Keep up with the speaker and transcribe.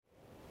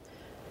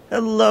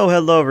Hello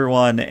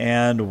everyone,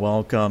 and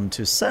welcome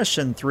to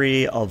Session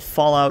 3 of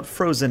Fallout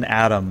Frozen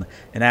Atom,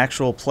 an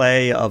actual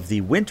play of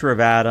the Winter of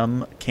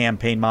Atom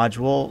campaign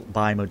module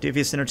by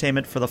Modifius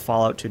Entertainment for the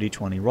Fallout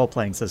 2D20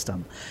 role-playing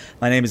system.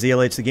 My name is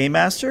ELH the Game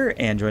Master,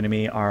 and joining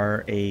me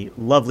are a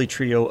lovely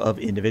trio of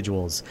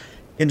individuals.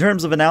 In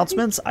terms of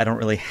announcements, I don't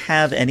really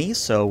have any,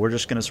 so we're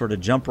just going to sort of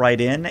jump right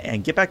in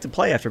and get back to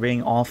play after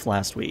being off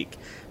last week.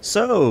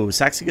 So,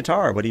 Saxy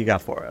Guitar, what do you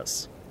got for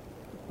us?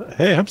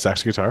 Hey, I'm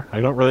Sax Guitar.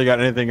 I don't really got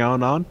anything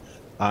going on,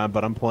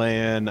 but I'm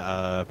playing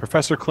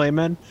Professor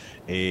Clayman,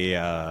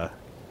 a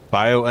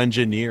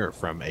bioengineer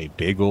from a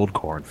big old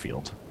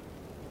cornfield.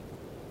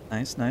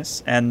 Nice,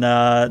 nice. And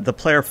the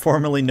player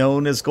formerly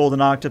known as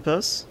Golden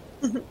Octopus?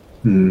 I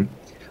am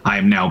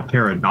now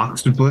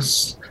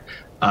Paradoxtopus.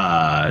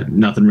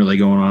 Nothing really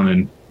going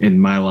on in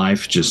my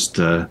life, just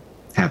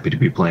happy to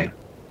be playing.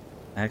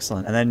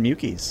 Excellent. And then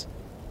Mukis.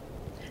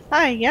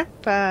 Hi, yep,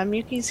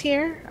 Mukis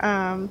here.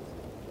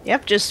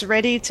 Yep, just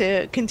ready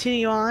to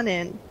continue on,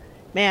 and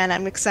man,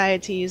 I'm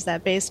excited to use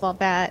that baseball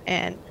bat,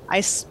 and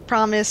I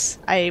promise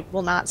I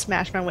will not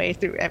smash my way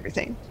through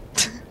everything.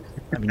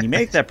 I mean, you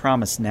make that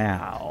promise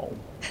now.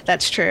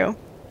 That's true.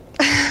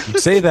 You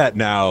say that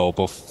now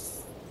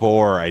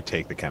before I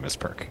take the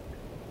chemist perk.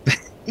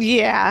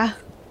 Yeah,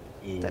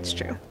 that's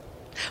true.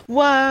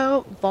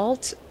 Whoa,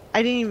 Vault,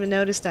 I didn't even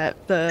notice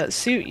that the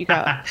suit you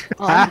got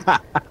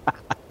on.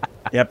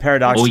 Yeah,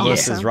 Paradoxtopus Oh, yeah.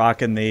 is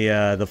rocking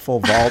the full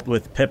vault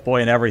with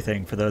Pip-Boy and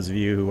everything. For those of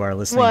you who are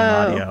listening Whoa.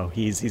 on audio,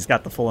 he's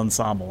got the full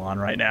ensemble on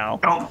right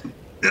now. Oh,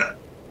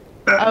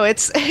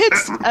 it's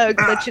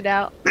glitching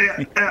out.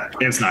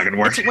 It's not going to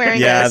work. It's wearing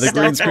Yeah, a the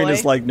green stealth screen boy.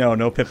 is like,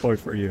 no Pip-Boy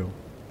for you.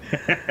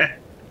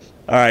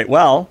 All right,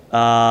 well,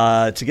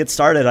 to get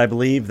started, I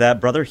believe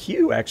that Brother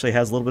Hugh actually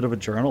has a little bit of a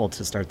journal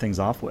to start things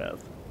off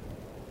with.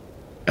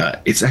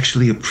 It's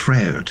actually a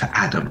prayer to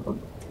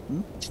Adam.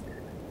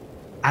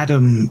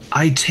 Adam,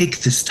 I take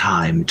this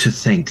time to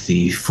thank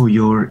thee for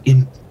your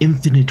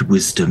infinite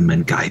wisdom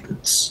and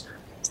guidance.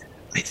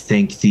 I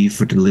thank thee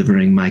for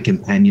delivering my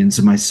companions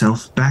and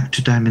myself back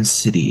to Diamond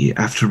City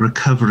after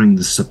recovering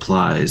the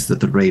supplies that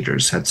the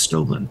raiders had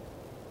stolen.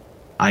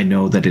 I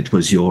know that it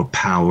was your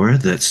power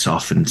that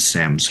softened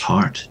Sam's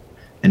heart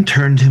and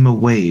turned him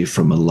away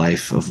from a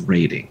life of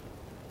raiding.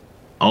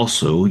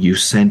 Also, you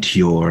sent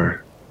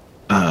your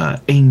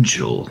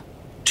angel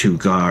to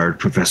guard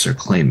Professor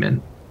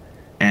Clayman,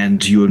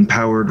 and you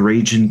empowered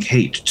Rage and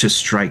Kate to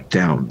strike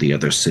down the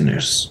other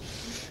sinners.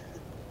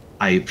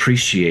 I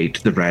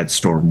appreciate the rad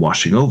storm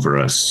washing over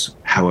us.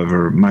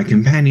 However, my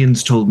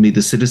companions told me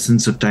the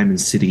citizens of Diamond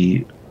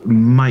City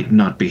might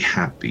not be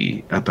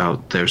happy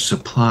about their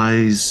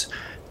supplies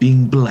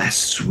being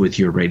blessed with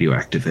your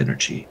radioactive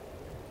energy.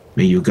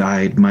 May you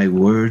guide my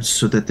words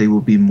so that they will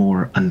be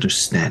more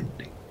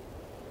understanding.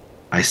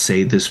 I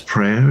say this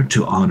prayer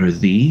to honor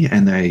thee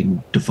and thy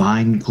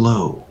divine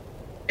glow.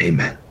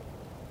 Amen.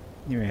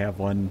 You may have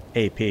one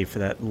AP for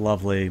that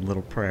lovely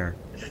little prayer.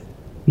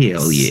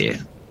 Hell yeah.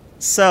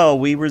 So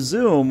we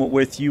resume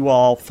with you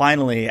all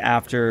finally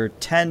after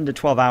 10 to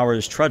 12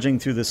 hours trudging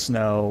through the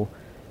snow,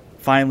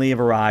 finally have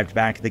arrived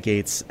back at the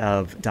gates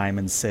of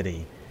Diamond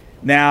City.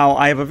 Now,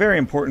 I have a very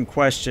important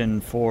question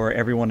for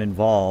everyone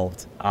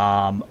involved.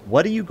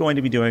 What are you going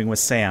to be doing with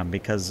Sam?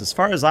 Because as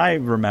far as I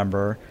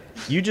remember,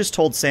 you just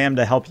told Sam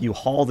to help you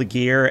haul the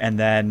gear, and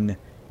then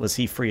was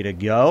he free to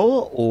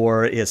go,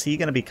 or is he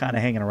going to be kind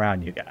of hanging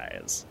around you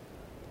guys?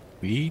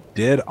 We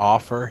did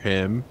offer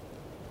him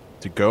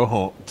to go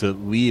home, to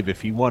leave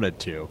if he wanted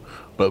to,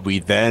 but we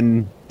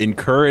then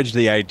encouraged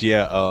the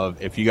idea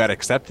of if you got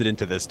accepted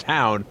into this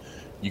town,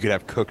 you could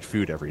have cooked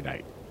food every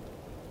night.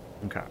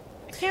 Okay.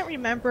 I can't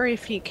remember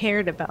if he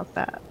cared about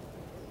that.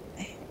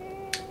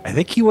 I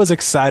think he was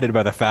excited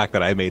by the fact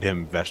that I made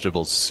him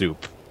vegetable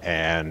soup,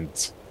 and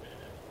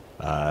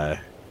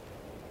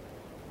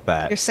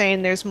that You're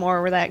saying there's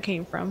more where that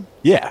came from.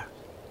 yeah.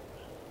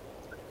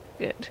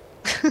 Good.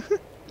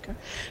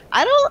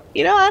 I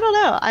don't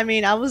know. I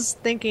mean, I was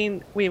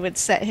thinking we would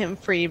set him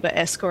free, but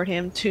escort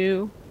him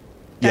to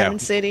Diamond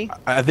City.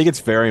 I think it's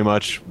very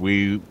much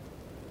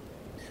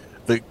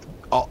the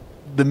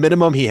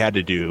minimum he had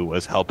to do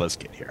was help us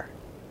get here.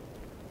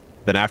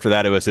 Then after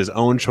that, it was his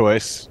own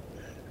choice,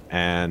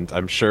 and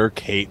I'm sure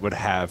Kate would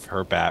have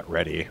her bat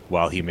ready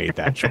while he made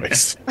that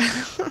choice.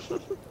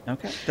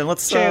 Okay, then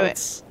let's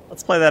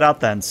play that out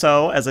then.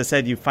 So, as I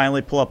said, you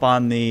finally pull up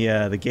on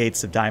the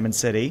gates of Diamond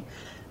City.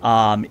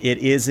 It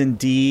is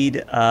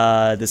indeed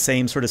the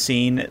same sort of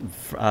scene,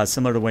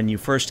 similar to when you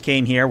first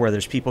came here, where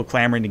there's people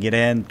clamoring to get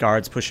in,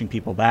 guards pushing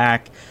people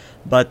back.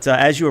 But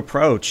as you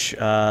approach,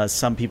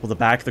 some people at the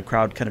back of the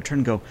crowd kind of turn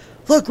and go,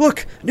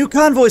 Look, new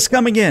convoy's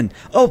coming in.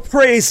 Oh,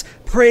 praise.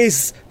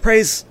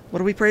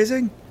 What are we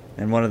praising?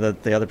 And one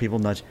of the other people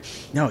nudge,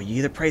 no, you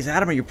either praise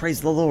Adam or you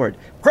praise the Lord.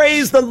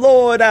 Praise the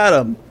Lord,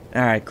 Adam.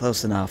 All right,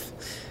 close enough.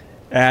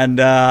 And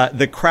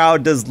the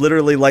crowd does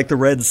literally like the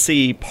Red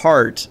Sea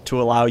part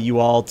to allow you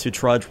all to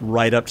trudge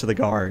right up to the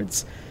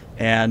guards.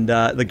 And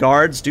the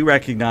guards do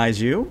recognize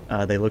you.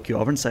 They look you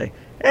over and say,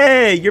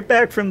 Hey, you're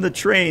back from the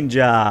train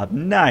job.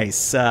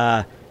 Nice.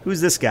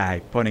 Who's this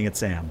guy? Pointing at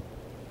Sam.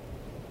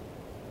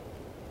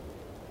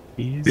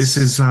 This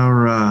is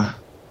our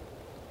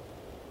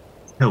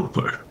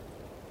helper.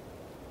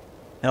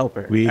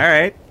 Helper. We All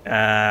right.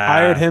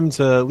 hired him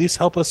to at least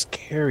help us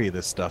carry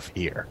this stuff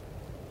here.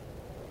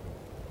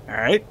 All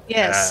right.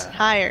 Yes,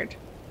 hired.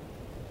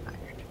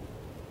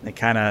 They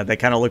kind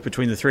of look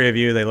between the three of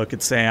you. They look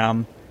at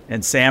Sam,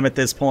 and Sam at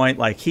this point,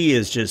 like, he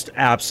is just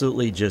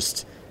absolutely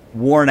just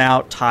worn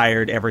out,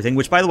 tired, everything.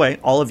 Which, by the way,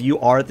 all of you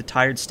are at the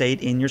tired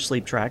state in your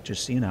sleep track,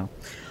 just so you know.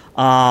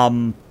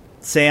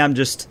 Sam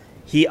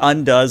he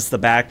undoes the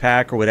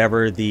backpack or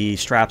whatever the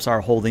straps are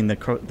holding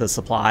the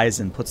supplies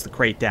and puts the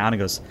crate down and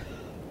goes,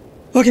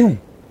 "Okay,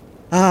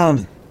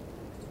 I'm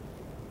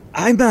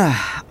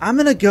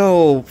gonna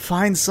go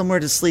find somewhere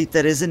to sleep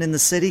that isn't in the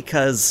city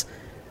because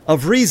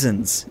of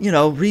reasons.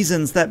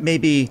 Reasons that may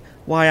be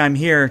why I'm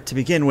here to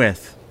begin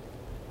with."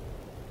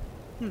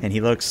 And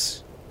he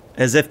looks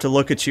as if to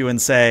look at you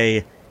and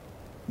say,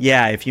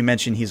 "Yeah, if you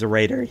mention he's a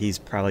raider, he's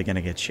probably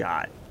gonna get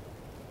shot."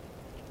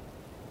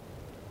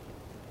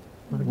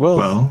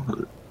 Well,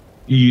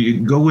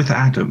 you go with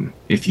Adam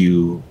if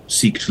you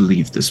seek to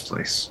leave this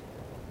place.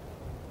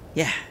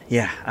 Yeah,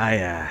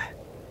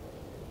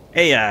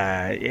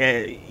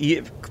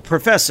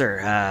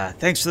 Professor,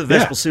 thanks for the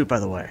vegetable soup, by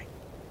the way.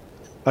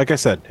 Like I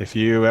said, if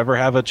you ever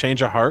have a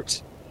change of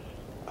heart,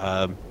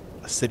 a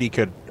city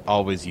could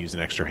always use an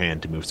extra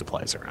hand to move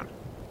supplies around.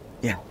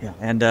 Yeah.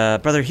 And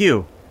Brother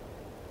Hugh,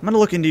 I'm going to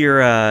look into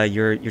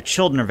your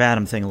Children of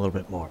Adam thing a little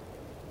bit more.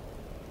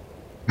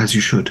 As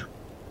you should.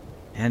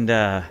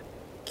 And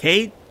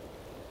Kate,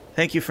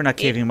 thank you for not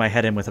caving my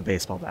head in with a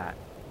baseball bat.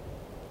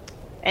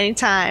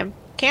 Anytime.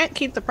 Can't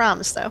keep the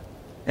promise, though.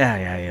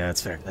 Yeah,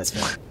 that's fair.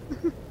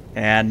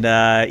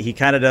 And he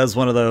kind of does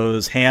one of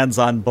those hands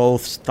on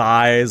both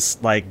thighs,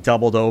 like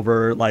doubled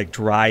over, like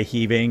dry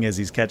heaving as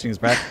he's catching his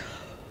breath.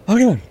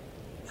 Okay,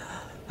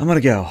 I'm going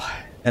to go.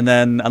 And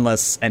then,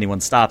 unless anyone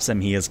stops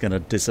him, he is going to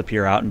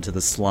disappear out into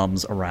the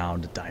slums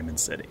around Diamond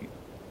City.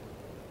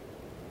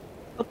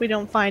 Hope we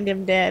don't find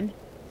him dead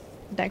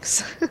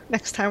next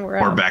time we're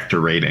out. Or back to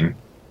raiding.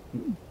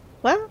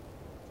 What?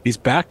 He's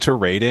back to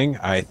raiding.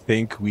 I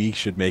think we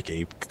should make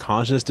a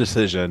conscious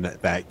decision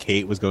that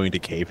Kate was going to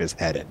cave his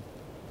head in.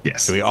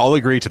 Yes. So we all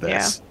agree to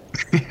this.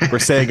 Yeah. We're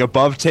saying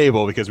above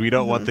table because we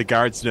don't want the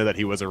guards to know that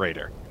he was a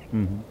raider.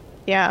 Mm-hmm.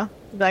 Yeah.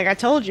 Like I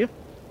told you.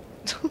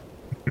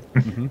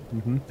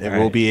 It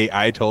will be a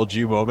I told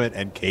you moment,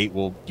 and Kate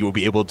you will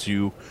be able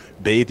to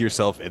bathe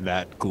yourself in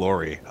that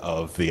glory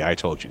of the I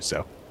told you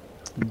so.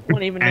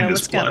 Won't even know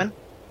what's coming.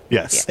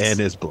 Yes, and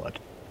his blood.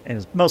 And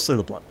it's mostly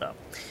the blood, though.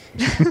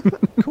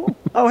 Cool.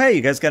 Oh, hey,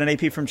 you guys got an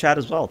AP from chat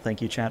as well.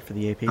 Thank you, chat, for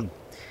the AP.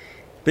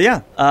 But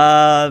yeah,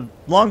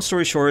 long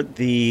story short,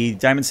 the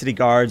Diamond City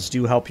guards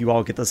do help you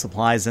all get the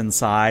supplies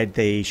inside.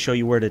 They show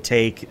you where to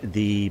take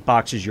the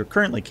boxes you're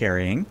currently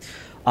carrying.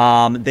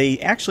 They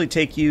actually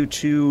take you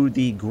to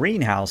the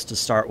greenhouse to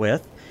start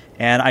with.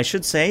 And I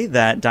should say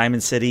that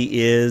Diamond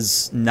City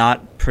is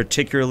not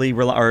particularly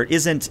or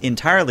isn't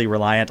entirely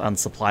reliant on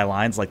supply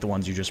lines like the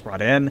ones you just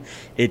brought in.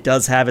 It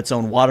does have its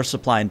own water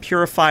supply and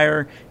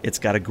purifier. It's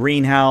got a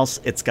greenhouse.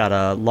 It's got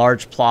a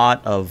large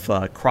plot of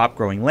crop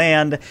growing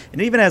land.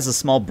 And it even has a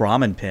small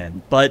Brahmin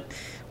pin. But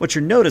what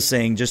you're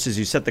noticing, just as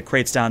you set the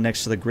crates down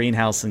next to the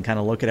greenhouse and kind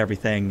of look at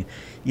everything,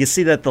 you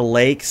see that the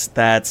lake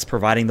that's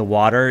providing the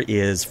water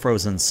is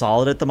frozen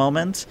solid at the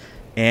moment.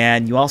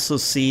 And you also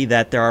see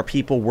that there are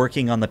people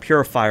working on the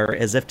purifier,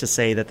 as if to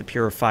say that the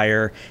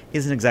purifier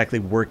isn't exactly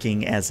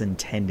working as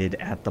intended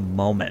at the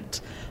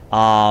moment.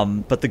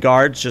 But the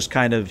guards just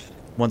kind of,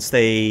 once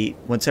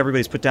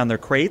everybody's put down their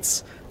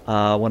crates,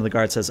 one of the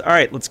guards says, "All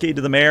right, let's get you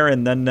to the mayor,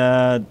 and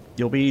then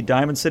you'll be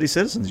Diamond City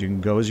citizens. You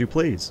can go as you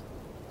please."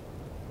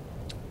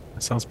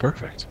 That sounds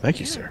perfect.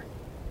 Thank you, sir.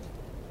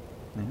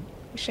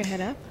 We should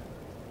head up.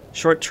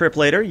 Short trip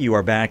later, you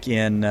are back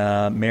in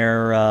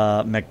Mayor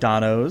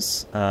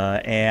McDonough's,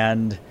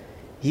 and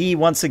he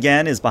once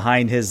again is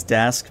behind his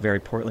desk, very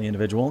portly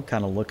individual,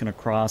 kind of looking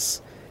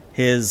across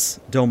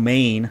his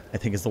domain, I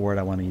think is the word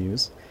I want to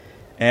use.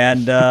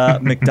 And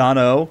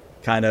McDonough,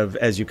 kind of,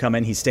 as you come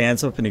in, he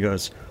stands up and he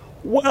goes,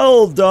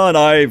 "Well done,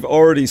 I've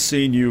already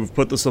seen you've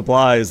put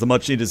the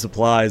much-needed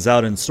supplies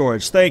out in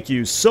storage. Thank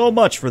you so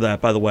much for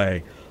that, by the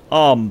way.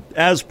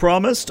 As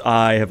promised,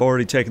 I have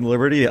already taken the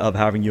liberty of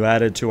having you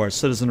added to our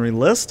citizenry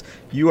list.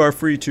 You are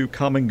free to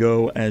come and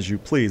go as you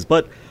please.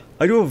 But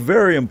I do have a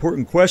very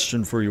important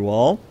question for you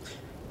all.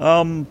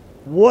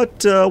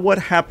 What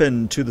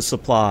happened to the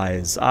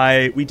supplies?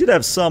 We did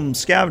have some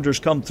scavengers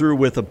come through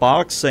with a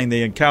box saying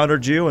they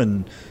encountered you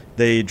and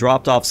they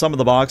dropped off some of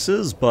the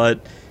boxes,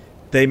 but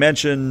they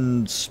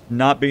mentioned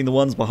not being the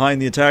ones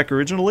behind the attack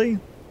originally."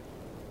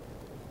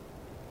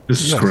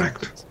 This is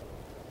correct.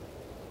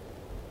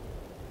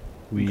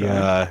 We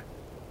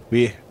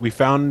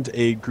found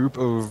a group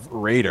of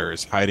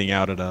raiders hiding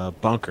out in a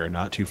bunker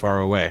not too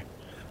far away.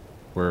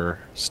 We're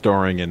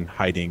storing and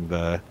hiding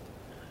the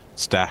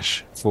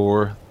stash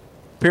for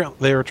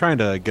apparently they were trying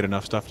to get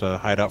enough stuff to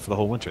hide out for the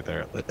whole winter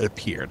there, it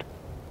appeared.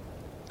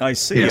 I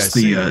see. Yes, I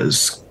see.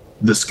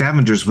 the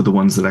scavengers were the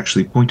ones that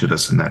actually pointed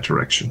us in that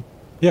direction.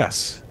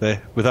 Yes,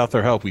 without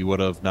their help, we would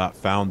have not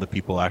found the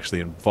people actually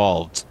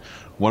involved.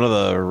 One of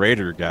the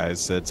raider guys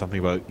said something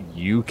about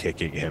you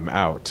kicking him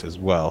out as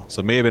well, so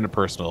it may have been a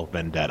personal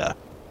vendetta.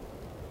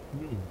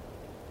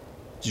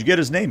 Did you get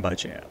his name by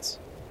chance?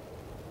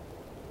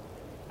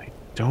 I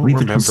don't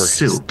remember his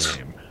Silt.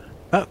 name.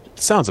 That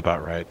sounds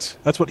about right.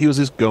 That's what he was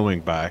just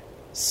going by.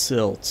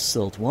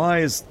 Silt. Why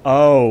is...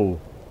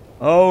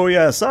 Oh,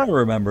 yes, I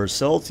remember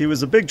Silt. He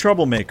was a big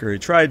troublemaker. He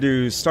tried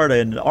to start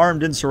an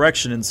armed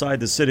insurrection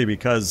inside the city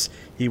because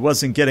he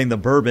wasn't getting the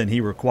bourbon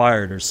he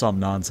required or some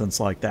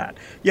nonsense like that.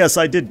 Yes,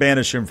 I did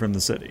banish him from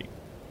the city.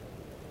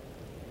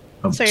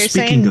 So you're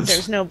saying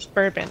there's no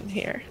bourbon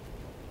here?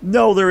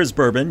 No, there is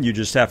bourbon. You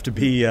just have to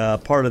be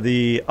part of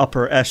the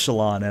upper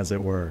echelon, as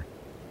it were.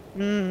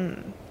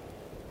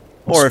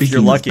 Or if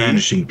you're lucky...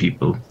 banishing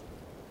people...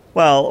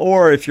 Well,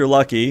 or if you're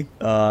lucky,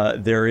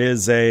 there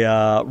is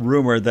a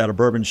rumor that a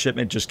bourbon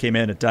shipment just came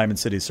in at Diamond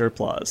City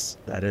Surplus.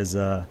 That is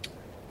a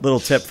little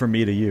tip from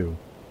me to you.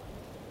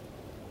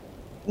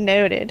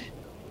 Noted.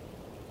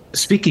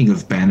 Speaking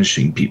of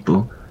banishing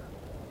people,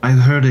 I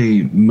heard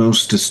a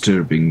most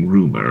disturbing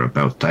rumor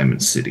about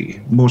Diamond City,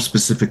 more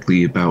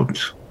specifically about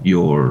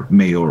your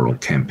mayoral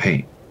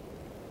campaign.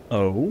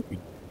 Oh?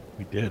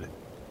 We did.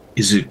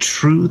 Is it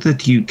true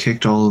that you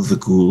kicked all of the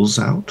ghouls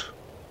out?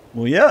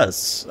 Well,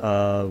 yes.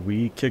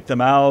 We kicked them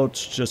out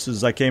just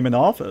as I came in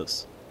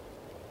office.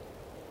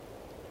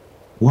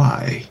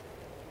 Why?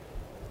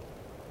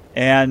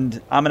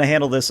 And I'm going to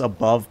handle this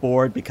above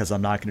board because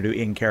I'm not going to do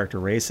in-character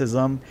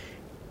racism.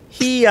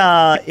 He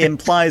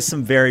implies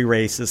some very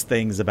racist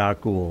things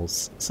about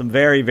ghouls. Some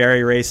very, very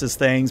racist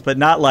things, but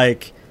not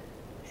like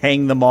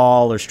hang them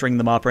all or string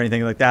them up or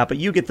anything like that. But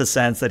you get the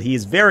sense that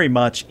he's very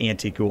much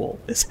anti-ghoul,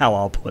 is how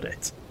I'll put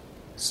it.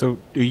 So,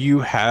 do you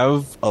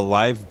have a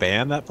live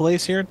band that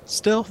plays here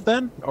still,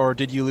 then? Or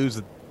did you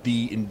lose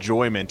the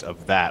enjoyment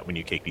of that when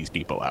you kick these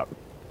people out?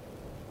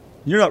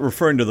 You're not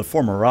referring to the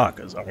former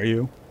Rakas, are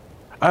you?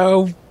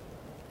 Oh,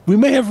 we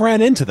may have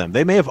ran into them.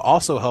 They may have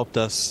also helped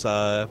us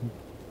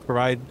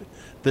provide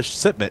the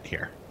shipment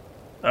here.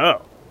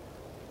 Oh.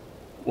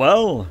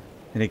 Well,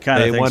 and he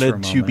kind of They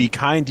wanted to be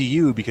kind to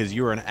you because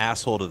you were an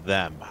asshole to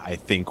them, I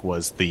think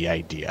was the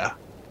idea.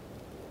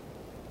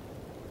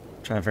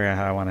 Trying to figure out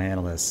how I want to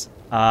handle this.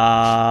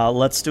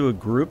 Let's do a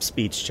group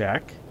speech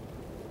check.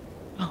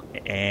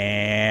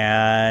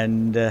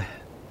 And I'm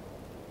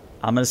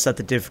going to set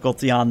the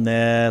difficulty on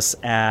this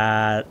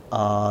at,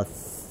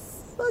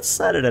 let's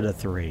set it at a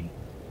 3.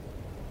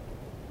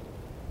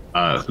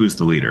 Who's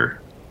the leader?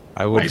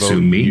 I would vote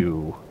assume me?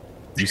 you.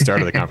 You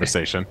started the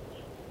conversation.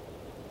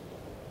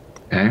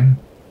 Okay.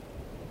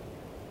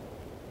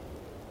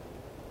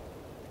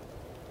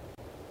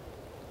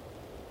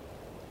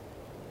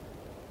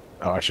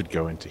 Oh, I should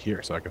go into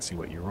here so I can see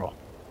what you roll.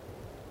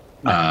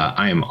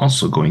 I am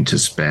also going to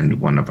spend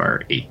one of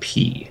our AP.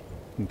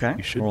 Okay,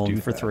 You should rolling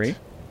do for that. 3.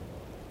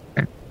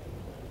 Okay.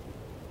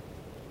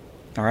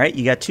 All right,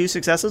 you got 2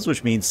 successes,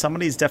 which means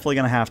somebody's definitely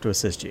going to have to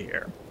assist you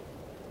here.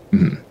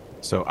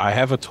 So I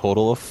have a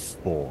total of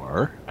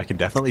 4. I can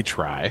definitely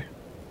try.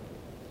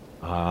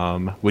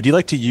 Would you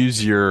like to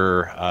use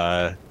your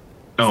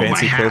fancy my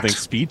hat. clothing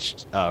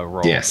speech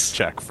roll Yes.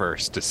 check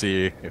first to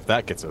see if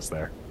that gets us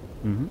there?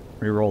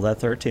 Reroll that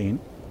 13,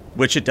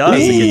 which it does.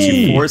 It gets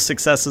you 4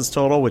 successes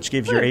total, which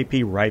gives your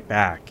AP right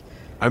back.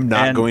 I'm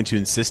not going to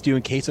insist you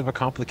in case of a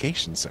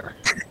complication, sir.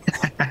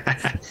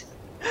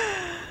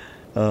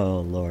 Oh,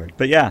 Lord.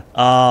 But yeah,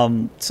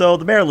 so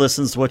the mayor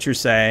listens to what you're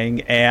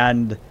saying,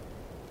 and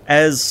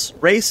as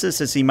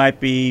racist as he might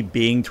be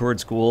being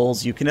towards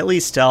ghouls, you can at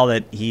least tell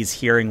that he's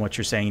hearing what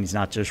you're saying. He's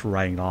not just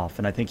writing it off.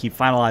 And I think he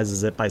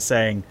finalizes it by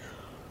saying,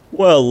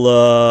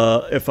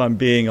 well, if I'm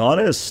being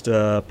honest,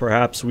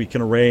 perhaps we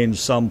can arrange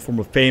some form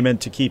of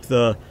payment to keep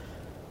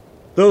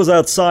those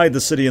outside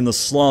the city in the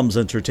slums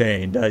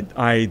entertained.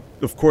 I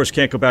of course,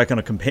 can't go back on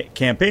a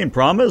campaign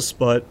promise,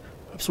 but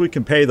perhaps we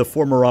can pay the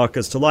former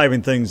Rakas to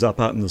liven things up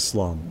out in the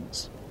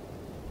slums.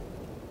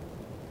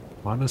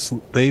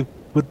 Honestly, they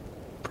would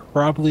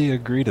probably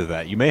agree to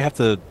that. You may have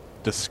to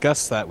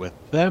discuss that with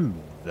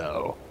them,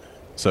 though.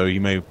 So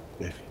you may,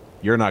 if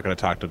you're not going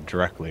to talk to them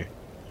directly,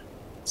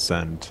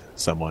 send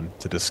someone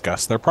to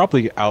discuss. They're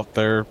probably out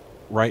there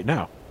right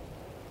now.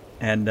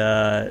 And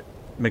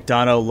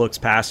McDonough looks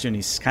past you and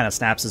he kind of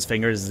snaps his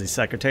fingers as the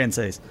secretary and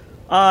says,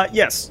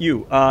 yes,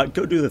 you,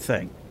 go do the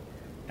thing.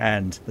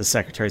 And the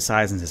secretary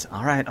sighs and says,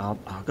 all right, I'll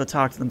go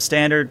talk to them.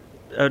 Standard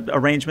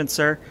arrangement,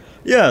 sir?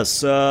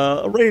 Yes,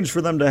 arrange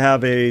for them to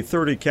have a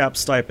 30 cap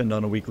stipend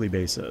on a weekly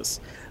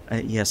basis.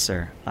 Yes,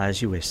 sir.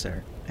 As you wish,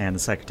 sir. And the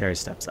secretary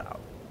steps out.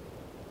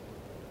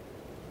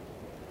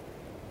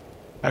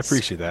 I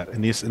appreciate that.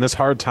 In this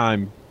hard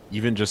time,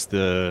 even just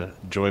the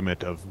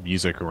enjoyment of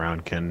music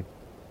around can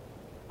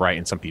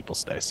brighten some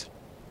people's days.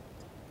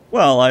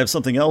 Well, I have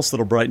something else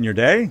that'll brighten your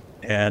day.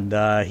 And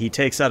he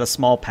takes out a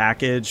small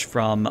package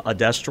from a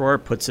desk drawer,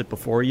 puts it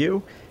before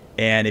you,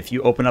 And if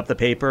you open up the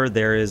paper,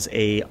 there is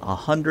a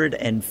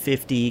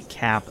 150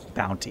 cap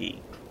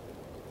bounty.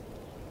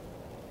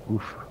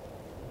 Oof.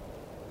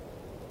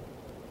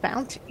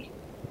 Bounty.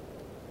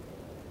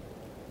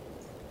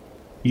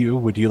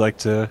 Would you like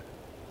to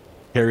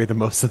carry the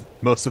most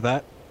of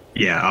that?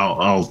 Yeah,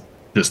 I'll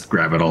just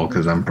grab it all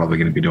because I'm probably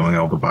going to be doing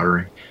all the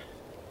bartering.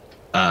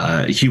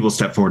 He will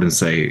step forward and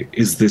say,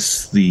 "Is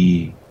this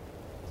the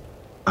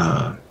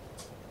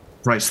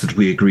price that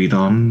we agreed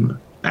on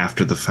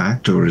after the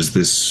fact, or is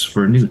this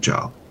for a new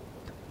job?"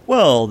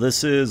 Well,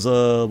 this is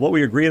what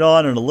we agreed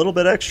on and a little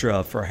bit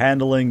extra for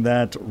handling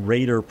that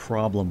raider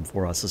problem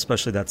for us,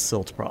 especially that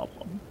silt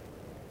problem.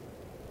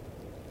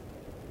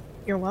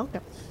 You're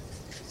welcome.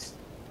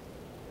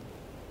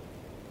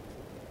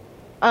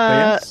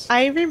 Yes?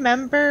 I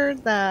remember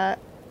that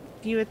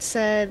you had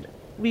said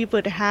we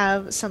would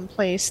have some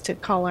place to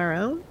call our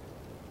own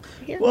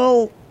here.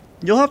 Well,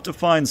 you'll have to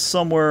find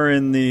somewhere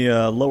in the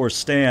lower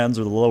stands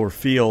or the lower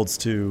fields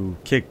to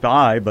kick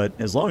by, but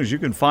as long as you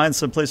can find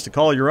some place to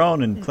call your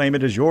own and claim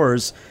it as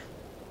yours,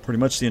 pretty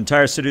much the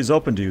entire city is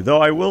open to you.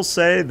 Though I will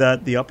say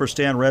that the upper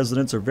stand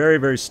residents are very,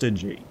 very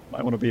stingy.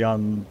 Might want to be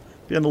on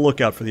the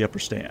lookout for the upper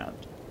stand.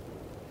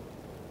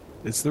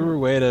 Is there a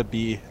way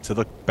to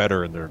look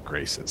better in their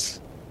graces?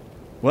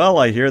 Well,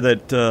 I hear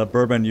that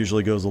bourbon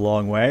usually goes a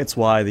long way. It's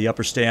why the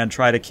upper stand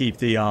try to keep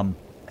the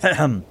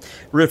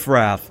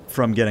riffraff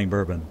from getting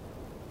bourbon.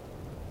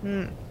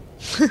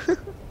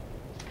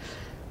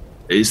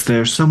 Is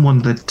there someone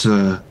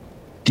that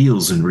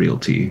deals in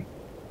realty?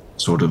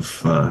 Sort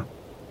of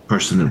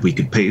person that we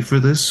could pay for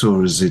this,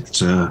 or is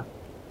it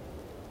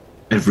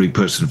every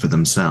person for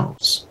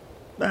themselves?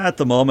 At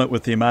the moment,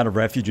 with the amount of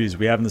refugees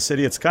we have in the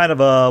city, it's kind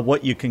of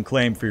what you can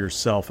claim for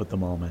yourself at the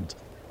moment.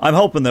 I'm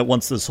hoping that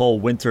once this whole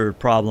winter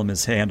problem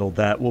is handled,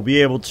 that we'll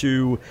be able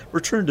to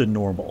return to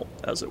normal,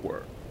 as it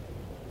were.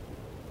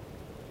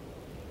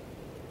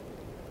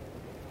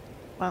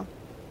 Well,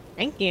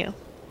 thank you.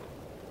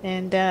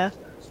 And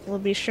we'll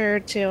be sure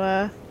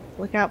to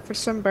look out for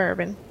some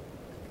bourbon.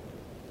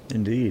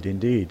 Indeed,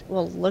 indeed.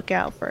 We'll look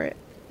out for it.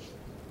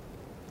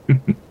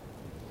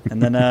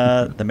 And then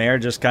the mayor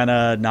just kind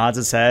of nods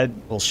his head.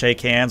 We'll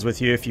shake hands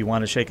with you if you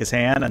want to shake his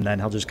hand, and then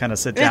he'll just kind of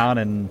sit down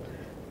and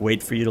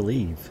wait for you to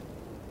leave.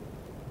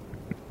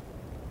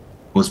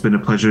 Well, it's been a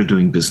pleasure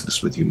doing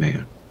business with you,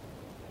 Mayor.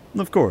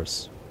 Of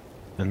course.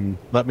 And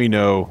let me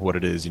know what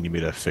it is you need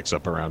me to fix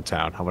up around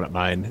town. I wouldn't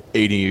mind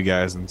aiding you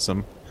guys in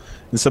some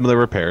of the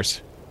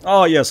repairs.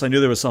 Oh, yes, I knew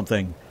there was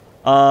something.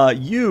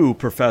 You,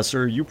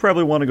 Professor, you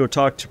probably want to go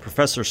talk to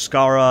Professor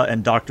Scara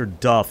and Dr.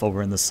 Duff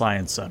over in the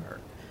Science Center.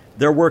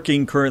 They're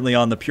working currently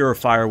on the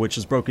purifier, which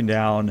is broken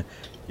down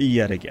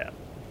yet again.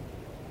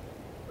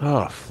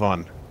 Oh,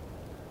 fun.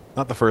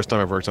 Not the first time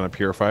I've worked on a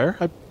purifier.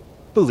 I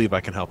believe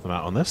I can help them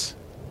out on this.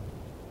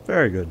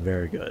 Very good,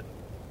 very good.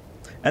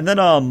 And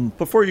then,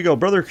 before you go,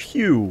 Brother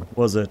Hugh,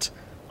 was it?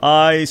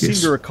 I seem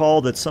to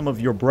recall that some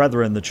of your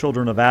brethren, the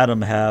children of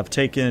Adam, have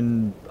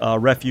taken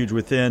refuge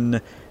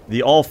within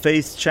the All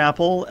Faith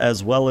Chapel,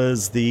 as well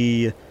as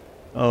the,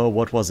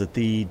 what was it?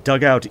 The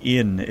Dugout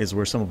Inn is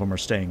where some of them are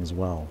staying as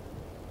well.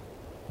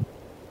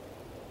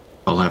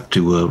 I'll have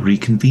to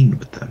reconvene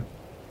with them.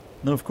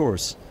 No, of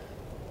course.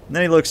 And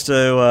then he looks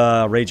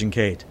to Raging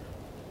Kate.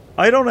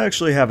 I don't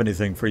actually have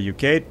anything for you,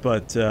 Kate,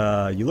 but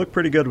you look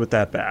pretty good with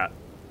that bat.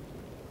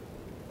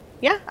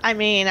 Yeah, I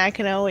mean, I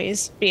can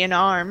always be an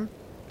arm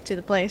to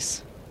the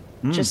place.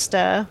 Just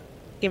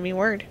give me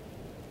word.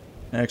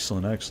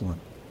 Excellent,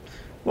 excellent.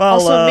 Well,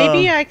 also,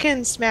 maybe I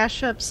can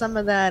smash up some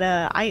of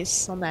that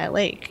ice on that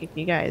lake if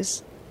you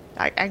guys...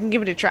 I can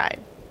give it a try.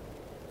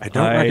 I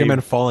don't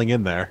recommend falling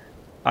in there.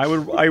 I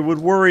would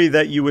worry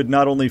that you would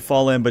not only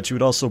fall in, but you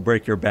would also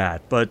break your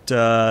bat. But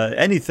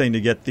anything to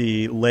get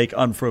the lake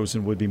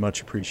unfrozen would be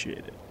much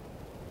appreciated.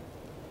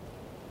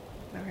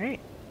 All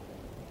right.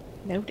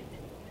 Noted.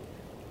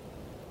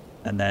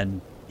 And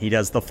then he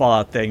does the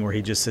Fallout thing where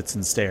he just sits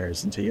and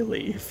stares until you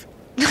leave.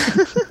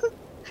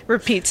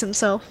 Repeats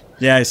himself.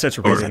 Yeah, he starts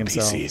repeating Or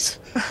himself.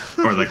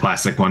 NPCs. Or the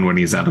classic one when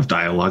he's out of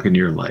dialogue and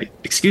you're like,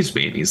 "Excuse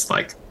me," and he's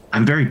like,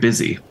 "I'm very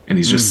busy," and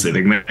he's just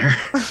sitting there.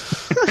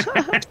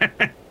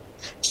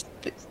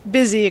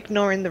 Busy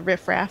ignoring the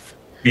riffraff.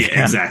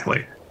 Yeah,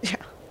 exactly. Yeah.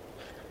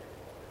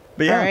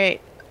 But yeah. All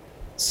right.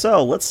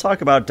 So let's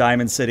talk about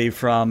Diamond City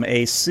from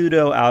a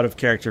pseudo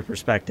out-of-character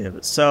perspective.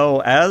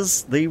 So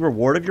as the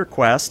reward of your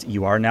quest,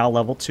 you are now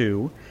level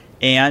 2,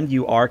 and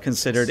you are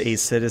considered a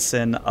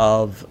citizen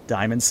of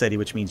Diamond City,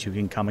 which means you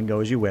can come and go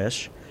as you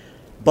wish.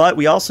 But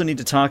we also need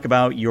to talk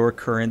about your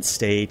current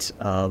state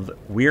of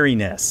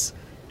weariness.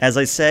 As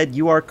I said,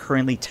 you are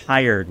currently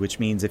tired, which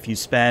means if you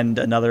spend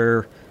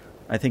another...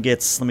 I think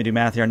it's, let me do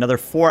math here, another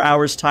 4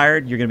 hours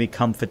tired, you're going to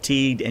become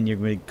fatigued, and you're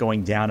going to be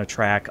going down a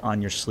track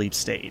on your sleep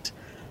state.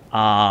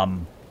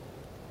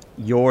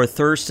 Your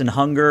thirst and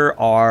hunger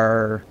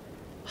are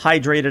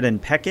hydrated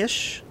and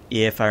peckish,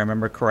 if I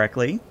remember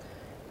correctly,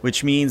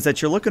 which means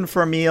that you're looking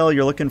for a meal,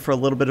 you're looking for a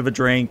little bit of a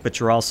drink, but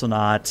you're also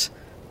not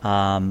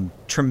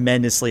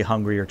tremendously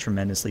hungry or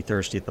tremendously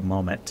thirsty at the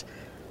moment.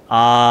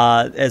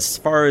 As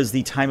far as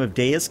the time of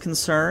day is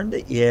concerned,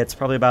 it's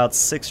probably about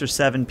 6 or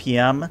 7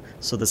 p.m.,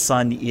 so the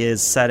sun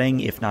is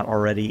setting, if not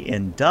already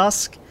in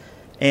dusk,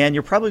 and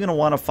you're probably going to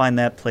want to find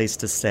that place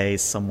to stay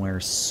somewhere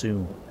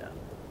soon.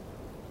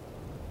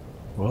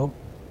 Well,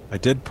 I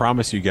did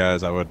promise you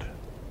guys I would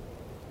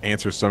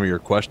answer some of your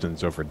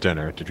questions over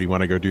dinner. Did we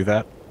want to go do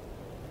that?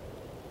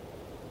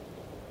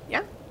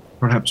 Yeah.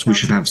 Perhaps we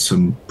should have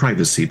some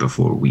privacy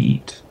before we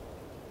eat.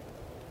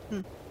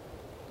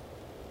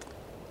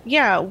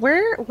 Yeah,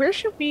 where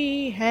should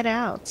we head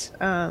out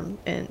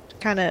and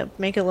kind of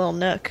make a little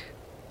nook?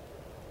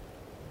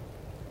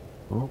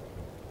 Well,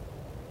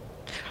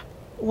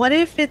 What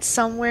if it's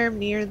somewhere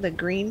near the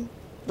green,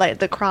 like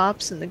the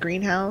crops and the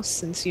greenhouse,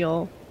 since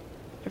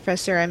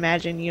Professor, I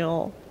imagine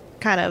you'll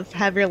kind of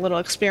have your little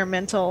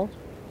experimental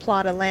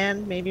plot of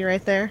land maybe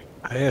right there?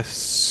 I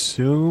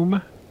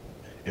assume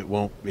that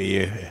won't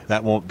be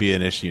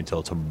an issue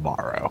until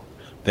tomorrow.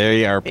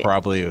 They are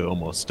probably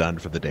almost done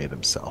for the day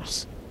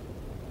themselves.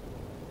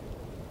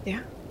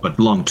 Yeah. But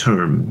long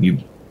term,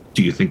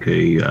 do you think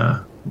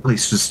a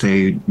place to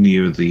stay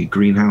near the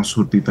greenhouse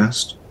would be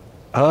best?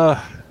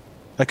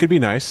 That could be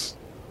nice.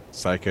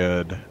 So I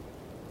could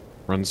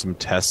run some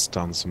tests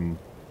on some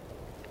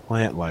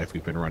plant life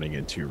we've been running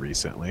into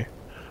recently.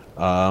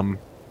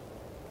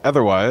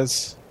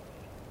 Otherwise,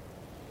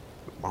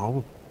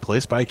 I'll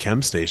place by a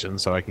chem station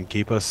so I can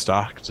keep us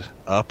stocked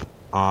up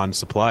on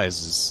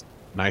supplies is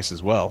nice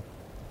as well.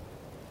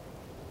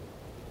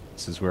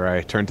 This is where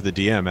I turn to the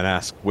DM and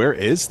ask, where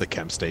is the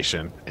chem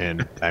station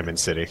in Diamond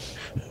City?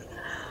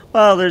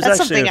 Well, there's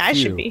That's actually something a I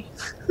few. should be.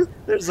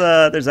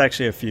 There's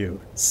actually a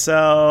few.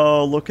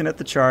 So, looking at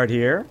the chart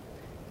here,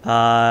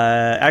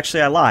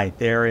 actually I lied.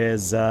 There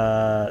is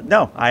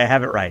no, I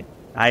have it right.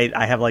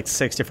 I have like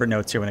 6 different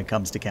notes here when it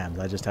comes to chems.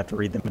 I just have to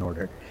read them in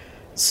order.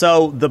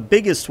 So the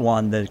biggest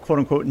one, the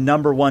quote-unquote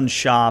number one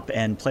shop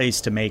and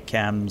place to make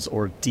chems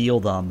or deal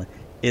them,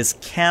 is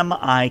Chem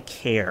I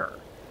Care.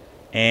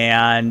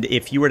 And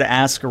if you were to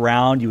ask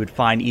around, you would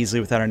find easily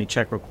without any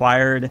check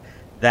required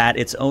that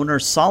its owner,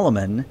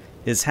 Solomon,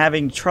 is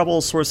having trouble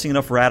sourcing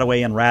enough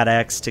Radaway and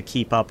Rad-X to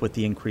keep up with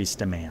the increased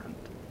demand.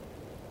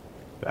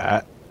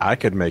 That I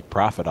could make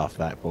profit off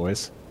that,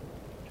 boys.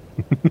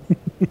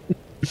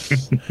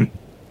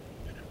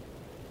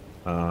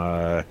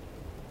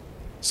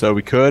 So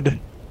we could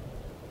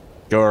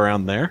go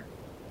around there.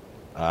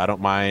 I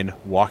don't mind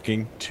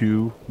walking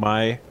to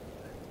my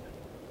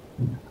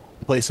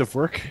place of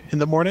work in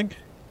the morning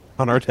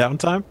on our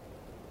downtime.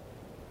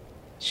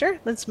 Sure,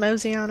 let's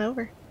mosey on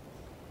over.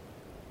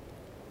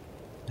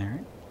 All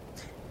right.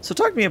 So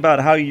talk to me about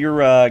how you're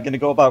going to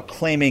go about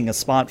claiming a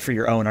spot for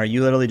your own. Are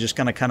you literally just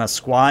going to kind of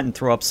squat and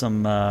throw up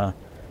some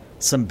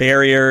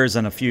barriers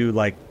and a few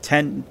like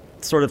tent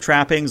sort of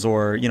trappings,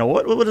 or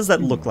what does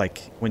that look like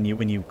when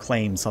you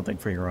claim something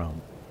for your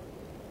own?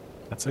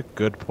 That's a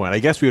good point. I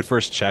guess we would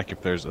first check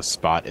if there's a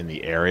spot in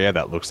the area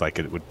that looks like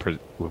it would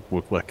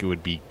look like it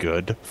would be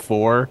good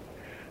for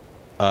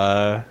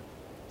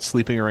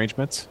sleeping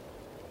arrangements.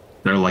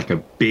 They're like a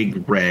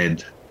big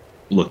red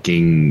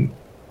looking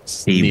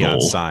Neon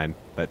table sign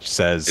that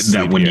says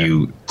that when sleep here.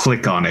 you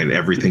click on it,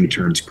 everything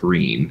turns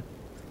green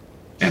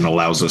and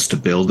allows us to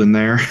build in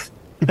there.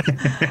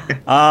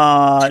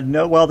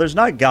 No, well, there's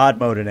not God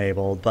mode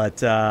enabled,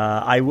 but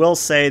I will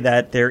say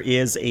that there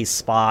is a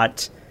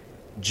spot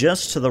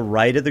just to the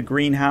right of the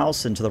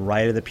greenhouse and to the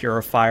right of the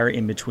purifier,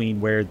 in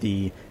between where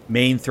the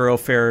main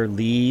thoroughfare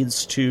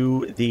leads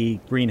to the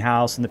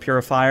greenhouse and the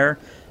purifier.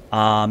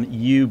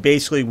 You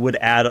basically would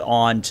add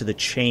on to the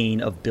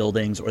chain of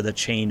buildings, or the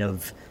chain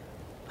of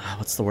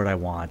what's the word I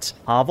want?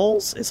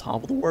 Hovels? Is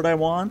hovel the word I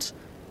want?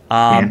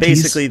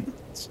 Basically,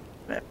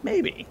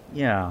 maybe,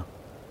 yeah.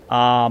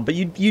 But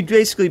you'd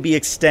basically be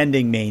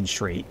extending Main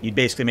Street. You'd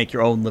basically make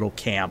your own little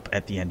camp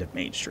at the end of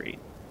Main Street.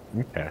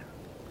 Okay.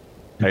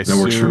 That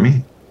works for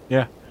me.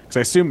 Yeah, because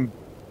I assume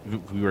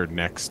if we were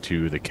next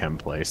to the chem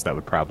place, that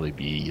would probably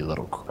be a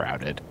little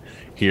crowded.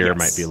 Here Yes.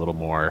 might be a little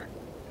more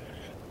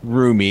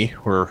roomy,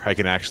 where I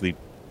can actually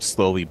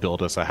slowly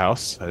build us a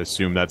house. I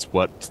assume that's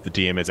what the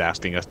DM is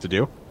asking us to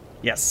do.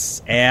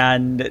 Yes,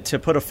 and to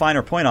put a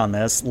finer point on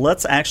this,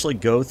 let's actually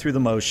go through the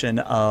motion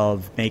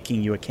of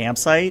making you a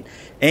campsite.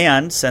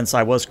 And since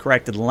I was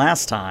corrected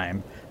last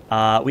time,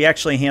 we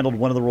actually handled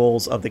one of the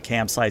roles of the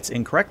campsites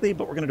incorrectly,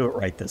 but we're going to do it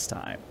right this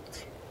time.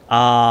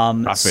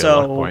 Possibly a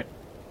luck point.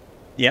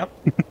 Yep.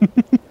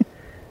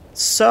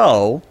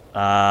 So,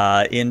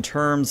 in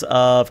terms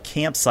of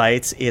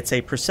campsites, it's a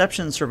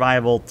perception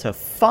survival to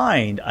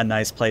find a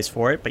nice place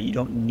for it, but you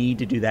don't need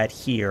to do that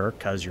here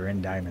because you're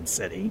in Diamond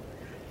City.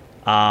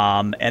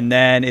 And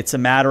then it's a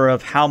matter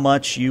of how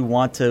much you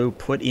want to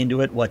put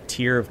into it, what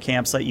tier of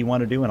campsite you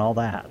want to do, and all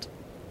that.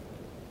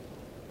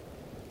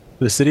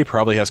 The city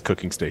probably has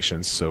cooking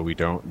stations, so we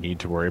don't need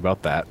to worry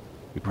about that.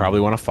 We probably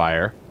want a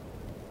fire.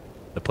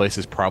 The place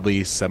is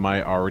probably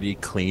already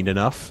cleaned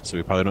enough, so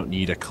we probably don't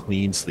need a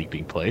clean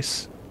sleeping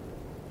place.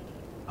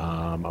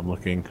 I'm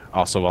looking,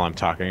 also while I'm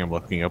talking, I'm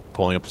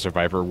pulling up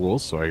Survivor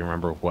rules, so I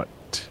remember what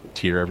what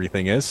tier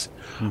everything is.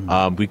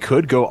 We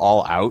could go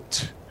all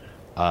out.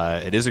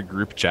 It is a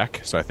group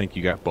check, so I think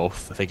you got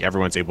both. I think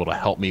everyone's able to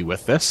help me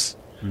with this.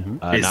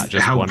 Not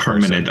just how one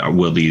permanent person.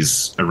 will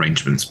these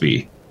arrangements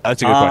be?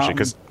 That's a good question,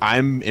 because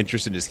I'm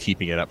interested in just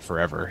keeping it up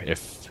forever,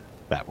 if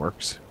that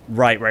works.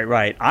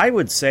 Right. I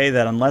would say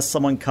that unless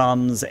someone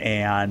comes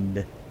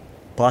and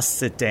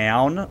busts it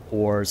down,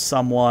 or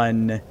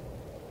someone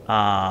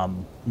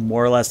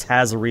more or less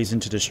has a reason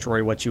to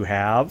destroy what you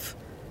have,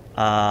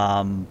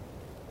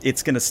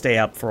 it's going to stay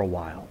up for a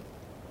while.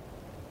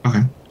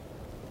 Okay.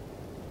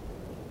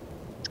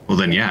 Well,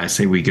 then, yeah, I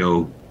say we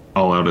go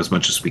all out as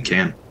much as we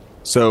can.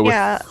 So with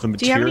the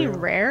do you have any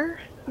material, rare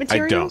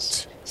materials? I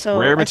don't. So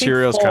rare I think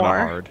materials kind of 4.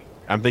 hard.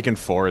 I'm thinking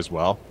 4 as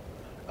well,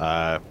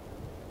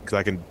 because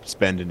I can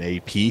spend an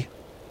AP.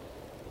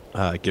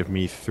 Give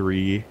me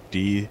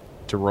 3D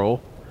to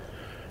roll,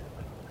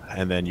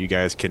 and then you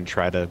guys can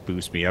try to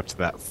boost me up to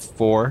that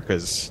 4,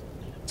 because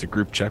it's a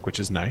group check, which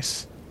is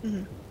nice.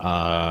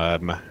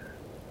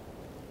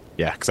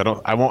 Yeah, because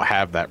I won't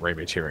have that rare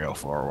material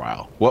for a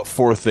while. What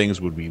 4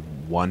 things would we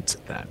want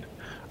then?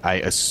 I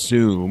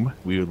assume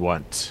we would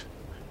want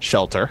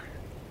shelter.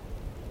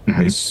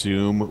 I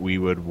assume we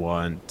would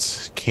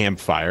want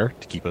campfire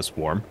to keep us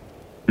warm.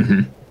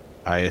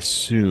 I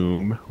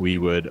assume we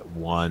would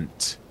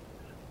want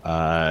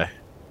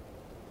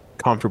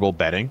comfortable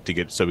bedding to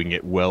get so we can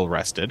get well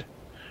rested.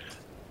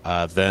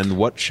 Then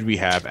what should we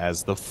have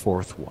as the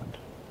 4th one?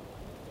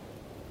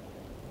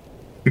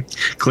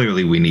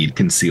 Clearly, we need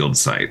concealed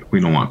sight.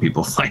 We don't want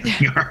people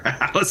finding our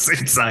house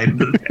inside of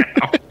the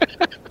town.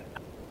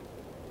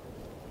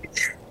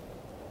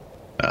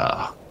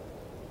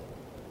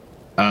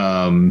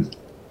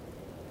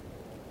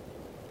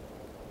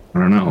 I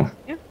don't know.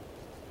 Yeah.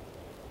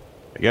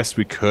 I guess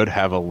we could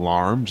have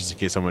alarm just in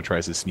case someone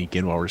tries to sneak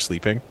in while we're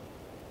sleeping.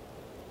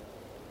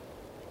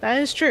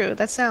 That is true.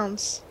 That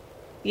sounds...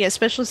 Yeah,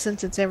 especially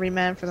since it's every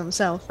man for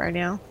themselves right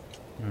now.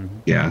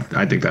 Yeah,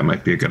 I think that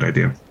might be a good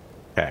idea.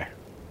 Okay.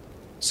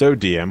 So,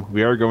 DM,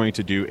 we are going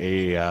to do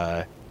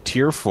a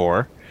tier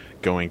 4,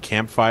 going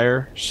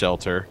campfire,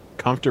 shelter,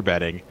 comfort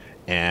bedding,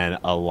 and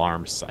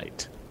alarm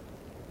sight.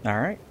 All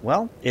right.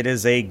 Well, it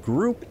is a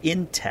group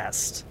in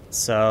test,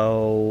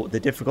 so the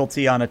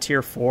difficulty on a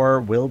tier 4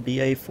 will be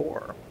a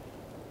 4.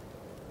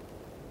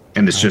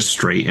 And it's just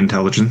straight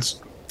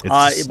intelligence?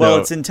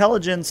 It's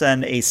intelligence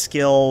and a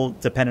skill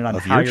dependent on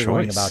how you're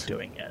going about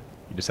doing it.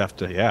 You just have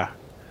to, yeah.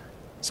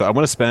 So I'm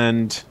going to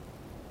spend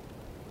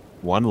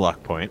 1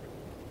 luck point.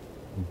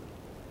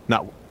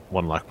 Not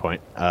 1 luck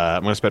point.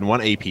 I'm going to spend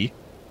 1 AP.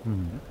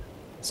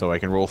 So I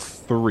can roll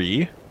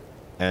 3.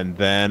 And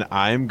then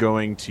I'm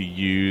going to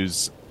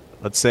use,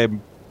 let's say,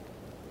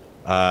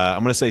 I'm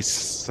going to say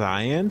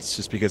science,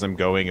 just because I'm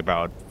going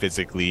about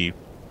physically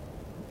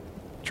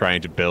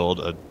trying to build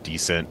a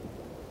decent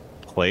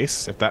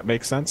place, if that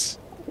makes sense.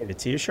 Give it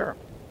to you, sure.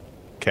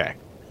 Okay.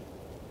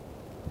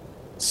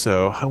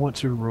 So I want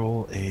to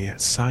roll a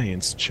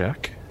science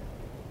check.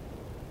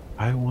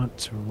 I want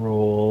to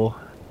roll...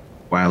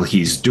 While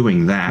he's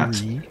doing that,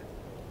 3.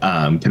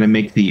 can I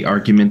make the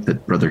argument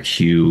that Brother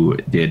Hugh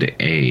did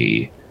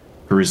a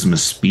charisma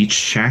speech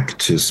check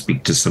to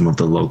speak to some of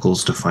the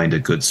locals to find a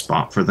good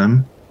spot for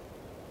them?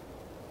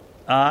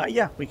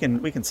 Yeah, we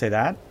can say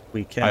that.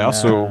 We can. I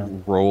also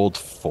rolled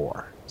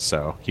 4,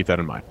 so keep that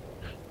in mind.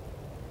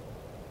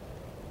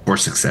 4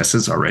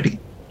 successes already?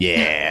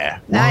 Yeah.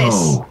 Nice.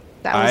 Whoa.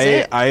 That was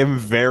it. I am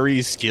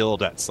very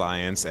skilled at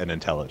science and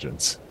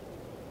intelligence.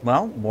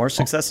 Well, more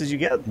successes you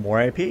get,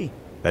 more AP.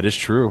 That is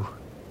true.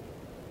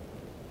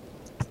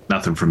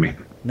 Nothing for me.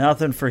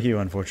 Nothing for Hugh,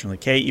 unfortunately.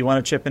 Kate, you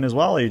want to chip in as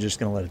well, or are you just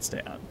going to let it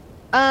stand?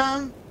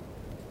 I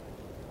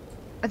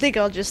think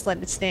I'll just let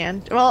it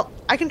stand. Well,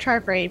 I can try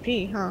for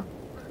AP, huh?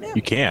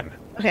 You can.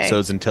 Okay. So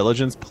it's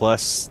intelligence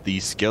plus the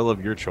skill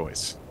of your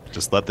choice.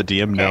 Just let the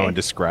DM know and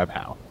describe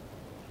how.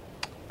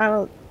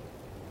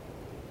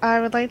 I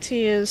would like to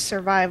use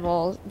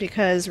survival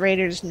because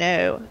raiders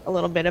know a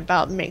little bit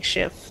about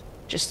makeshift,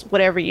 just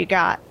whatever you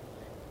got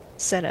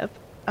set up.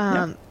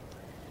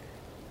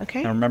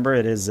 Okay. Now remember,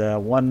 it is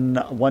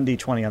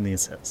 1d20 on the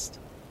assist.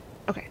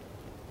 Okay.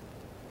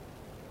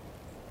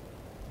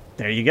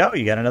 There you go.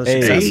 You got another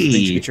success. Hey.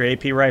 Means you get your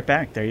AP right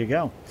back. There you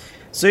go.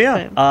 So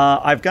yeah,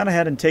 I've gone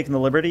ahead and taken the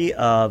liberty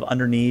of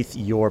underneath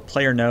your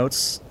player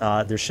notes.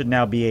 There should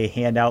now be a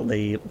handout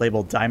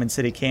labeled Diamond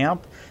City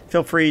Camp.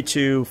 Feel free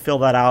to fill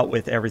that out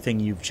with everything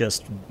you've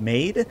just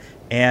made,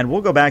 and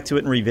we'll go back to it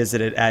and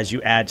revisit it as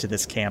you add to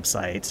this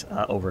campsite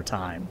over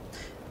time.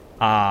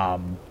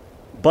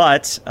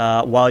 But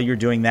while you're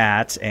doing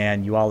that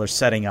and you all are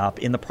setting up,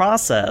 in the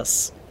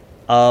process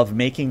of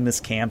making this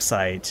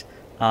campsite,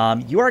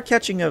 you are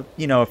catching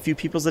a few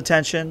people's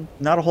attention.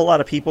 Not a whole lot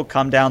of people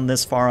come down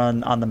this far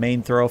on the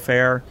main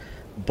thoroughfare,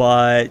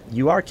 but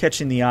you are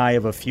catching the eye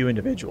of a few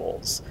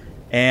individuals.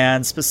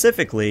 And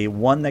specifically,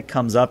 one that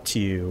comes up to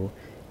you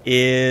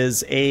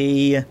is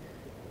a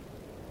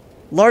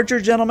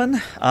Larger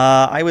gentleman,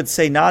 I would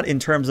say not in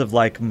terms of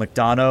like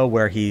McDonough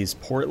where he's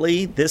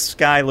portly. This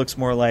guy looks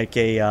more like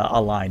a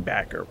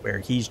linebacker where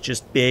he's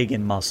just big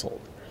and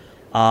muscled.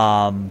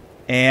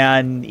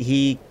 And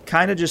he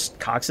kind of just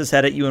cocks his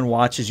head at you and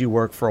watches you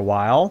work for a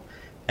while.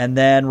 And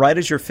then right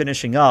as you're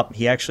finishing up,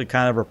 he actually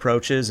kind of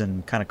approaches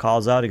and kind of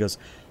calls out. He goes,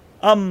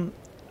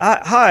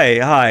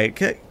 hi.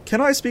 Can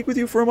I speak with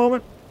you for a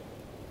moment?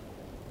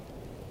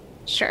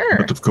 Sure.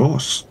 But of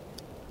course.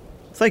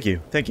 Thank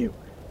you.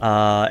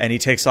 And he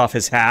takes off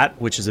his hat,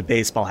 which is a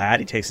baseball hat.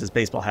 He takes his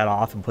baseball hat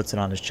off and puts it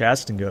on his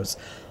chest and goes,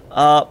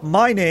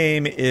 my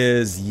name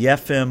is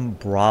Yefim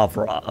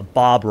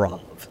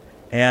Bobrov,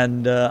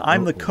 and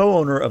I'm the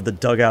co-owner of the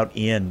Dugout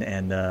Inn,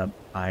 and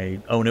I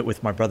own it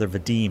with my brother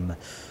Vadim.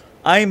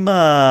 I'm,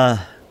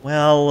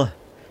 well,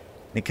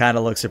 he kind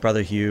of looks at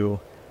Brother Hugh.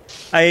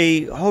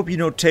 I hope you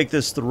don't take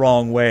this the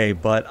wrong way,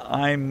 but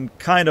I'm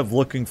kind of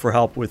looking for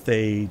help with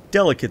a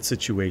delicate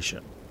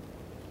situation.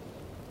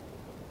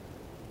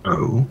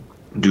 Oh,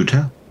 do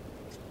tell.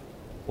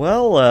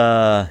 Well,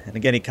 and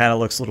again, he kind of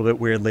looks a little bit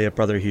weirdly at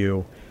Brother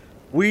Hugh.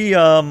 We,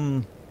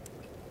 the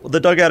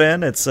Dugout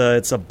Inn, it's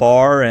a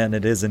bar and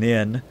it is an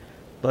inn,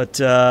 but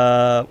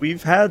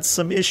we've had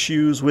some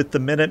issues with the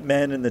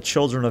Minutemen and the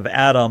Children of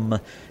Adam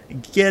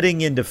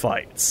getting into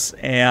fights,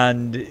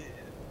 and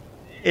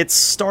it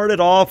started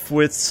off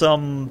with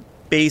some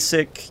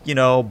basic,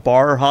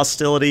 bar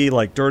hostility,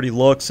 like dirty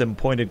looks and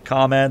pointed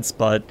comments,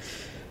 but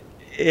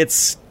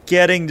it's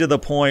getting to the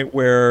point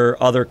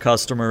where other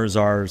customers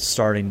are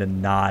starting to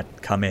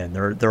not come in.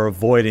 They're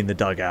avoiding the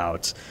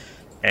dugout.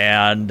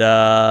 And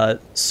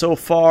so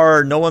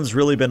far, no one's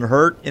really been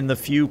hurt in the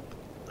few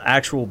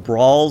actual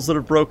brawls that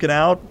have broken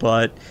out,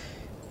 but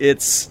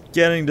it's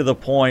getting to the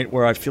point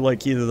where I feel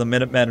like either the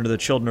Minutemen or the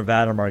Children of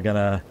Adam are going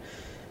to,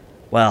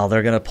 well,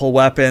 they're going to pull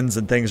weapons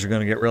and things are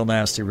going to get real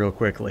nasty real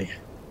quickly.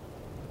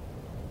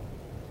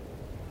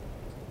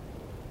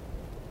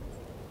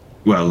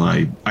 Well,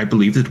 I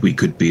believe that we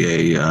could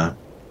be a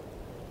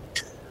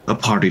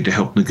party to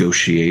help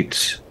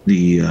negotiate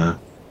the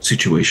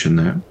situation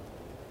there.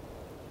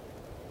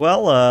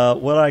 Well,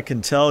 what I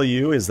can tell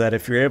you is that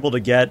if you're able to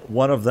get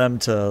one of them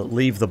to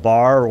leave the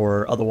bar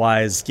or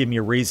otherwise give me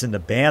a reason to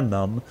ban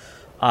them,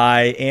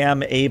 I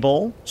am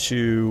able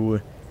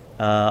to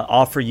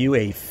offer you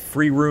a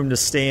free room to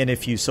stay in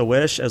if you so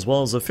wish, as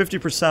well as a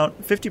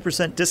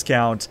 50%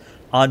 discount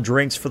on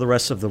drinks for the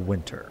rest of the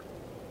winter.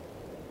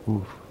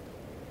 Oof.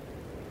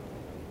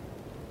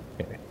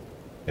 Okay.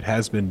 It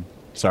has been,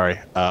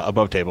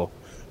 above table.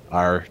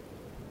 Our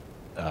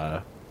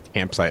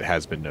campsite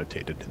has been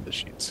notated in the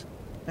sheets.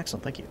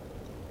 Excellent, thank you.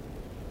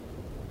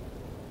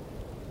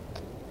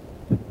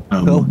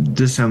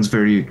 This sounds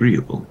very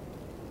agreeable.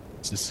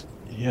 This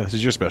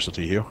is your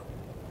specialty, Hugh.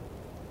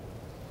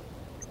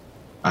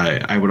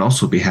 I would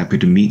also be happy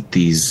to meet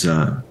these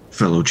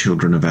fellow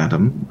children of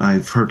Adam.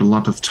 I've heard a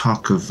lot of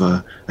talk of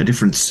a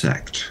different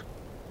sect.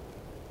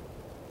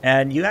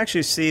 And you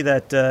actually see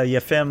that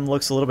Yefim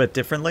looks a little bit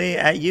differently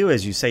at you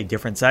as you say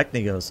different sect,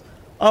 and he goes,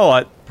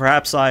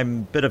 perhaps I'm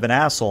a bit of an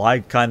asshole. I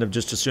kind of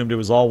just assumed it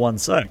was all one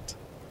sect.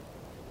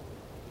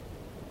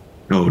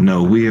 Oh,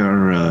 no, we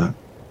are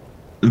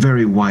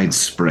very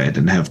widespread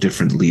and have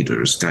different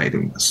leaders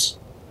guiding us.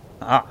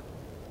 Ah.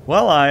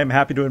 Well, I'm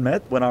happy to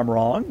admit when I'm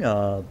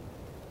wrong.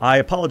 I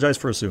apologize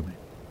for assuming.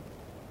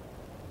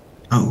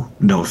 Oh,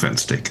 no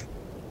offense taken.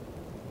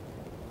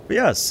 But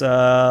yes,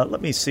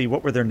 let me see.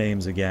 What were their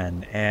names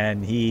again?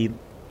 And he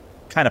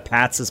kind of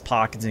pats his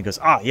pockets and he goes,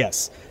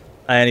 yes.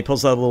 And he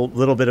pulls out a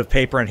little bit of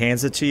paper and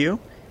hands it to you.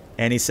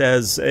 And he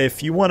says,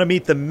 if you want to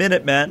meet the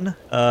Minutemen,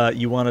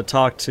 you want to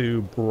talk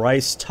to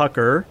Bryce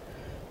Tucker.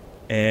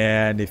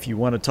 And if you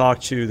want to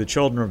talk to the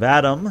Children of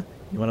Adam,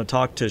 you want to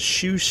talk to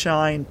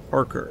Shoeshine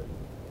Parker.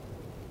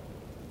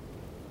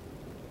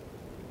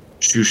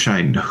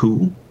 Shoeshine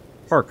who?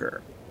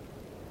 Parker.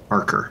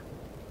 Parker.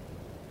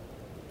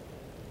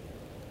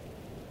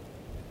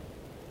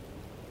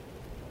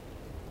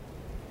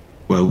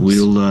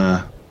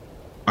 Well,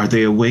 are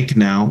they awake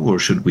now, or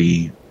should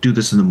we do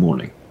this in the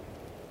morning?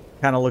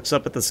 Kind of looks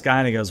up at the sky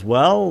and he goes,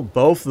 well,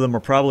 both of them are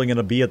probably going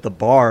to be at the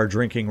bar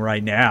drinking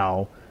right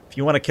now. If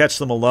you want to catch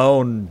them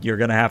alone, you're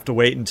going to have to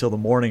wait until the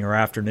morning or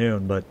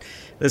afternoon. But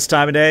this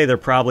time of day, they're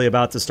probably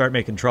about to start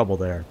making trouble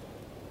there.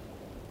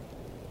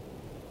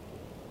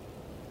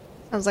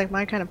 Sounds like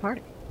my kind of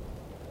party.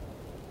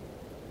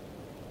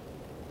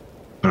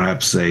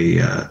 Perhaps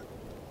a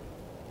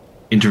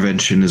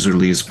intervention as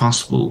early as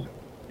possible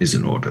is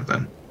in order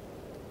then.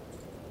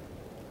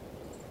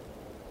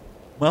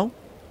 Well,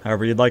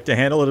 however you'd like to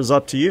handle it is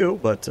up to you,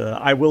 but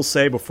I will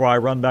say before I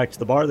run back to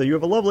the bar that you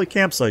have a lovely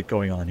campsite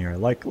going on here. I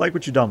like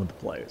what you've done with the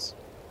place.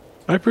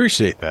 I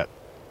appreciate that.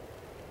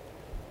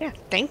 Yeah,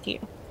 thank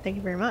you. Thank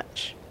you very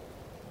much.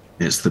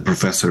 Yes, the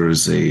professor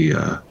is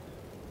a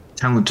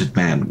talented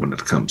man when it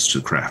comes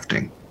to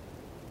crafting.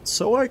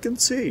 So I can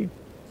see.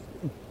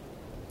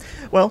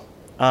 Well,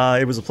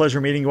 it was a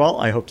pleasure meeting you all.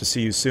 I hope to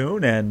see you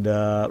soon. And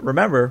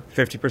remember,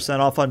 50%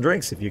 off on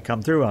drinks if you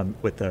come through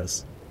with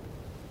this.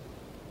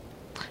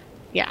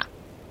 Yeah.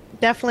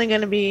 definitely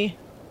gonna be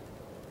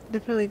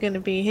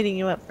hitting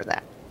you up for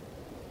that.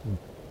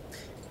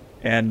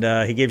 And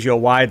he gives you a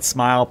wide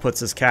smile, puts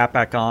his cap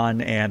back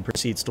on, and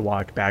proceeds to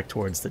walk back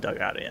towards the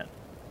dugout inn.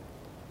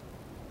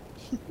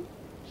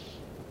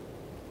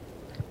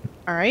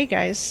 All right,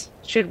 guys.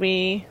 What should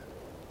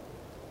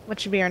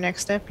be our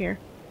next step here?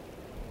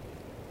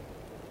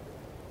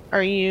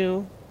 Are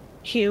you,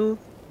 Hugh,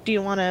 do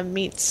you want to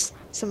meet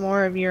some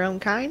more of your own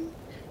kind?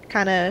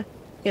 Kind of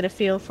get a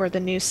feel for the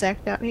new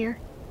sect out here?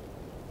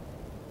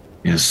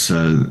 Yes,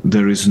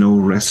 there is no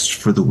rest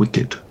for the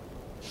wicked.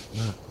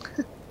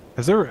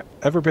 Has there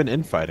ever been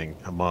infighting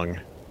among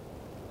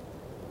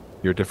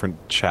your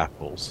different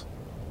chapels?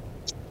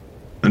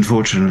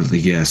 Unfortunately,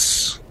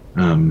 yes.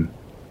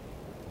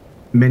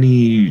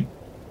 Many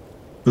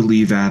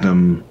believe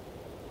Adam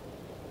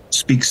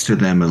speaks to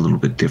them a little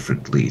bit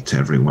differently to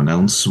everyone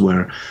else,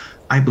 where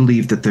I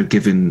believe that they're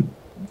given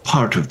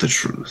part of the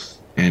truth,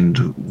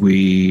 and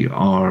we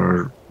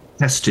are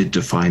tested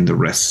to find the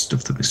rest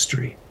of the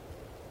mystery.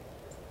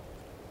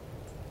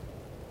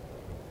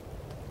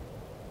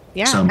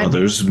 Yeah, Some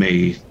others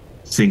may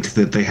think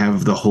that they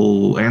have the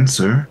whole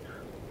answer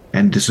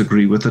and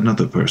disagree with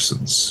another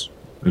person's,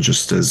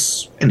 just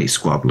as any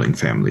squabbling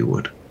family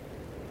would.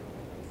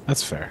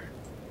 That's fair.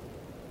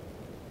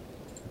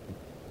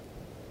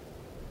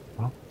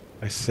 Well,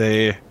 I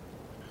say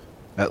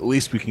at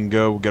least we can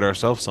go get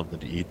ourselves something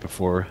to eat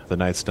before the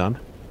night's done.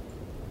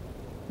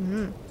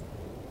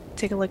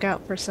 Take a look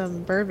out for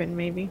some bourbon,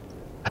 maybe.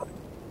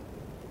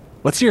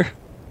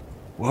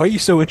 Why are you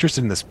so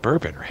interested in this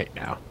bourbon right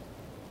now?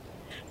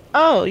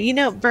 Oh,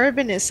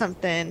 bourbon is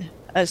something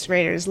us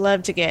raiders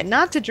love to get.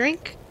 Not to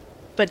drink,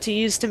 but to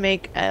use to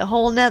make a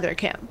whole nother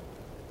chem.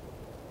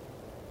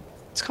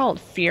 It's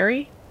called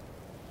Fury,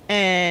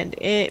 and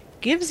it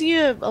gives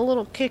you a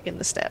little kick in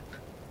the step.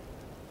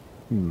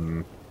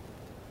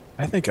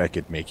 I think I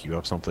could make you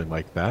up something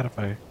like that if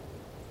I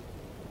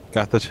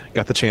got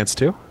the chance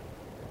to.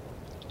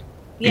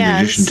 Yeah,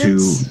 in addition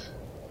to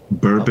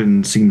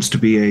bourbon seems to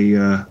be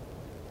a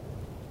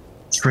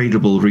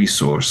tradable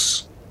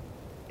resource.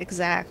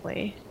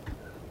 Exactly.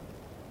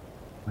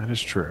 That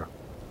is true.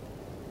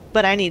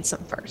 But I need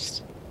some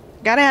first.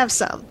 Gotta have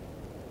some.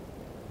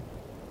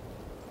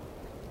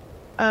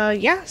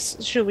 Yes.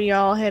 Should we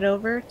all head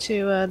over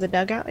to the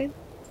dugout?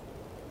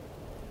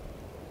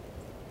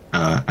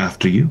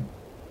 After you.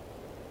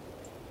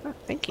 Oh,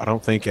 thank you. I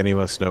don't think any of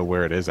us know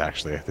where it is,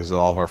 actually. This is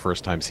all of our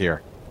first times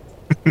here.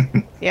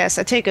 Yes,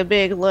 I take a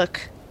big look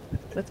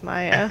with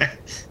my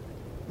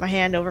my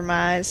hand over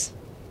my eyes.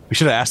 We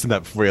should have asked him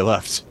that before you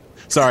left.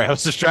 Sorry, I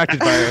was distracted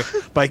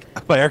by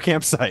our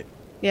campsite.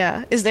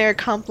 Yeah. Is there a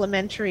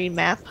complimentary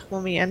map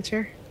when we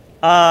enter?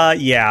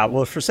 Yeah.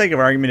 Well, for sake of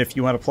argument, if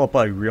you want to pull up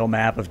a real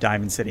map of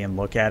Diamond City and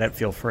look at it,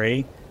 feel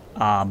free.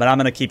 But I'm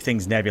going to keep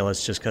things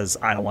nebulous just because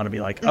I don't want to be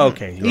like,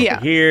 okay, you're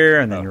over here,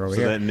 and then you're over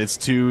here. Then it's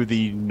to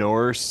the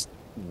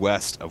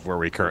northwest of where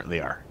we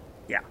currently are.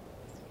 Yeah.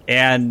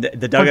 And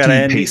the dugout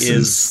inn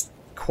is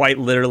quite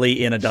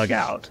literally in a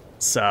dugout.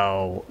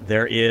 So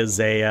there is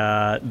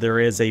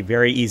a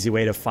very easy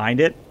way to find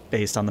it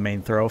based on the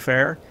main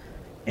thoroughfare.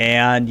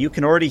 And you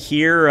can already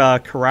hear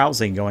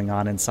carousing going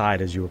on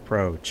inside as you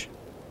approach.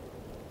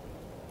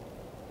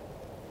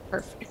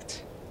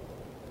 Perfect.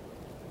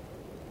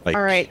 Like,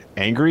 all right.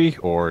 Angry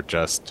or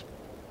just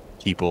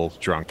people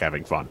drunk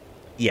having fun?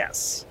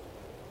 Yes.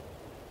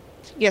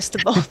 Yes to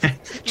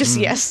both. Just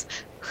yes.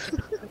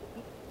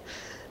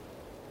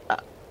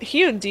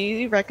 Hugh, do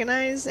you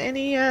recognize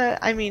any,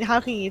 how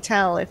can you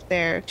tell if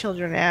they're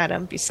children of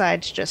Adam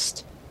besides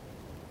just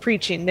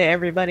preaching to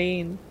everybody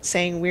and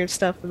saying weird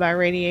stuff about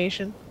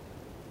radiation?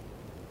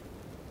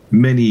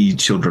 Many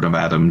children of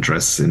Adam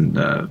dress in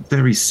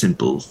very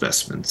simple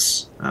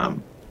vestments.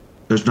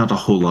 There's not a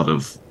whole lot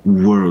of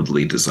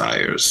worldly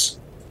desires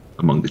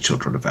among the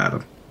children of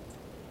Adam.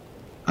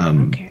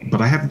 Okay.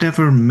 But I have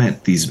never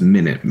met these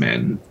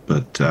Minutemen,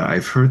 but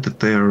I've heard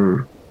that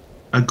they're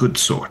a good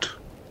sort.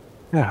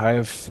 Yeah,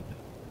 I've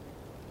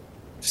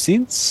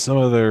seen some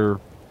of their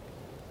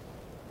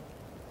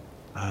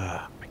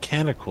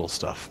mechanical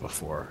stuff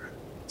before.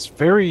 It's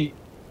very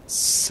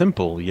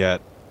simple,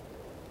 yet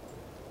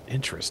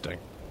interesting.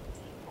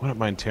 I wouldn't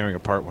mind tearing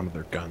apart one of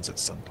their guns at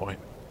some point.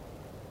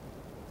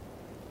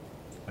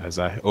 As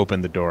I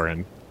open the door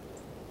and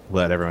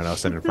let everyone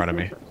else in front of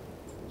me.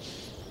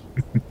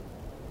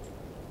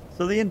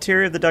 So the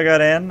interior of the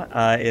dugout inn,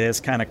 it is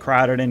kind of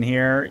crowded in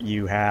here.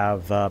 You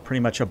have pretty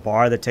much a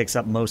bar that takes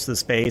up most of the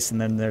space, and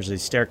then there's a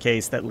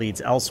staircase that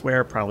leads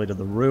elsewhere, probably to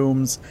the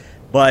rooms.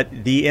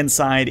 But the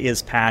inside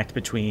is packed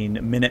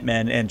between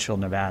Minutemen and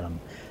Children of Adam.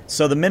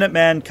 So the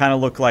Minutemen kind of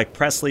look like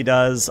Presley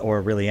does,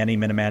 or really any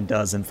Minuteman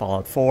does in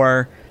Fallout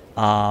 4,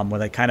 where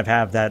they kind of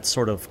have that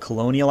sort of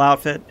colonial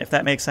outfit, if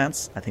that makes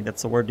sense. I think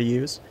that's the word to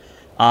use.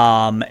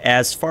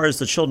 As far as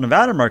the Children of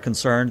Adam are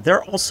concerned,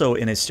 they're also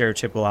in a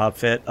stereotypical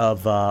outfit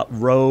of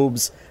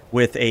robes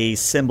with a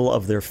symbol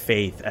of their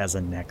faith as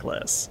a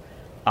necklace.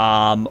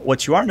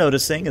 What you are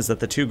noticing is that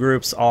the two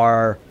groups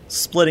are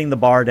splitting the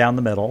bar down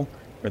the middle.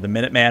 where the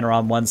Minutemen are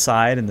on one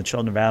side and the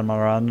Children of Adam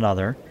are on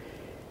another.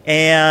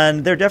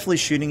 And they're definitely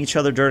shooting each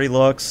other dirty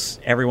looks.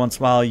 Every once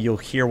in a while, you'll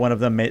hear one of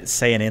them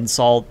say an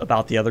insult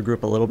about the other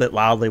group a little bit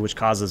loudly, which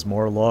causes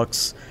more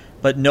looks.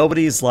 But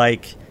nobody's,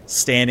 like,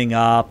 standing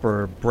up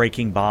or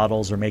breaking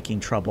bottles or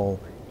making trouble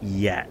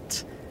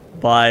yet.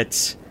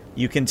 But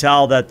you can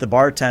tell that the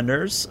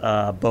bartenders,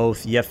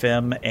 both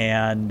Yefim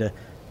and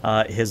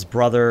his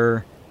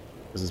brother...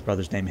 What was his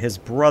brother's name? His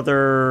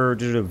brother,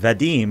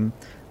 Vadim,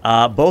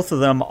 both of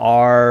them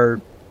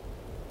are...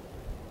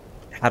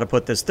 How to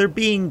put this? They're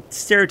being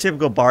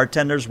stereotypical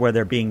bartenders where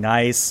they're being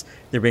nice,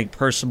 they're being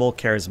personable,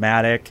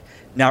 charismatic,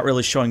 not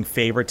really showing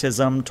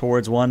favoritism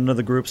towards one of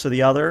the groups or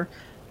the other.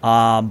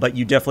 But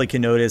you definitely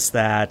can notice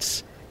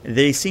that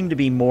they seem to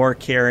be more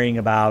caring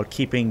about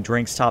keeping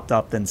drinks topped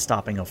up than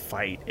stopping a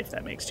fight, if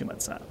that makes too much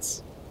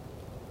sense.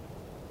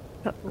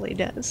 Totally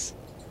does.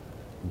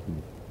 Mm-hmm.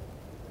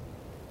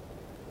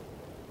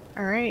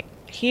 All right,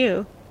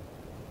 Hugh,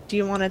 do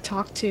you want to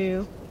talk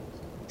to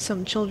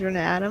some children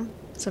of Adam?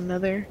 Some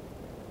other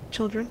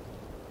children?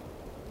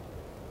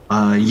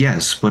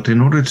 Yes, but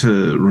in order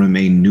to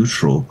remain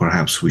neutral,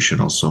 perhaps we should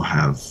also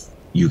have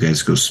you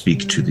guys go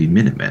speak to the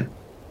Minutemen.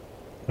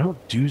 I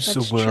don't do so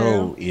That's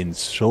well true. in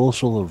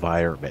social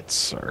environments,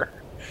 sir.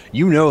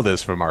 You know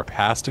this from our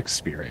past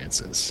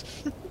experiences.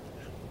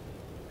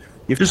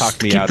 You've Just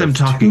talked me keep out them of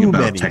talking too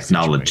about many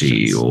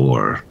technology situations.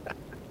 or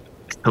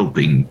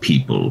helping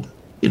people,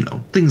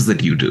 things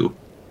that you do.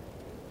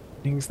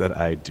 Things that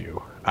I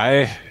do.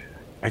 I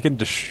can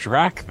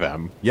distract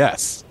them,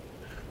 yes.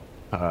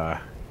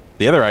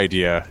 The other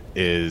idea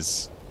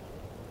is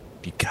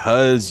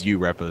because you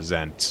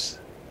represent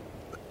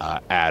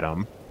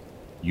Adam,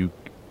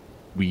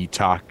 we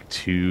talk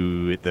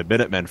to the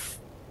Minutemen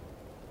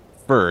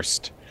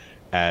first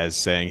as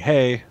saying,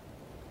 "Hey,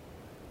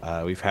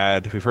 we've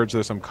heard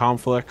there's some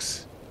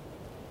conflicts.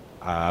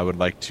 I would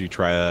like to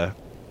try to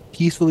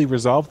peacefully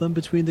resolve them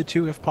between the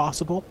two, if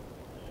possible,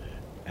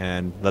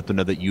 and let them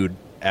know that you'd,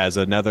 as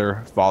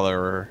another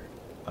follower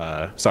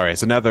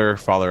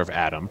of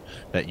Adam,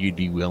 that you'd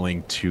be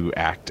willing to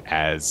act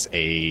as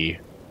a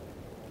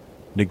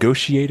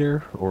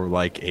negotiator or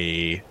like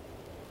a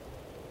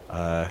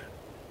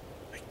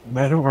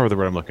I don't remember the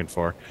word I'm looking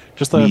for.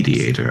 Just a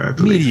Mediator, I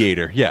believe.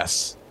 Mediator,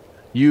 yes.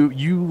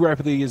 You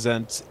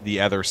represent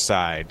the other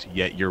side,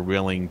 yet you're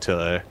willing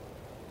to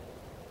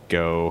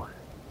go.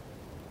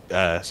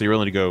 So you're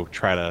willing to go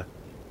try to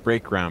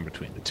break ground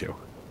between the two.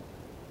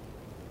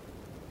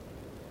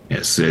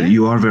 Yes,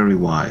 you are very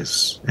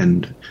wise,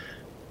 and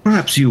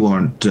perhaps you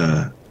aren't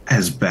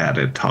as bad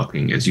at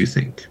talking as you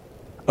think.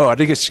 Oh, I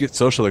think it's get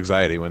social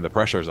anxiety when the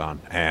pressure's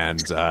on,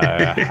 and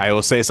I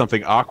will say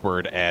something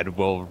awkward and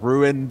will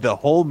ruin the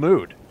whole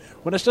mood.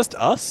 When it's just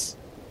us,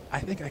 I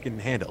think I can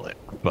handle it,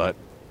 but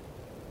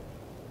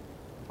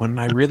when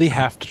I really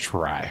have to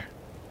try,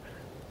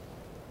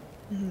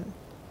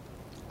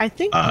 I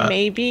think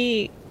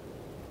maybe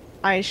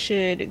I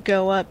should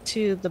go up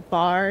to the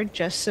bar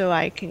just so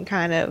I can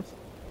kind of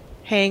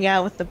hang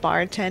out with the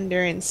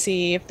bartender and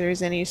see if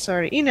there's any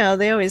sort of,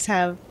 they always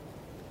have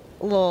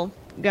a little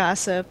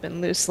gossip and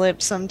loose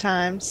lips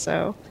sometimes,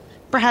 so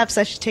perhaps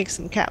I should take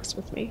some caps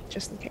with me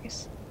just in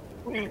case.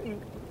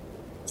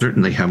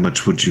 Certainly, how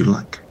much would you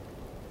like?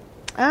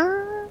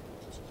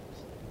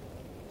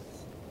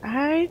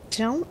 I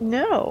don't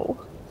know.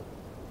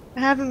 I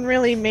haven't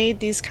really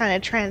made these kind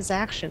of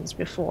transactions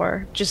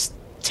before, just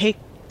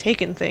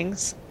taking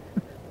things.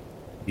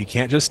 you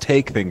can't just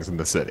take things in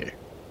the city.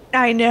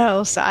 I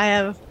know, so I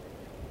have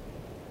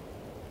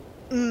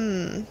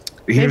maybe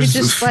Here's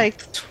just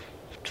like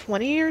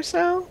 20 or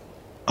so.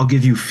 I'll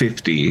give you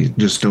 50.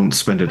 Just don't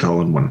spend it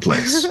all in one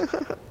place.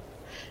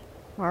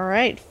 All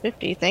right,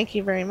 50. Thank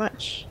you very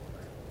much.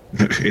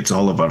 It's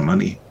all of our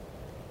money.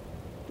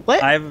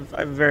 What? I have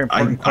a very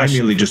I important question.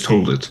 merely for just Kate.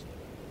 hold it.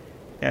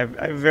 I have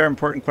a very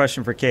important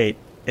question for Kate.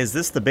 Is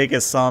this the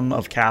biggest sum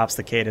of caps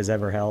that Kate has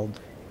ever held?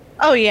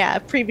 Oh yeah,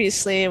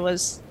 previously it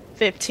was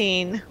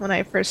 15 when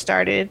I first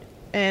started,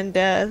 and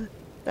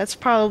that's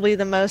probably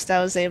the most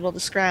I was able to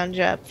scrounge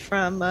up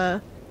from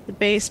the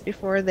base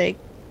before they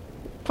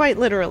quite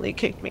literally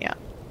kicked me out.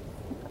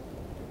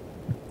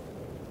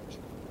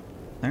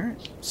 All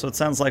right. So it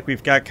sounds like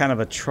we've got kind of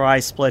a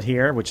tri-split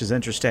here, which is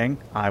interesting.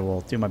 I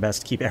will do my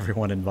best to keep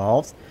everyone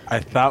involved. I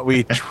thought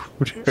we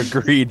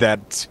agreed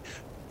that.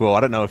 Well, I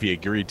don't know if he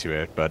agreed to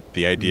it, but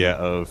the idea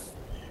of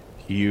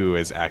Hugh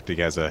is acting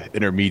as an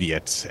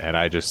intermediate, and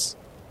I just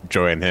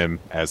join him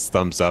as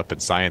thumbs up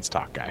and science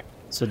talk guy.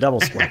 So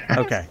double split.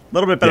 Okay. A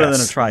little bit better than a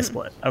Yes.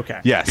 tri-split. Okay.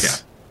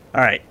 Yes.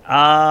 All right.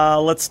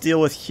 Let's deal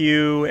with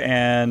Hugh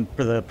and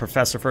for the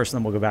professor first, and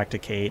then we'll go back to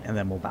Kate, and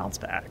then we'll bounce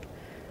back.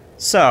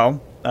 So,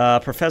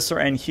 Professor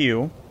and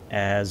Hugh,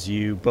 as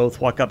you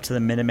both walk up to the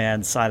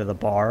Minuteman side of the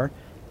bar,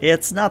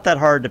 it's not that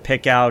hard to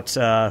pick out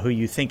who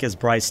you think is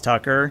Bryce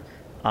Tucker,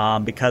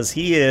 because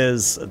he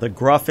is the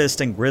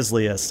gruffest and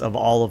grisliest of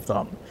all of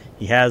them.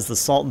 He has the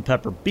salt and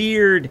pepper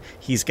beard.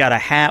 He's got a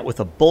hat with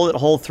a bullet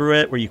hole through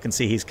it where you can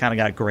see he's kind of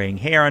got graying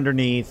hair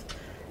underneath.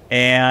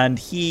 And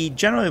he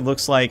generally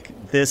looks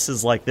like this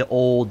is like the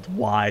old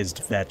wised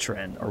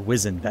veteran, or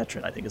wizened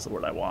veteran, I think is the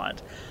word I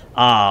want.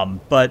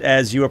 But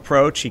as you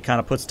approach, he kind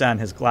of puts down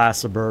his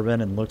glass of bourbon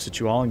and looks at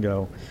you all and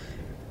go,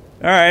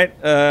 all right,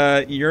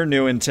 you're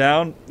new in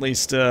town. At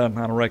least I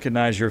don't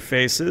recognize your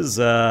faces.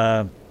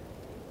 Can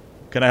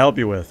I help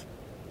you with?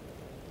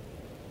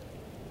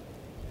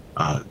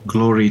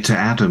 Glory to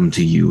Adam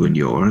to you and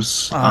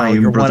yours. Oh, I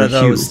am you're Brother one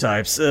of those Hugh.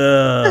 types.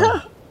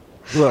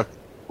 Look,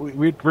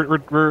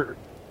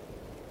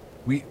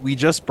 we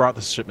just brought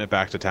this shipment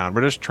back to town.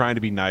 We're just trying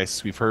to be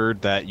nice. We've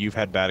heard that you've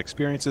had bad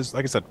experiences.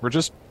 Like I said,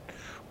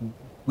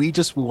 we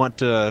just want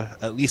to,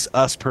 at least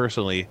us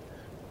personally,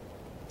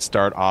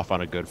 start off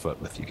on a good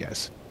foot with you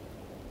guys.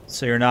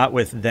 So you're not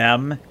with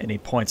them? And he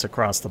points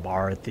across the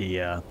bar at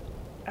the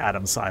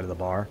Adam side of the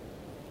bar.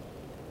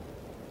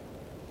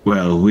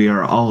 Well, we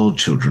are all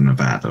children of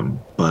Adam,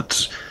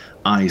 but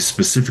I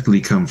specifically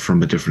come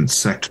from a different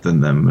sect than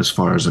them as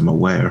far as I'm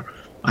aware.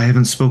 I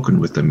haven't spoken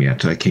with them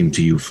yet. I came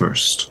to you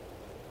first.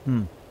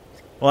 Well,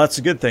 that's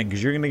a good thing,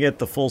 because you're going to get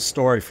the full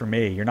story from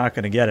me. You're not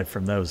going to get it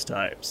from those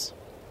types.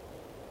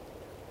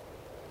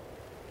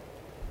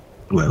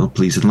 Well,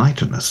 please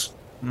enlighten us.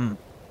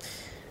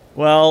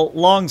 Well,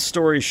 long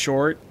story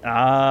short,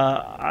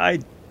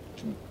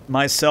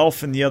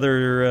 myself and the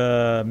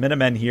other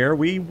Minutemen here,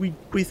 we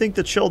think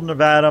the Children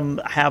of Adam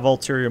have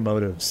ulterior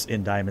motives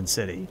in Diamond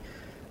City.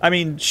 I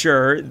mean,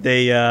 sure,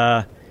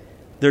 they're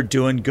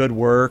doing good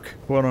work,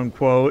 quote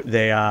unquote.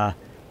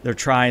 They're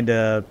trying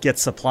to get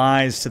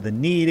supplies to the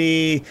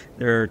needy.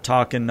 They're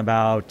talking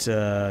about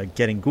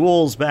getting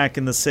ghouls back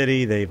in the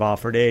city. They've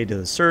offered aid to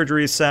the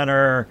surgery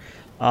center.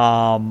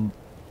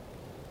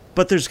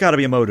 But there's got to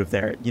be a motive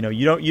there. You know,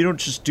 you don't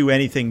just do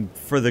anything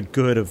for the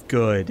good of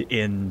good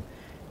in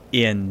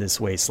this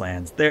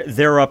Wastelands.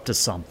 They're up to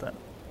something.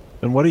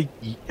 And what do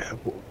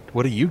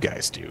you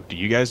guys do? Do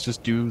you guys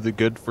just do the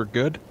good for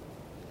good?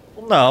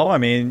 Well, no, I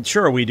mean,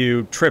 sure, we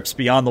do trips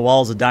beyond the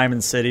walls of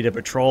Diamond City to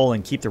patrol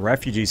and keep the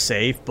refugees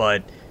safe,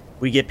 but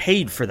we get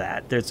paid for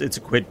that. It's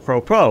a quid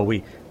pro quo.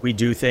 We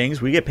do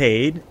things, we get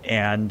paid,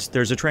 and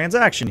there's a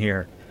transaction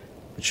here.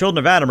 The Children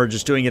of Adam are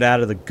just doing it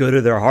out of the good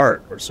of their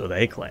heart, or so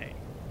they claim.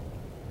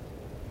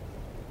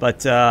 But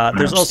there's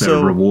Perhaps also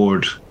their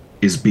reward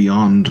is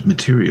beyond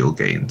material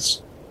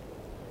gains.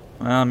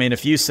 Well, I mean,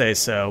 if you say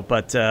so,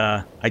 but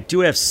I do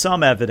have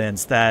some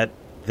evidence that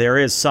there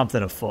is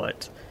something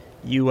afoot.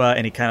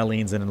 And he kind of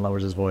leans in and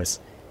lowers his voice.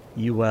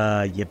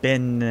 How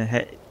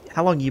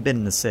long you been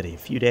in the city? A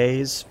few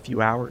days? A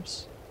few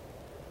hours?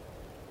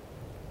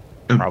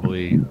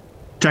 Probably.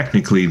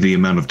 Technically, the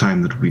amount of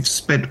time that we've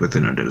spent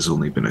within it has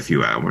only been a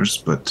few hours,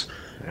 but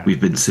we've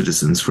been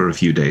citizens for a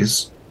few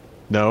days.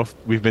 No,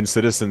 we've been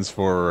citizens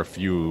for a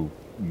few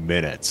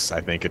minutes. I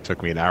think it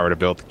took me an hour to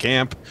build the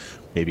camp,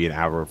 maybe an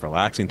hour of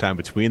relaxing time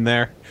between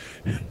there.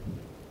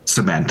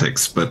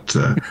 Semantics, but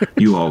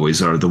you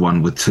always are the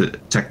one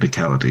with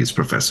technicalities,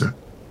 Professor.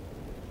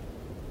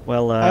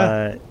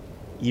 Well,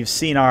 you've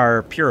seen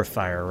our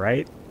purifier,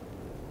 right?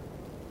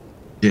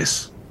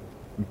 Yes.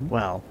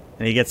 Well,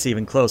 and he gets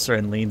even closer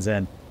and leans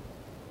in.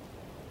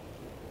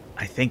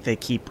 I think they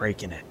keep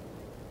breaking it.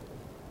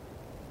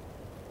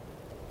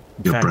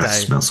 Your breath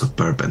smells of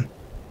bourbon.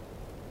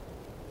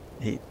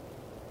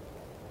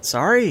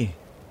 Sorry?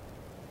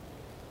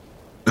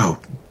 Oh,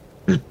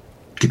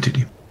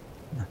 continue.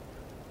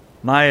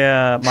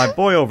 My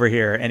boy over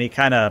here, and he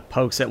kind of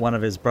pokes at one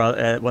of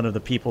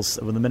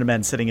the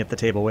Minutemen sitting at the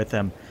table with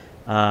him,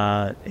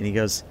 and he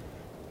goes,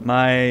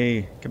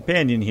 "My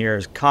companion here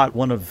has caught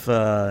one of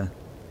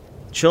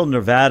Children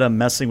of Adam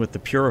messing with the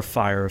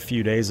purifier a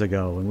few days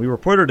ago, and we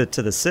reported it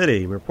to the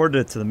city. We reported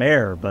it to the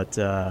mayor, but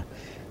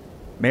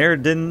mayor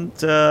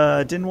didn't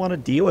want to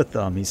deal with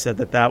them. He said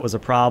that was a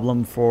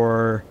problem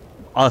for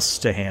us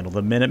to handle,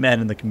 the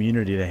Minutemen and the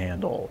community to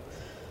handle."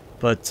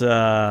 But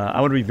I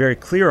want to be very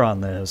clear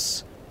on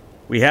this.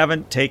 We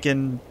haven't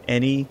taken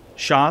any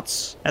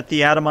shots at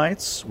the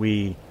Adamites.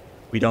 We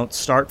don't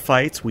start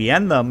fights. We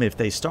end them if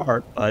they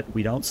start, but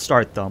we don't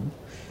start them.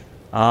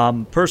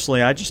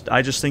 Personally, I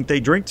just think they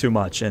drink too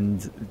much,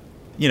 and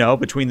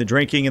between the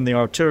drinking and the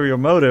ulterior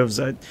motives,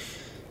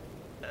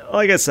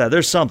 like I said,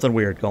 there's something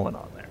weird going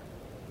on there.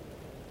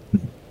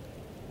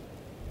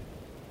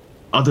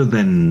 Other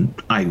than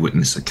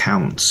eyewitness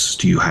accounts,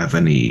 do you have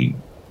any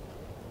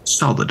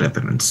solid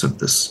evidence of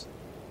this?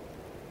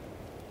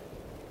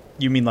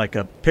 You mean like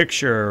a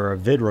picture or a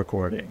vid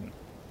recording?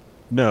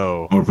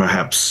 No. Or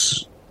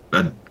perhaps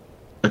a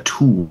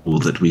tool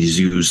that was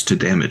used to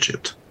damage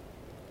it?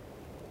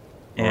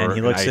 And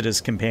he looks at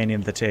his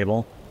companion at the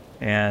table,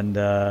 and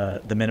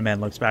the Minuteman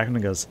looks back at him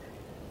and goes,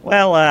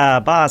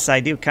 "Well, boss, I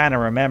do kind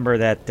of remember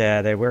that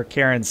they were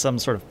carrying some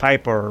sort of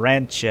pipe or a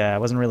wrench. It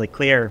wasn't really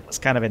clear. It was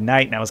kind of at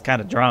night, and I was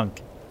kind of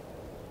drunk."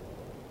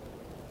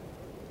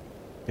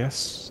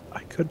 Yes, I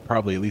could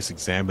probably at least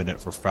examine it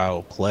for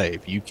foul play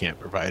if you can't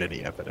provide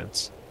any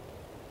evidence.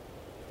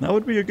 That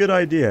would be a good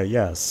idea,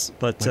 yes.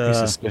 But I'd be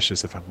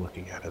suspicious if I'm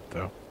looking at it,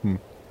 though.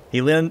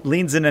 He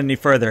leans in any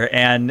further,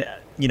 and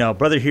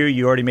Brother Hugh,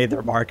 you already made the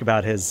remark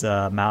about his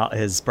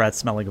breath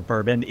smelling of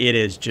bourbon. It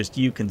is just,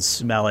 you can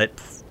smell it.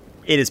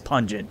 It is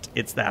pungent.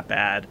 It's that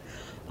bad.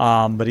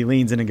 But he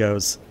leans in and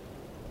goes,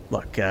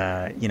 look,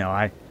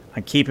 I'm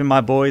keeping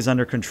my boys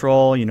under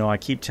control. I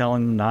keep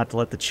telling them not to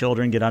let the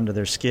children get under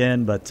their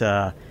skin. But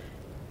I'm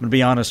going to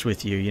be honest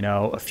with you.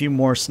 A few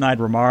more snide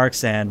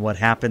remarks and what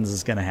happens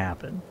is going to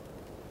happen.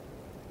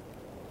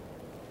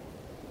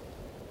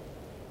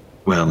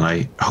 Well,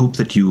 I hope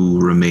that you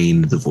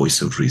remain the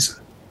voice of reason.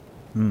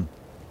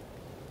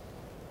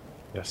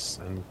 Yes,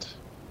 and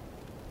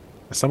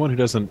as someone who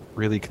doesn't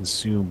really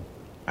consume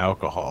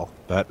alcohol,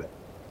 that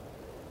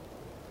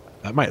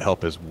might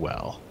help as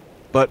well.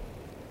 But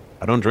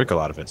I don't drink a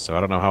lot of it, so I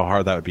don't know how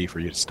hard that would be for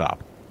you to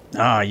stop.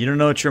 You don't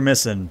know what you're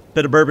missing.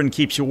 Bit of bourbon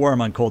keeps you warm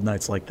on cold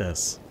nights like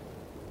this.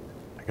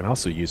 I can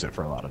also use it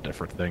for a lot of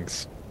different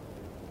things.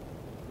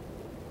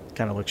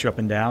 Kind of looks you up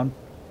and down.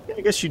 Yeah,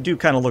 I guess you do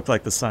kind of look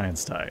like the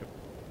science type.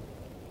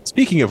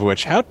 Speaking of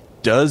which, how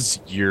does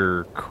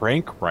your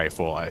crank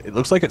rifle? It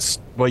looks like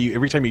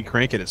every time you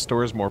crank it, it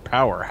stores more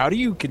power. How do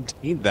you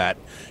contain that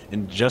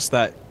in just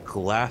that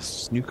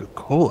glass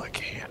Nuka-Cola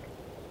can?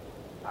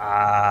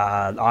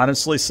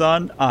 Honestly,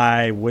 son,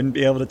 I wouldn't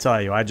be able to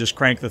tell you. I just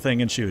crank the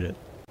thing and shoot it.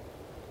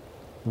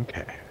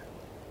 Okay.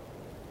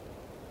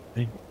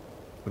 I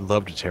would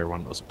love to tear one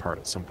of those apart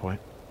at some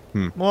point.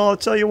 Well, I'll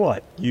tell you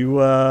what. You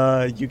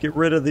get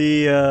rid of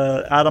the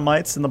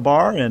Adamites in the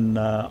bar, and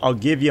I'll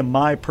give you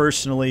my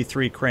personally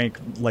 3-crank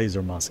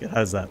laser musket. How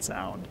does that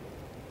sound?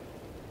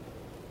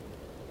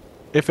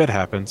 If it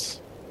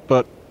happens.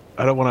 But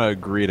I don't want to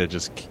agree to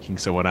just kicking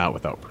someone out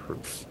without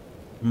proof.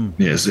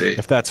 Yes.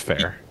 If that's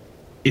fair.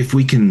 If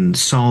we can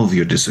solve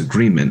your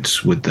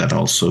disagreement, would that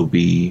also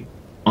be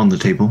on the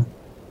table?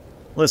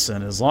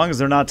 Listen, as long as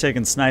they're not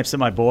taking snipes at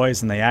my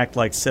boys and they act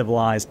like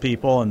civilized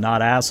people and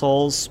not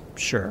assholes,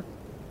 sure.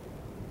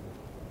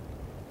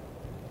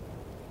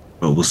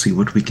 Well, we'll see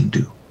what we can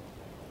do.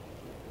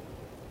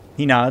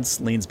 He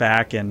nods, leans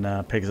back,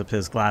 and picks up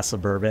his glass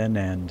of bourbon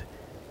and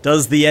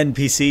does the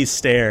NPC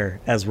stare,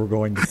 as we're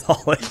going to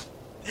call it.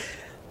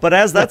 But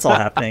as that's all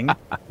happening,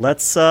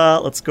 let's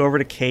go over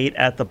to Kate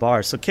at the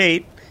bar. So,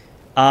 Kate,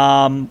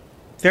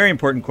 very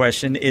important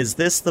question. Is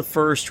this the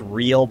first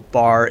real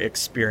bar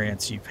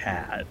experience you've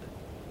had?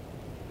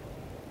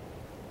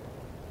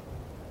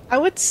 I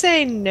would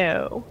say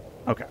no.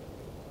 Okay.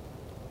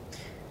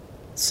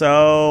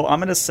 So I'm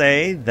going to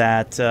say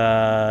that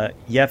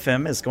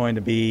Yefim is going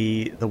to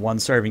be the one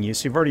serving you.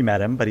 So you've already met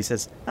him, but he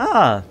says,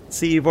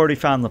 see, you've already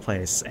found the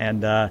place.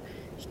 And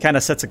he kind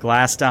of sets a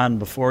glass down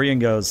before you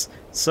and goes,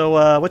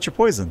 so what's your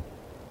poison?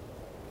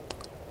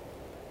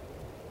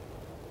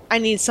 I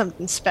need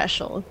something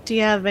special. Do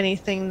you have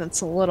anything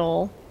that's a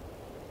little,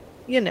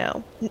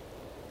 a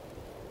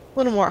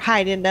little more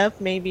heightened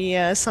up? Maybe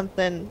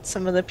something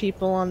some of the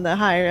people on the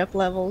higher up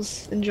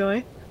levels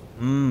enjoy?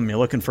 You're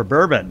looking for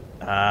bourbon.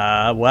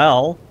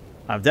 Well,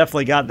 I've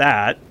definitely got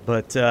that,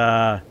 but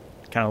kind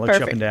of looks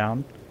you up and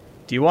down.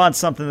 Do you want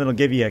something that'll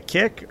give you a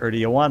kick, or do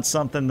you want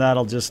something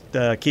that'll just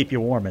keep you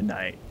warm at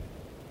night?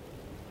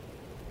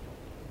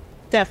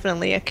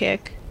 Definitely a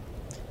kick.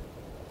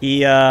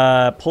 He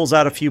pulls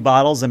out a few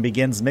bottles and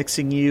begins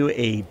mixing you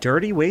a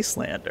dirty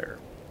Wastelander.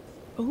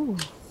 Ooh,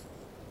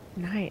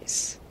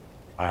 nice.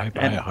 I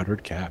buy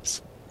 100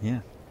 caps. Yeah.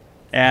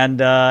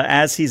 And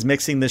as he's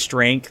mixing this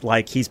drink,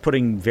 like, he's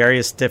putting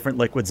various different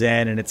liquids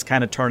in, and it's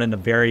kind of turning a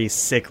very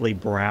sickly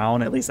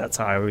brown. At least that's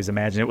how I always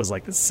imagine it, was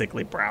like this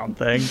sickly brown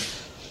thing.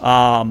 He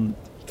kind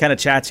of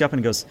chats you up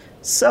and goes,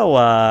 so,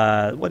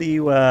 how'd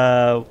you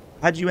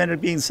end up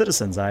being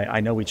citizens?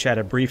 I know we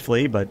chatted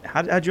briefly, but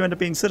how'd you end up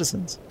being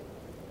citizens?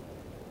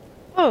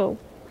 Oh,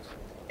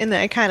 and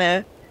then I kind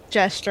of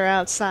gesture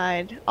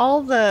outside.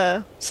 All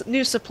the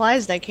new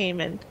supplies that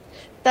came in,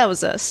 that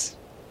was us.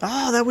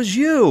 Oh, that was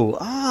you.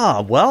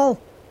 Well,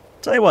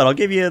 tell you what, I'll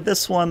give you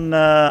this one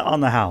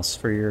on the house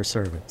for your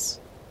service.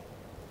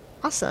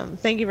 Awesome.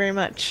 Thank you very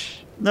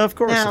much. No, of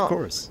course, Now, of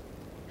course.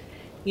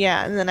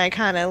 Yeah, and then I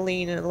kind of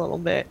lean in a little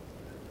bit.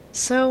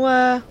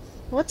 So,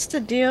 what's the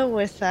deal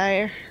with,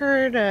 I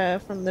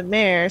heard from the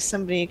mayor,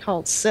 somebody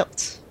called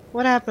Silt.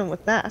 What happened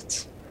with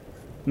that?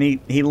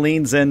 And he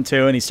leans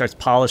into and he starts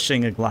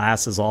polishing a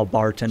glass, as all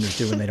bartenders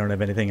do when they don't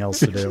have anything else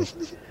to do.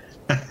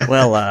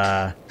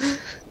 Well,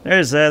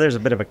 there's a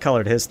bit of a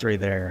colored history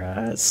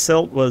there.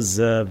 Silt was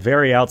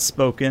very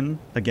outspoken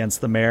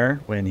against the mayor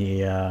when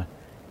he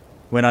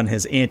went on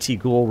his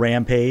anti-ghoul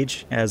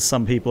rampage, as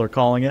some people are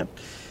calling it.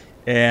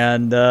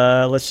 And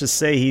let's just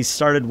say he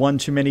started one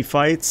too many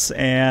fights,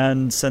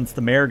 and since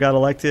the mayor got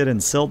elected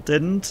and Silt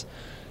didn't,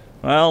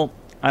 well,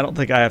 I don't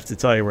think I have to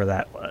tell you where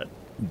that led.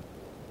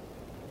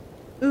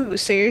 Ooh,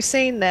 so you're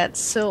saying that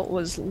Silt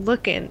was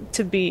looking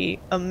to be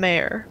a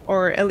mayor,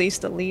 or at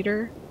least a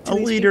leader? A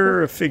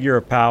leader, a figure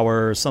of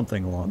power,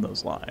 something along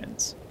those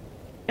lines.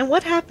 And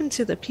what happened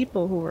to the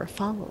people who were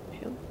following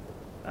him?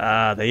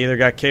 They either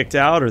got kicked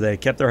out or they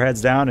kept their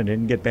heads down and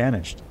didn't get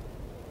banished.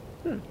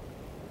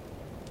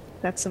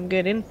 That's some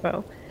good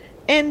info.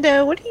 And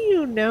what do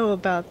you know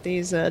about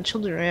these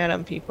Children of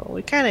Adam people?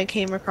 We kind of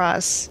came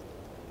across,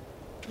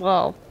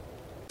 well,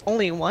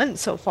 only one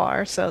so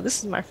far, so this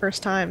is my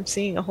first time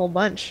seeing a whole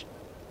bunch.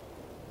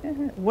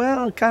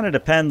 Well, it kind of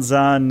depends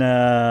on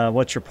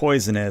what your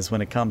poison is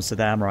when it comes to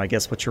them, or I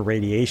guess what your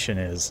radiation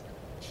is.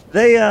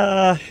 They,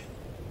 and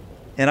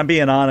I'm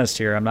being honest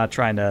here, I'm not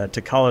trying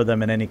to color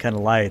them in any kind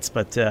of lights,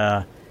 but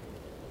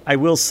I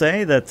will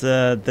say that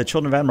the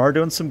Children of Adam are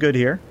doing some good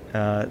here.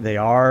 They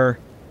are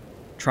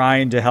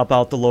trying to help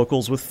out the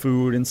locals with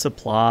food and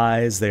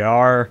supplies. They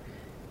are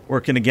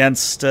working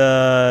against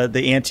the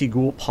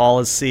anti-ghoul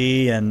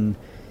policy, and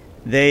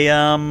they,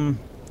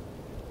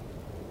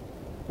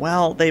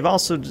 well, they've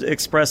also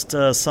expressed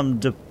some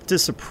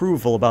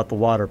disapproval about the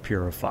water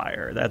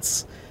purifier.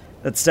 That's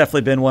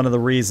definitely been one of the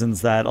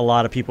reasons that a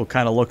lot of people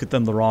kind of look at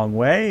them the wrong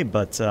way,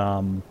 but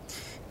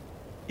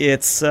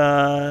it's,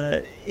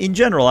 in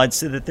general, I'd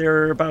say that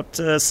they're about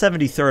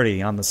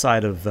 70-30 on the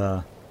side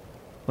of,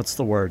 what's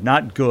the word?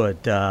 Not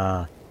good.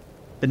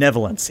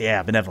 Benevolence.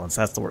 Yeah, benevolence.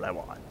 That's the word I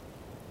want.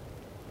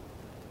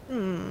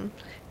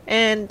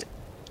 And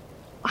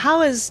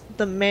how is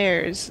the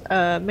mayor's,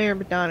 Mayor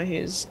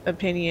McDonoghue's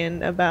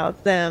opinion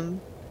about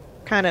them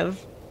kind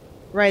of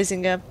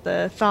rising up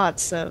the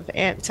thoughts of the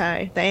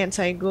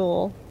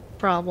anti-ghoul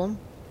problem?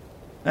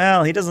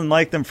 Well, he doesn't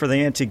like them for the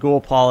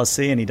anti-ghoul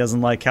policy, and he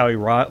doesn't like how he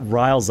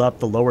riles up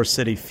the lower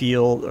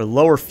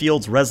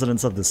fields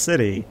residents of the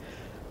city.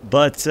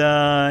 But,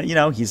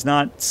 he's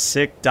not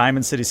sick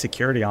Diamond City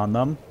security on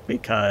them,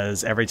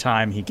 because every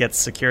time he gets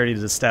security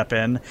to step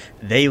in,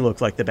 they look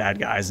like the bad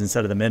guys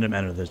instead of the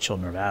Minutemen or the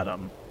Children of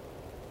Adam.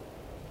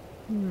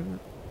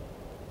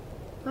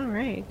 All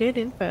right, good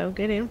info,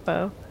 good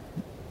info.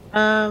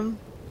 Yeah,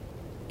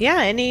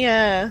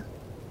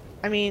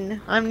 I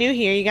mean, I'm new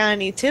here. You got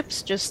any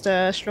tips? Just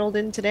strolled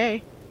in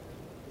today.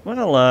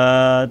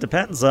 Well,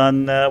 depends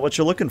on what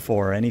you're looking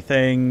for.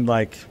 Anything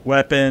like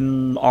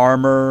weapon,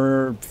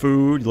 armor,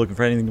 food? You looking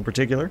for anything in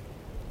particular?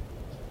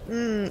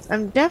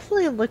 I'm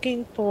definitely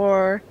looking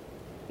for,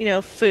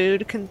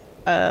 food,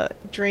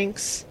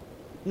 drinks,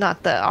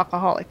 not the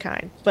alcoholic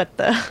kind, but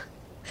the,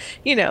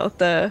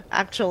 the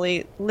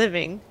actually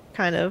living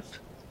kind of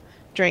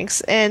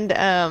drinks, and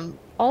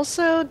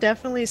also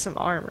definitely some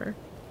armor.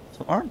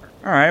 Some armor.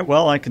 All right.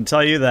 Well, I can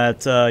tell you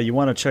that you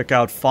want to check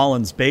out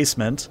Fallen's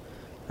basement.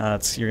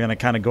 You're going to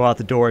kind of go out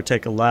the door,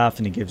 take a left,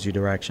 and he gives you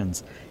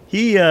directions.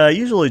 He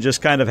usually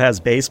just kind of has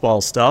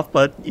baseball stuff,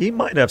 but he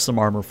might have some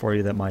armor for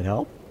you that might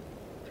help.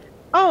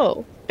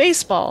 Oh,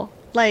 baseball.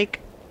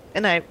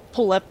 And I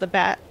pull up the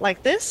bat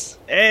like this?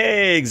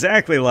 Hey,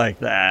 exactly like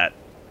that.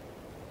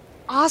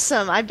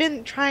 Awesome. I've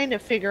been trying to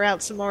figure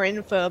out some more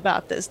info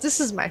about this. This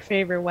is my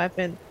favorite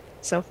weapon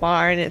so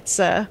far, and it's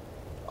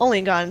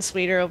only gotten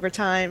sweeter over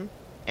time.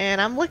 And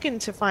I'm looking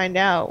to find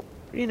out,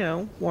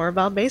 more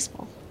about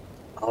baseball.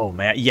 Oh,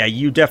 man. Yeah,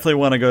 you definitely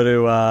want to go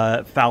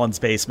to Fallon's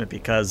basement,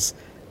 because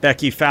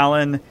Becky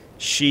Fallon,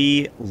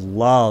 she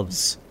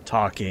loves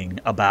talking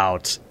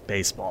about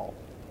baseball.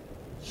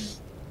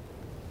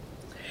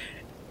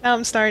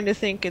 I'm starting to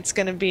think it's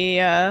gonna be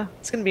a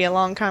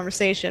long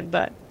conversation,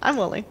 but I'm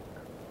willing.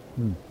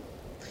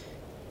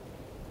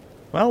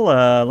 Well,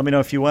 let me know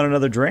if you want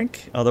another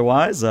drink.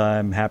 Otherwise,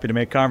 I'm happy to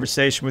make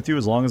conversation with you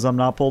as long as I'm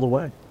not pulled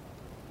away.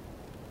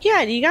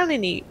 Yeah, do you got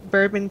any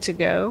bourbon to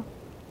go?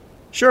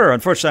 Sure.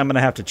 Unfortunately, I'm going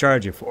to have to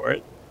charge you for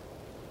it.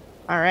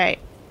 All right.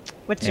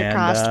 What's your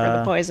cost for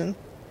the poison?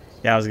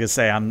 Yeah, I was going to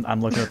say, I'm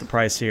looking at the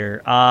price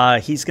here.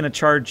 He's going to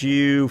charge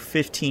you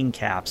 15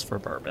 caps for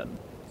bourbon.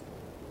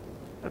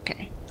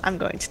 Okay. I'm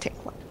going to take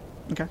one.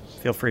 Okay.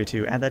 Feel free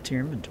to add that to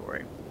your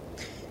inventory.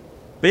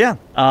 But yeah,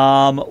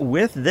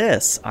 with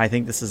this, I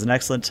think this is an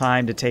excellent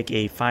time to take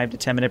a 5 to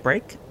 10 minute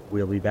break.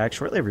 We'll be back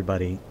shortly,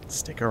 everybody.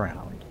 Stick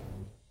around.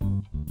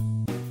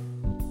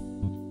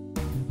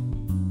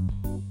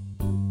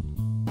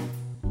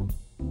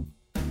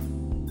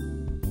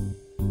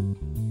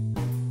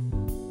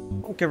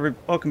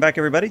 Welcome back,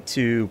 everybody,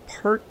 to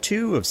part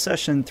 2 of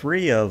session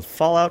 3 of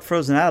Fallout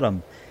Frozen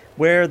Atom,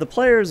 where the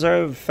players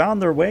have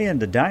found their way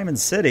into Diamond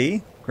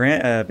City,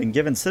 been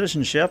given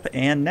citizenship,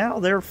 and now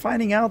they're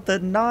finding out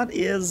that not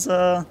is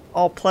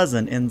all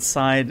pleasant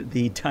inside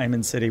the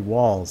Diamond City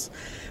walls.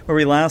 Where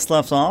we last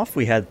left off,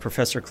 we had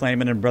Professor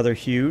Clayman and Brother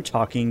Hugh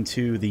talking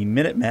to the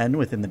Minutemen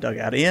within the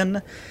Dugout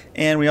Inn,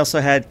 and we also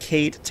had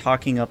Kate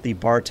talking up the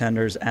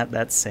bartenders at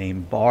that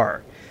same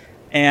bar.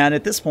 And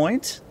at this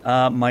point,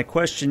 my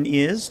question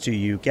is, do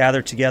you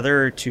gather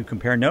together to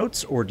compare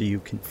notes, or do you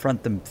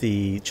confront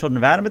the Children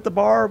of Adam at the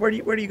bar? Where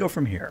do you go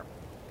from here?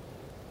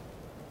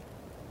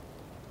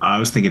 I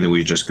was thinking that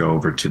we just go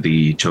over to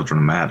the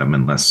Children of Adam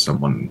unless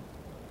someone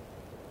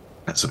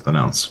has something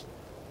else.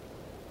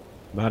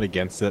 Not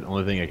against it.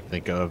 Only thing I can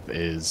think of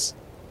is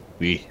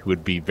we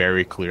would be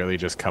very clearly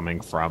just coming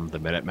from the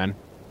Minutemen.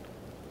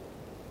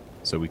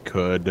 So we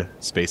could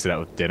space it out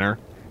with dinner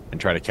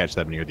and try to catch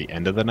them near the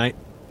end of the night.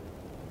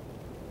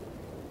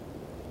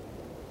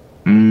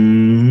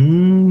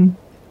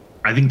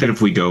 I think that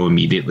if we go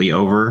immediately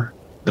over,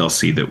 they'll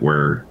see that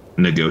we're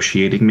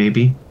negotiating,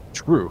 maybe.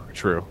 True.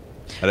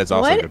 That is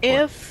also a What good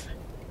point. if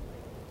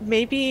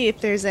maybe if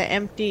there's an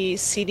empty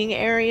seating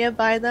area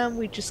by them,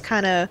 we just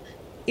kind of,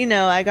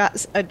 I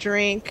got a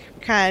drink,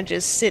 kind of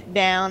just sit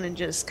down and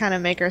just kind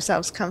of make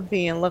ourselves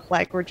comfy and look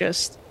like we're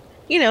just,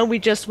 we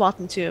just walked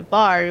into a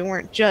bar. We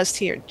weren't just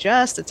here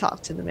just to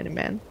talk to the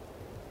Minutemen.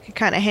 Could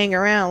kind of hang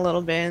around a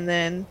little bit, and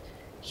then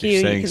You're Hugh,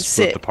 you saying can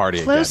split sit the party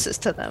again.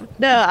 closest to them.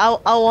 No,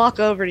 I'll walk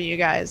over to you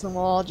guys, and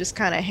we'll all just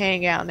kind of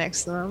hang out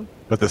next to them.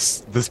 But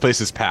this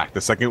place is packed.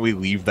 The second we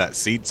leave that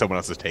seat, someone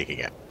else is taking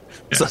it.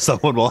 Yeah. So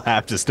someone will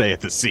have to stay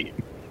at the seat.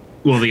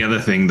 Well, the other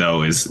thing,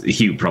 though, is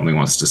Hugh probably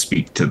wants to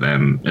speak to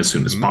them as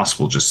soon as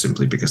possible, just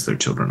simply because they're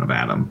children of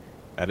Adam.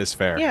 That is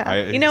fair. Yeah,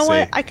 I you know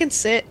say- what? I can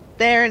sit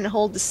there and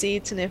hold the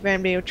seats, and if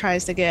anybody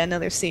tries to get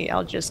another seat,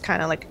 I'll just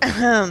kind of like,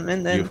 ahem,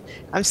 and then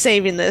I'm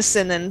saving this,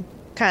 and then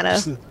kind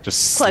of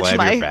just clutch slam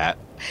my your bat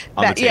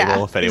on the table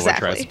yeah, if anyone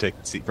tries exactly. to take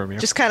the seat from you.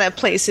 just kind of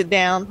place it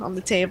down on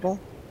the table.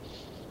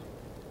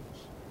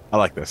 I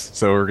like this.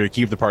 So we're going to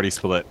keep the party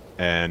split,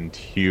 and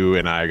Hugh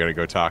and I are going to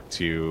go talk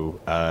to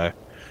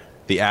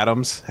the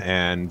Adams,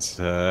 and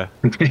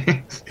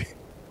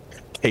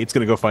Kate's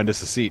going to go find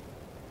us a seat.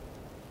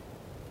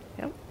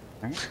 Yep.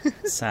 All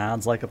right.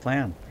 Sounds like a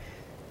plan.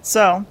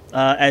 So,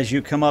 as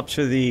you come up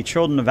to the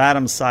Children of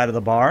Adam's side of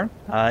the bar,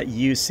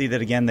 you see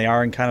that, again, they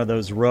are in kind of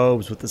those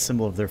robes with the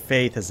symbol of their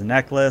faith as a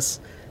necklace.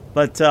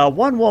 But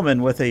one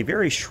woman with a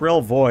very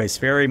shrill voice,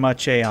 very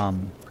much a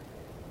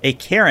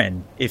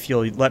Karen, if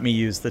you'll let me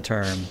use the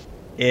term,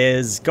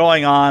 is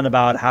going on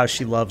about how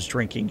she loves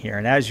drinking here.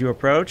 And as you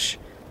approach,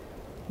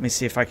 let me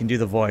see if I can do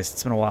the voice.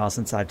 It's been a while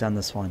since I've done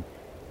this one.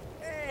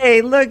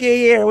 Hey, looky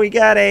here. We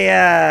got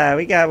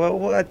we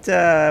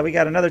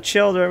got another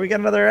children. We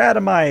got another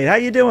Adamite. How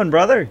you doing,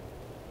 brother?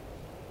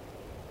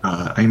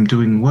 I'm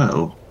doing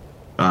well.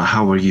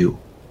 How are you?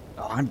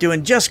 Oh, I'm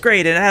doing just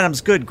great in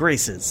Adam's good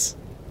graces.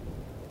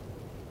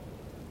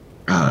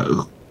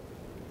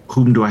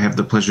 Whom do I have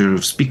the pleasure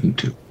of speaking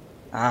to?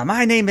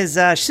 My name is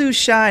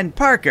Shoeshine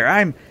Parker.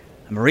 I'm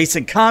a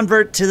recent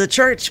convert to the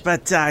church,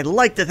 but I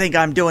like to think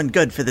I'm doing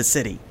good for the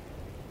city.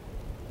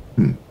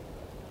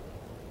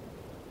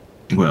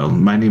 Well,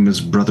 my name is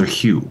Brother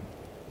Hugh.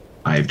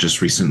 I've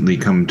just recently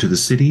come to the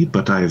city,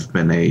 but I've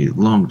been a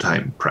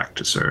long-time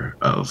practicer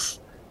of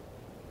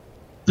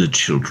the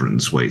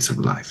children's ways of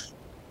life.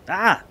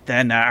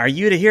 Then are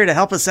you here to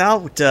help us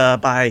out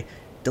by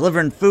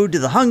delivering food to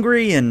the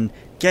hungry and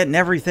getting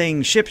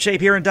everything shipshape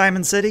here in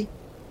Diamond City?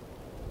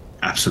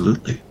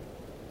 Absolutely.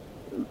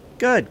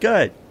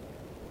 Good.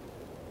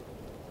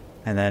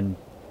 And then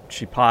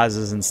she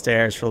pauses and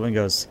stares for a little and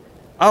goes,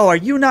 "Oh, are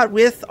you not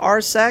with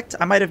our sect?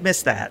 I might have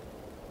missed that."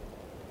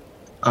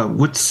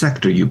 What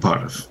sect are you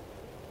part of?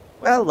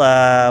 Well,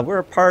 we're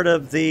a part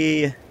of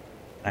the...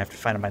 I have to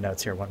find my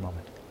notes here, one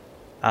moment.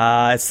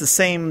 It's the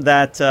same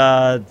that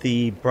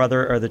the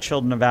brother or the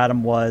Children of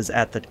Adam was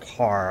at the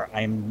car.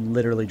 I'm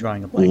literally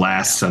drawing a blank.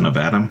 Last son of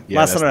Adam? Yeah,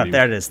 Last that's Son of the Adam. new-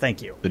 There it is.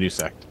 Thank you. The new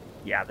sect.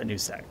 Yeah, the new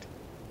sect.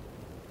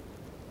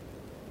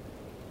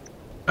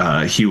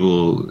 He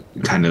will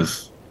kind of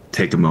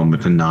take a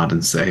moment and nod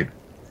and say,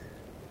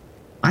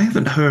 I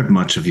haven't heard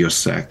much of your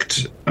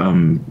sect.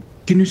 Can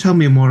you tell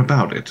me more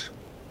about it?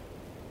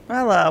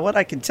 Well, what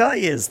I can tell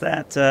you is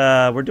that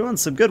we're doing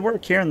some good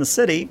work here in the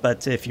city,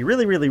 but if you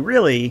really, really,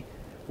 really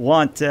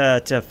want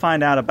to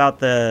find out about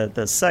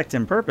the sect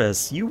and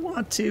purpose, you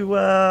want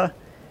to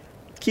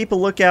keep a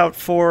lookout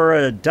for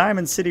a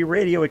Diamond City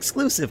Radio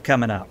exclusive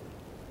coming up,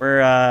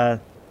 where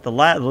the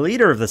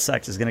leader of the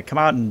sect is going to come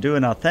out and do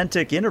an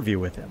authentic interview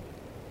with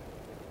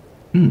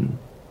him.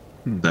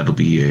 That'll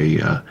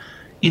be a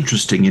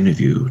interesting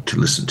interview to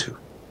listen to.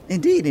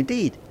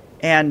 Indeed.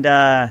 And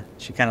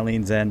she kind of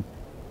leans in.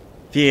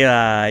 If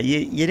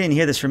you didn't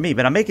hear this from me,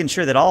 but I'm making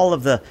sure that all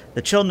of the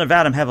children of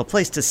Adam have a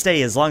place to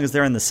stay as long as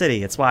they're in the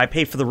city. It's why I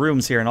pay for the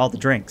rooms here and all the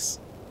drinks.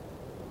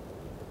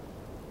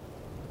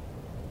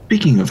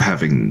 Speaking of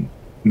having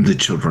the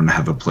children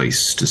have a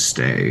place to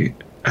stay,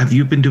 have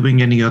you been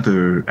doing any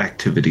other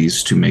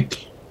activities to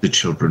make the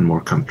children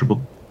more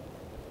comfortable?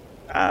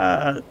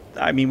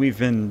 I mean, we've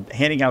been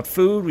handing out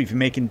food. We've been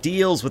making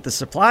deals with the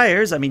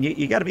suppliers. I mean,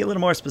 you got to be a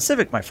little more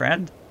specific, my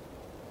friend.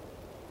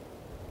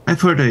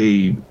 I've heard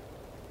a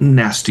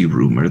nasty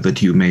rumor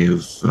that you may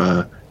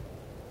have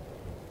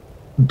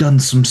done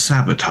some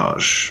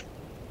sabotage.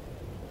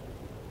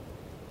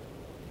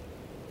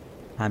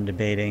 I'm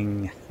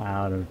debating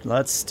how to...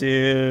 Let's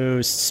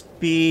do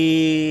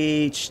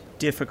speech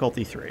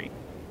difficulty 3.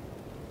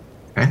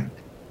 Okay.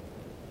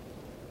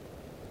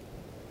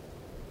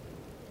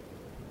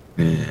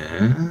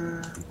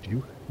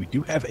 We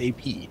do have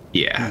AP.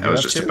 Yeah, I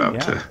was just about yeah.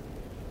 to.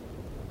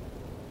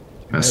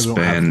 I'll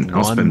spend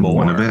I'll spend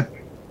one of it.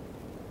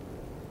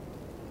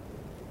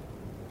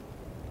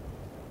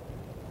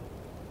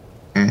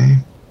 Okay.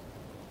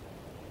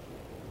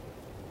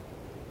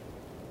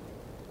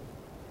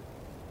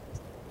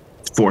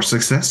 Four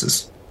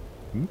successes.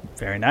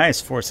 Very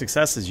nice. 4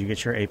 successes. You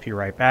get your AP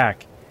right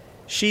back.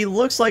 She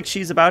looks like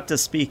she's about to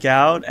speak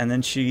out, and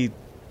then she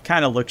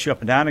kind of looks you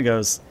up and down and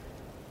goes,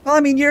 Well, I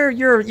mean, you're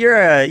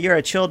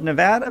a children of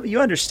Adam.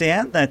 You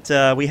understand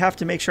that we have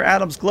to make sure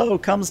Adam's glow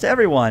comes to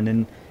everyone,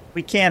 and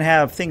we can't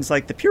have things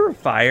like the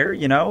purifier.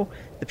 You know,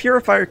 the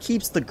purifier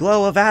keeps the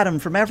glow of Adam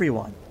from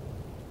everyone.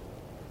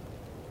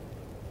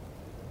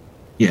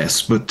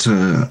 Yes, but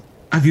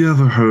have you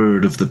ever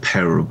heard of the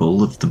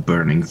parable of the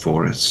burning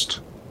forest?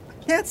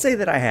 Can't say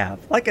that I have.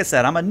 Like I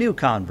said, I'm a new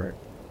convert.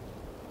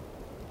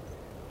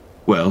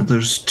 Well,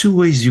 there's two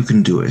ways you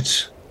can do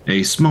it.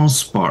 A small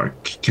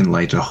spark can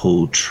light a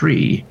whole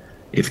tree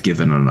if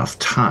given enough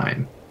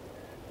time.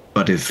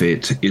 But if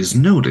it is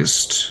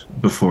noticed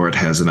before it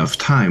has enough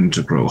time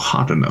to grow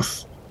hot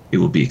enough, it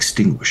will be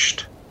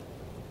extinguished.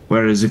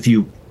 Whereas if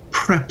you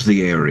prep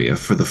the area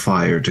for the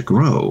fire to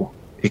grow,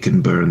 it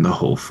can burn the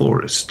whole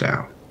forest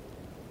down.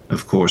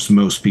 Of course,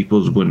 most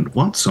people wouldn't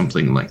want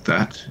something like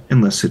that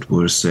unless it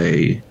were,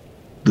 say,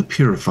 the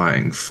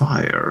purifying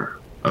fire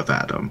of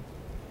Adam.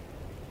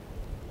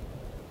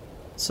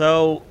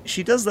 So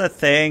she does that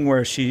thing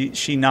where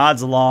she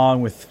nods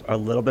along with a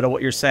little bit of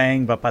what you're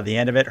saying, but by the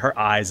end of it, her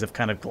eyes have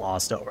kind of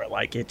glossed over it,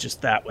 like it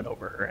just that went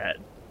over her head.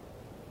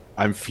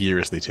 I'm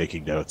furiously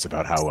taking notes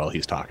about how well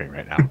he's talking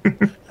right now.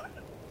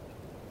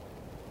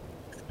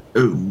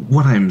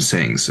 What I'm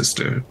saying,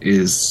 sister,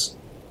 is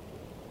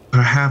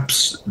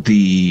perhaps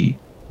the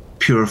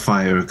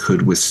purifier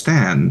could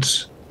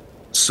withstand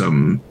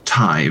some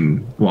time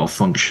while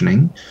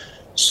functioning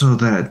so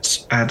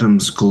that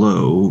Adam's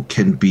glow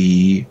can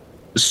be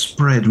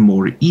spread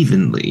more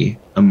evenly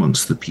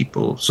amongst the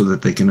people so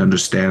that they can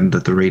understand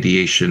that the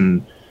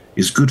radiation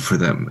is good for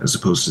them as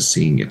opposed to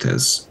seeing it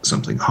as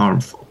something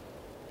harmful.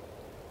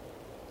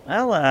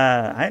 Well,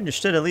 I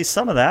understood at least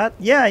some of that.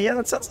 Yeah,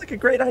 that sounds like a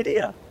great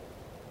idea.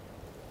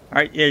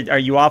 All right, are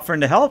you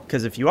offering to help?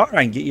 Because if you are,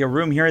 I can get you a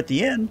room here at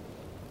the inn.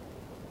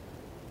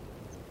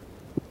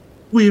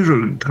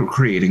 We're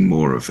creating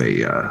more of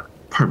a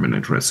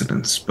permanent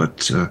residence,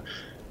 but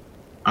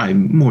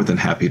I'm more than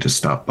happy to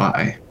stop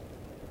by.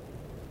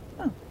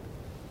 Oh.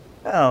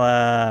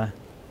 Well,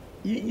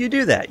 you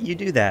do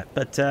that.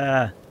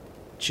 But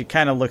she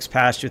kind of looks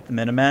past you at the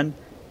Minutemen.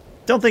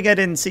 Don't think I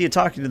didn't see you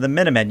talking to the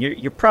Minutemen.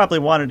 You probably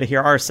wanted to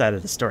hear our side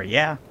of the story,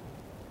 yeah?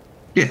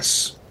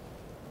 Yes.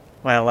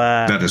 Well,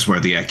 that is where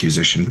the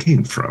accusation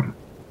came from.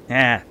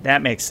 Yeah,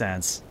 that makes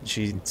sense.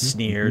 She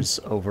sneers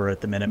over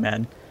at the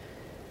Minutemen.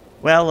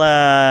 Well,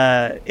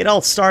 it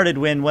all started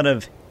when one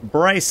of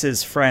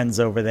Bryce's friends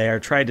over there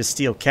tried to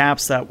steal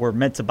caps that were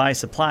meant to buy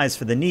supplies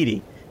for the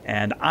needy,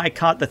 and I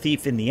caught the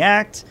thief in the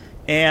act,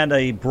 and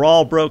a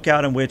brawl broke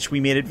out in which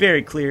we made it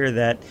very clear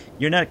that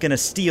you're not going to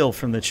steal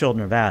from the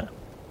children of Adam.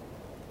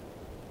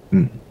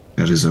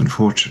 That is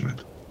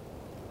unfortunate.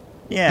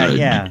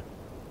 Yeah.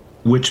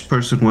 Which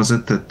person was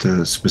it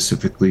that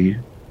specifically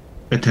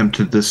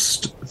attempted this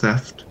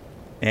theft?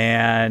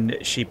 And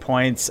she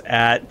points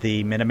at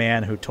the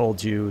Minuteman who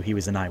told you he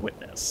was an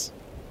eyewitness.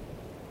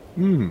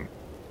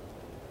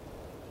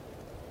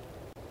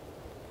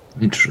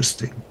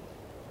 Interesting.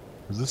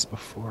 Was this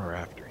before or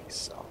after he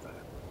saw that?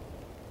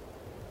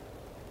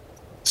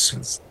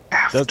 Since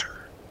after.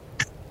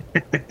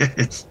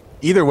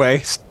 Either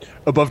way,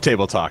 above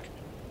table talk.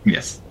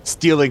 Yes.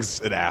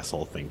 Stealing's an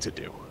asshole thing to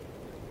do.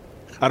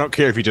 I don't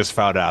care if you just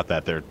found out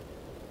that they're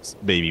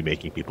maybe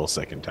making people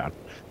sick in town.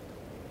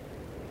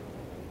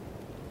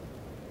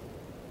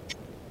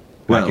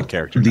 Well,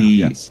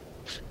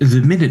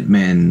 the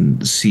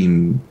Minutemen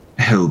seem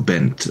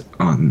hell-bent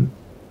on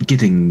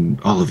getting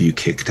all of you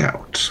kicked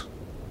out.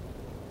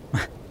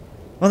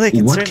 Well, they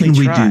can what certainly can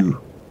we try.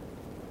 do?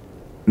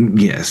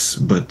 Yes,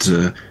 but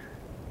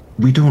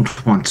we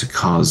don't want to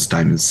cause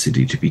Diamond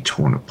City to be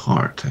torn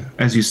apart.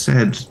 As you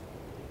said,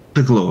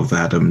 the glow of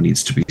Adam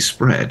needs to be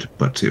spread,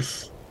 but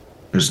if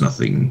there's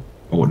nothing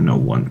or no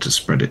one to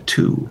spread it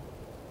to,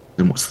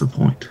 then what's the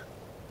point?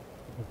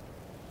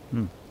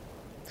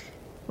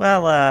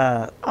 Well,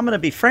 I'm going to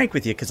be frank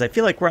with you because I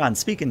feel like we're on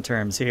speaking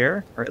terms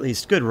here, or at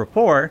least good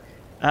rapport.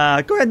 Go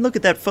ahead and look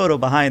at that photo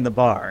behind the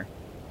bar.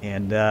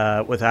 And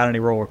without any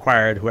role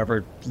required,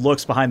 whoever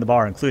looks behind the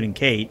bar, including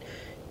Kate,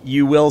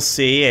 you will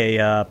see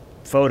a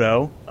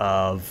photo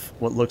of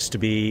what looks to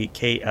be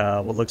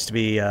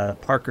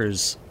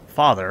Parker's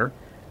father.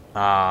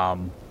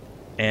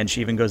 And she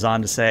even goes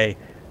on to say,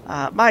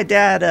 my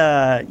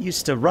dad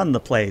used to run the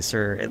place,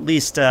 or at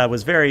least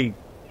was very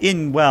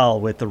in well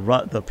with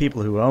the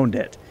people who owned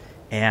it.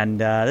 And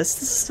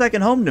this is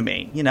second home to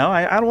me. You know,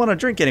 I don't want to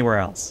drink anywhere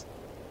else.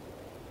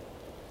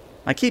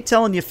 I keep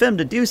telling Yefim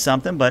to do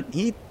something, but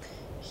he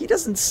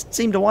doesn't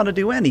seem to want to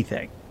do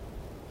anything.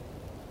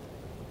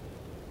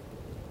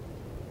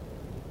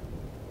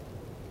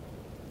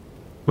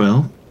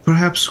 Well,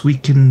 perhaps we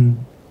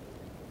can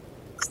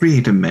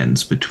create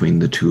amends between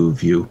the two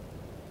of you.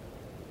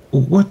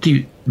 What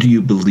do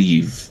you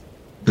believe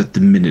that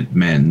the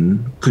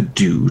Minutemen could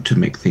do to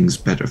make things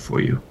better for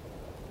you?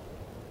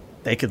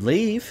 They could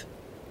leave.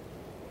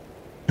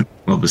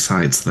 Well,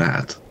 besides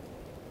that.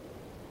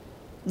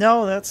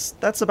 No,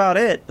 that's about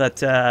it.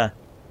 But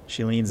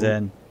she leans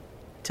in.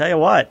 Tell you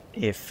what,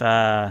 if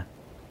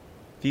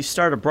If you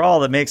start a brawl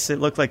that makes it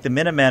look like the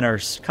Minutemen are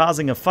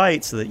causing a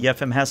fight so that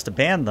Yefim has to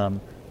ban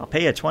them, I'll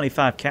pay you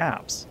 25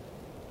 caps.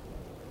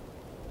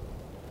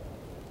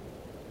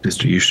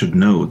 Sister, you should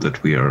know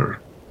that we are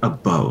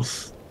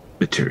above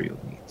material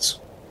needs.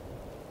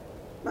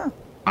 Huh.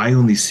 I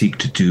only seek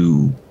to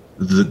do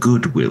the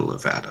goodwill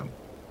of Adam.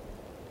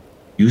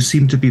 You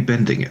seem to be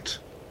bending it.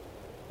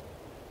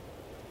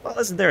 Well,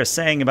 isn't there a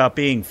saying about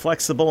being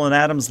flexible in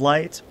Adam's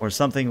light? Or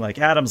something like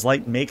Adam's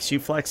light makes you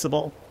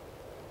flexible?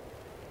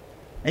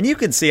 And you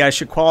can see I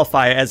should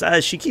qualify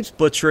as she keeps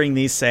butchering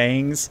these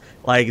sayings.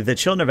 Like, the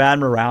children of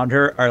Adam around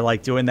her are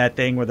like doing that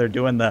thing where they're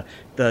doing the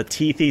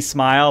teethy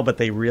smile, but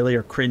they really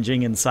are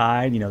cringing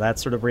inside. You know, that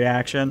sort of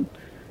reaction.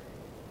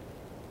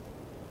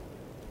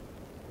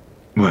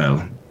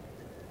 Well,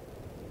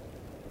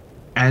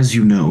 as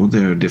you know,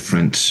 there are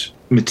different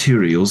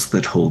materials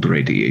that hold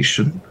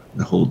radiation,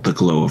 that hold the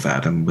glow of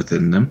Adam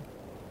within them.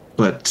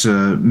 But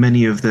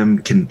many of them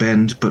can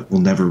bend but will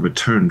never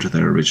return to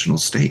their original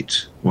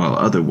state, while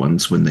other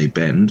ones, when they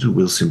bend,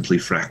 will simply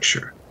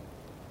fracture.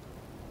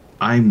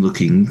 I'm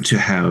looking to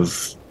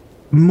have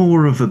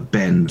more of a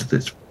bend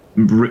that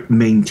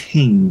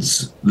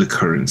maintains the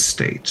current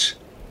state.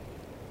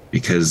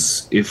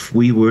 Because if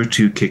we were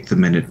to kick the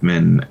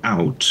Minutemen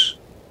out,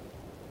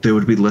 there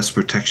would be less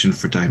protection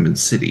for Diamond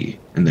City,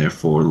 and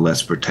therefore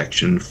less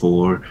protection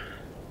for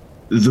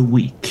the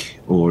weak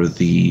or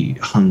the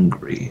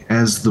hungry,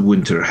 as the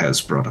winter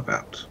has brought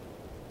about.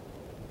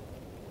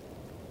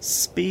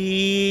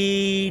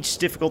 Speech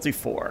difficulty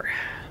 4.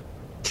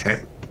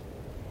 Okay.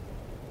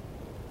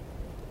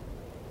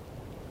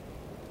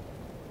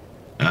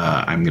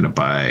 I'm going to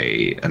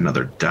buy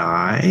another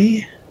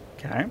die.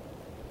 Okay.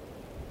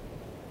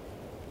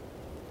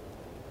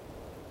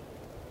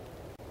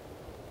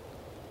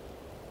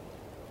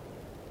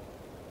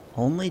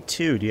 Only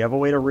 2. Do you have a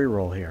way to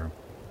reroll here?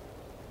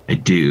 I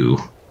do,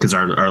 because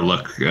our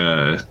luck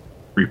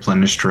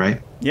replenished,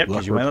 right? Yep,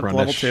 because you went up to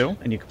level 2,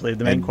 and you completed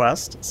the main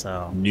quest,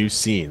 so... New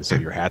scene, so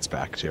your hat's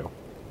back, too.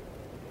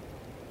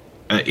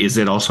 Is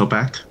it also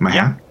back? My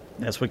hat?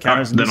 That's what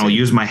counts as Then I'll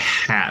use my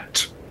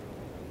hat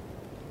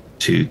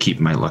to keep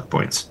my luck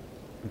points.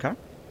 Okay.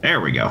 There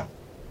we go. All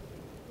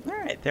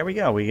right, there we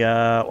go.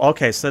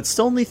 Okay, so that's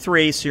still only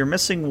 3, so you're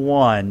missing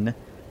 1.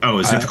 Oh,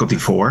 is difficulty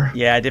 4?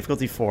 Yeah,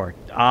 difficulty 4.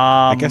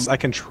 I guess I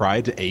can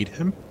try to aid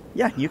him.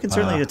 Yeah, you can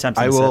certainly attempt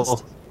to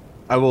assist.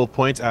 I will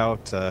point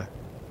out,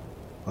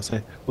 I'll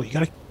say, well,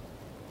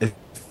 if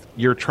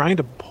you're trying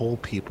to pull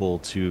people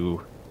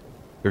to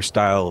your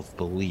style of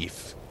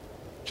belief,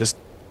 just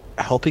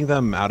helping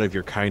them out of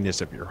your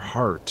kindness of your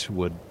heart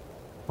would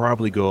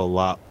probably go a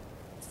lot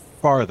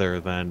farther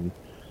than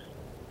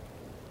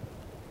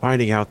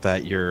finding out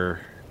that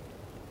you're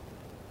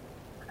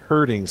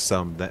hurting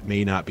some that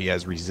may not be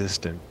as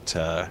resistant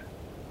to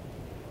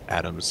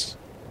Adam's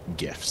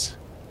gifts.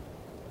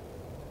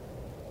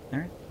 All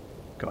right.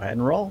 Go ahead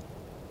and roll.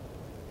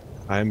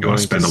 I'm going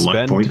to spend a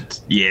luck point.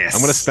 Yes.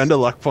 I'm going to spend a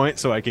luck point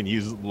so I can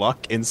use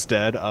luck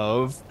instead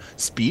of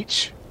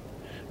speech.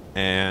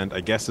 And I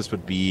guess this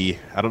would be...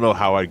 I don't know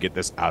how I'd get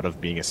this out of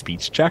being a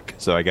speech check,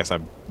 so I guess I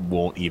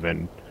won't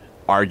even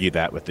argue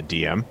that with the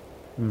DM.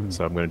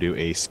 So I'm going to do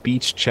a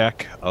speech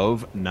check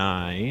of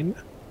 9.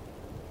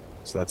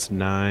 So that's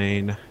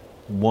 9.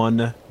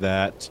 1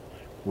 that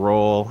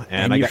roll,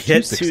 and I got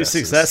hit 2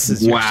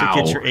 successes. You should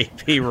get your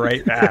AP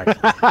right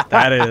back.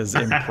 That is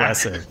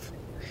impressive.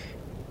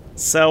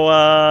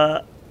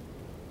 So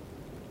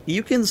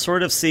you can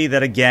sort of see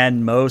that,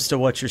 again, most of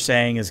what you're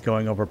saying is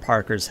going over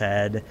Parker's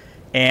head.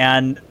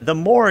 And the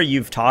more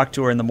you've talked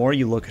to her and the more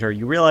you look at her,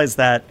 you realize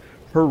that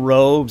her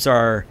robes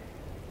are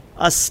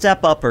a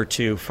step up or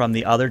two from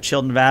the other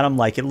children of Adam.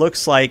 Like, it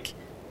looks like,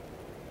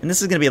 and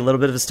this is going to be a little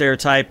bit of a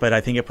stereotype, but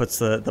I think it puts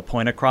the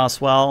point across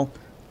well.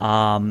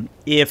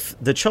 If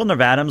the children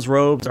of Adam's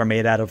robes are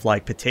made out of,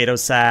 like, potato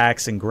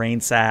sacks and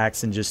grain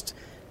sacks and just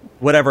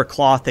whatever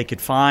cloth they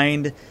could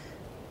find,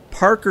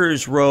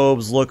 Parker's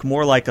robes look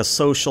more like a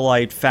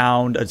socialite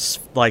found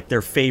like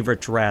their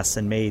favorite dress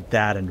and made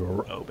that into a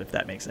robe, if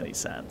that makes any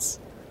sense.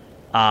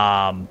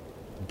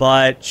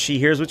 But she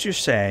hears what you're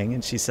saying,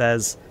 and she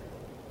says,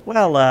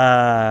 well,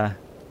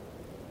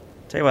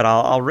 tell you what,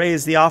 I'll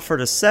raise the offer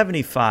to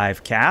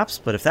 75 caps,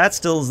 but if that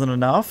still isn't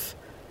enough,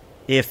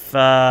 if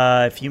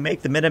you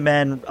make the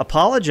Minutemen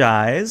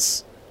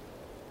apologize,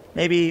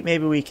 maybe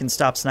we can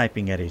stop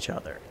sniping at each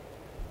other.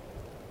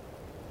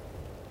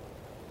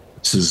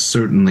 This is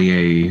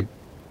certainly a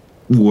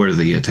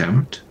worthy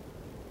attempt.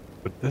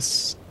 Would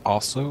this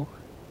also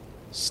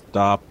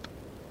stop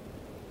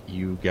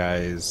you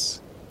guys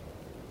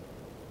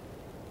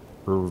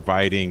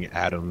providing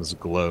Adam's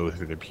glow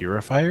through the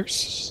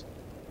purifiers?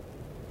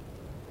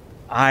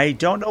 I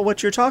don't know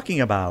what you're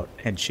talking about,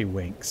 and she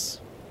winks.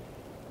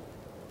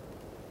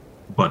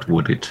 But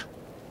would it?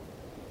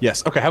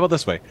 Yes. Okay, how about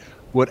this way?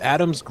 Would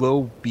Adam's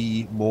glow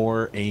be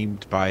more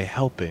aimed by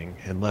helping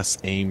and less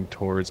aimed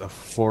towards a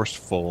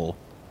forceful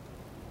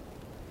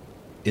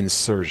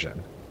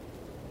insertion?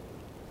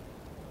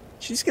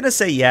 She's going to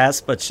say yes,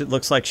 but it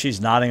looks like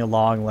she's nodding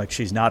along like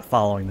she's not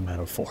following the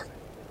metaphor.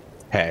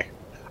 Hey,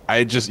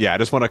 I just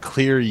want a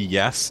clear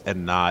yes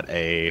and not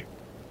a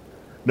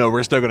no,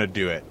 we're still going to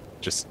do it.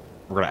 Just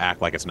we're going to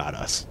act like it's not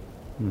us.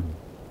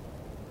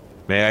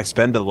 May I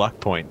spend a luck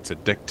point to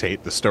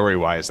dictate the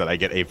story-wise that I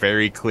get a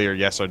very clear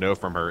yes or no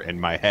from her in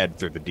my head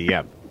through the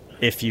DM?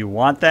 If you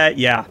want that,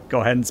 yeah,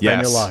 go ahead and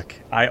spend your luck.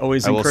 I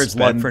always encourage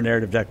luck for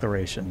narrative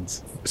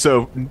declarations.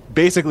 So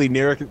basically,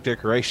 narrative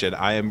declaration,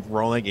 I am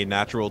rolling a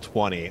natural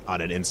 20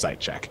 on an insight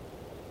check.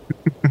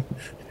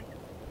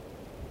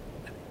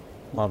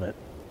 Love it.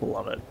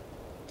 Love it.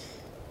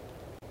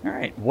 All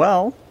right.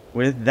 Well,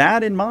 with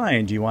that in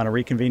mind, do you want to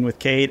reconvene with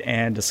Kate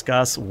and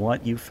discuss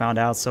what you found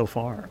out so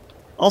far?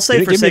 I'll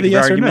say for sake of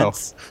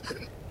argument.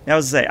 I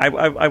was say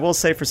I will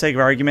say for sake of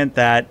argument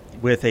that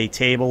with a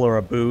table or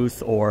a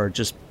booth or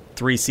just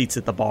 3 seats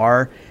at the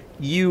bar,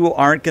 you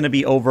aren't going to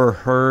be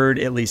overheard,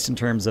 at least in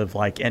terms of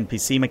like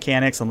NPC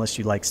mechanics, unless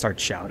you like start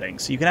shouting.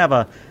 So you can have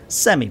a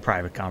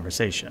semi-private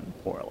conversation,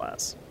 more or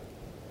less.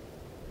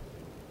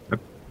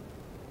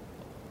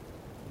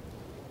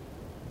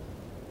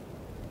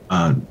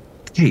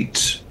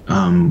 Kate,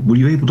 were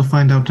you able to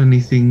find out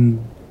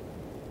anything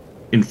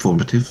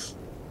informative?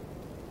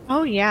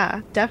 Oh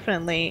yeah,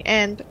 definitely.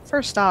 And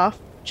first off,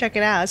 check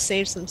it out. I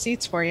saved some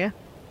seats for you.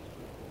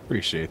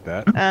 Appreciate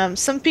that.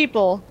 Some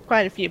people,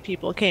 quite a few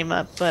people came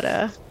up, but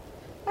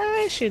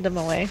I shooed them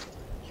away.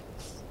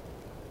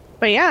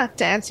 But yeah,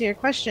 to answer your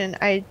question,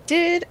 I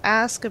did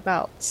ask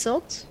about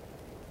Silt,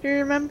 if you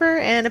remember,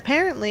 and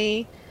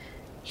apparently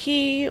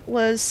he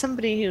was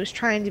somebody who was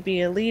trying to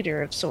be a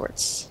leader of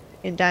sorts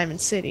in Diamond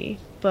City,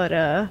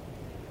 but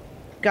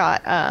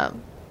got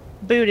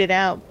booted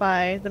out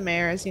by the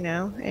mayor, as you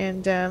know,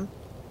 and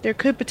there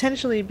could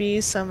potentially be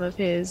some of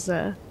his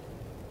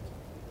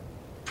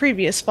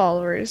previous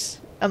followers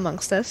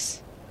amongst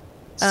us.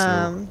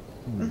 You're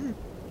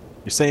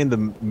saying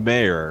the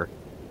mayor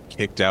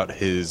kicked out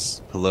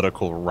his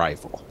political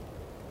rival?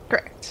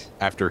 Correct.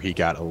 After he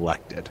got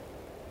elected?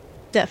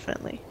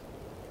 Definitely.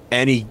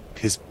 And he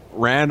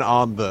ran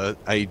on the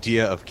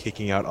idea of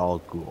kicking out all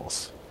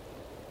ghouls.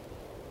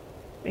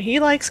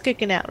 He likes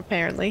kicking out,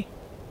 apparently.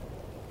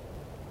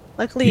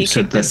 Luckily, he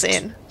kicked us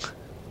in.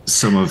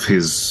 Some of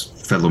his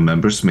fellow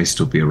members may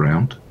still be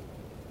around?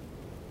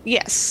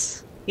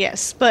 Yes.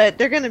 Yes, but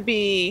they're going to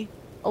be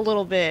a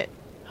little bit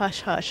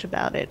hush-hush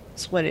about it.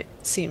 It's what it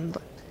seemed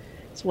like.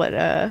 It's what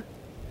I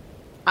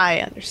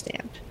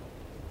understand.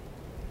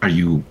 Are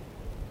you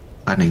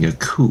planning a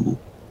coup?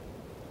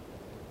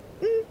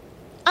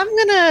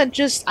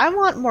 I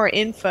want more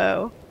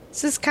info.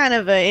 This is kind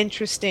of an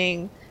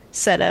interesting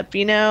setup,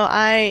 you know?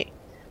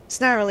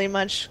 It's not really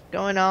much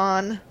going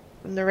on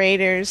from the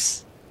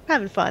Raiders.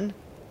 Having fun.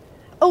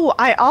 Oh,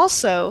 I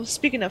also,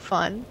 speaking of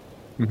fun,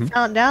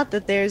 found out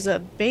that there's a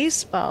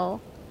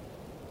baseball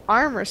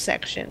armor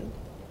section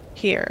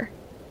here.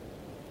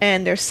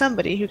 And there's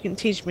somebody who can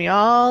teach me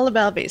all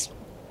about baseball.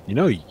 You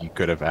know, you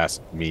could have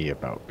asked me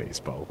about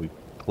baseball. We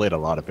played a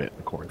lot of it in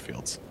the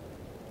cornfields.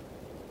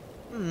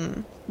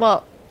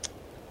 Well,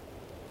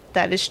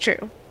 that is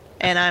true.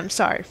 And I'm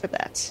sorry for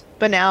that.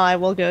 But now I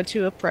will go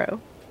to a pro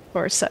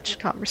for such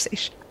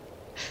conversation.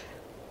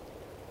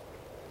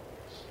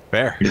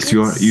 Fair. Yes,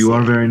 you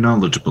are very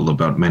knowledgeable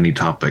about many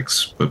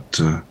topics, but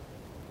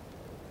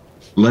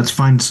let's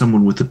find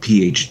someone with a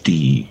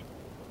PhD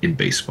in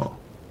baseball.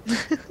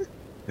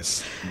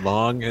 As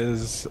long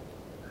as...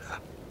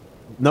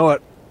 No,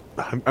 what?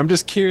 I'm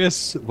just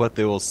curious what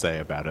they will say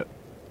about it.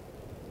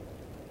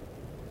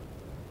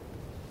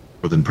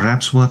 Well, then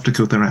perhaps we'll have to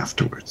go there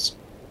afterwards.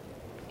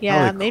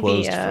 Yeah, probably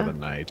maybe. Closed for the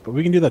night, but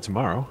we can do that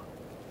tomorrow.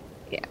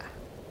 Yeah.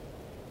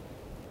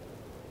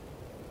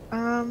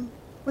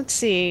 Let's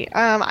see.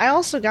 I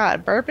also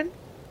got bourbon,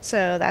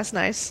 so that's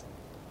nice.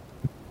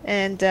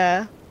 And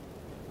let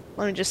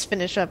me just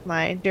finish up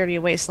my dirty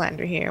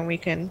Wastelander here, and we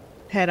can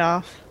head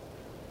off.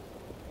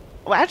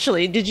 Well,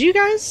 actually, did you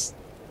guys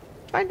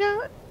find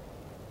out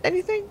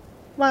anything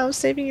while I was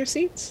saving your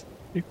seats?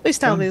 Please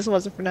tell me this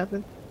wasn't for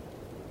nothing.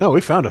 No, we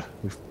found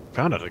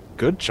out a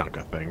good chunk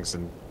of things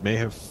and may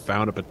have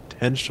found a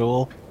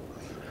potential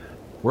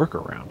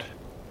workaround.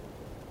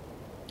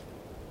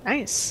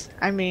 Nice.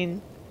 I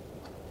mean,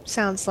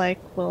 sounds like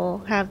we'll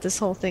have this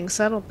whole thing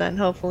settled then,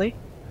 hopefully.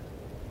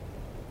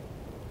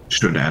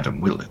 Should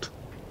Adam will it?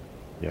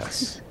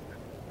 Yes.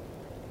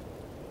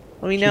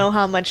 We know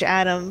how much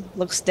Adam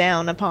looks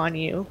down upon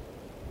you.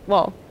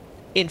 Well,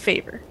 in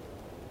favor.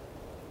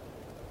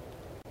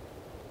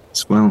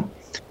 Well,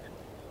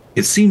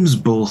 it seems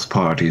both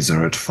parties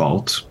are at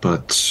fault,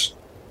 but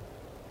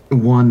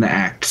one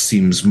act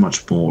seems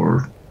much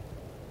more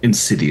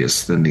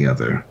insidious than the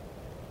other.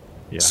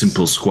 Yes.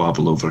 Simple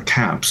squabble over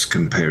caps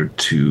compared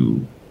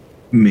to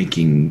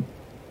making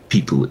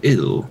people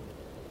ill.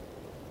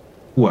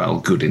 While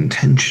good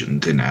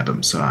intentioned in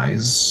Adam's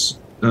eyes,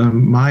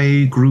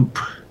 my group,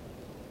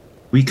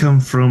 we come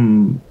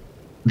from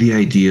the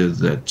idea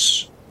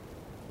that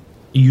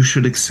you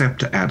should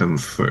accept Adam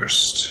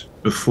first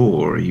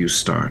before you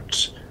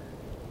start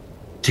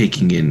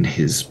taking in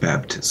his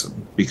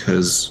baptism.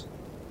 Because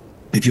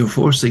if you're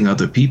forcing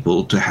other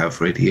people to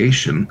have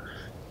radiation,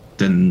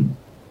 then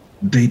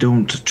they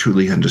don't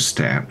truly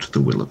understand the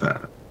will of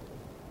Adam.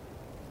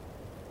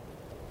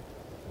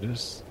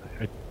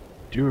 I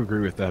do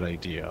agree with that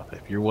idea.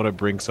 If you want to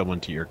bring someone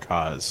to your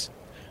cause,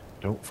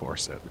 don't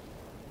force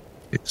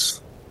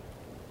it.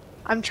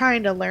 I'm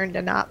trying to learn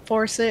to not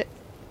force it,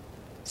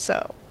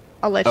 so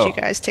I'll let you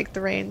guys take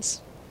the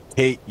reins.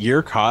 Hey,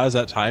 your cause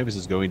at times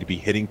is going to be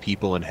hitting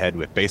people in the head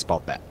with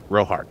baseball bat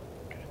real hard.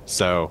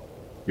 So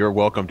you're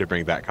welcome to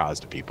bring that cause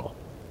to people.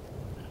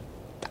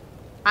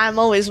 I'm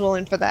always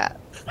willing for that.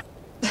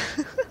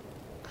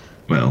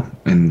 Well,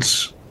 and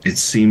it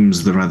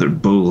seems the rather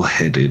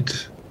bull-headed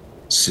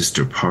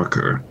Sister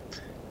Parker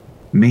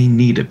may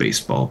need a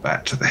baseball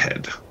bat to the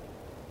head.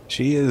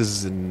 She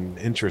is an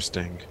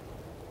interesting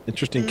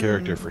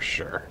character for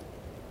sure.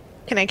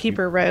 Can I keep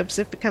her robes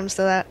if it comes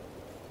to that?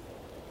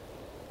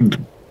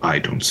 I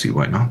don't see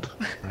why not.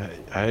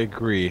 I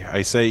agree.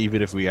 I say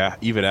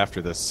even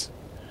after this,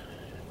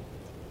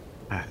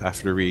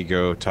 after we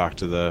go talk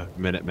to the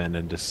Minutemen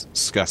and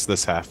discuss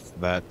this half,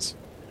 that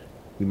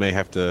we may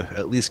have to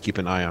at least keep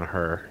an eye on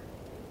her.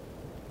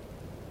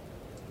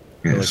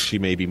 Yes. Like she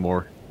may be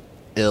more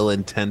ill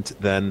intent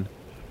than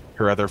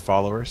her other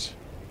followers.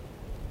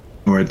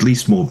 Or at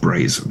least more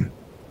brazen.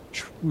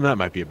 That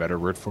might be a better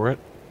word for it.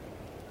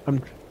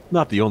 I'm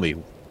not the only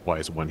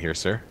wise one here,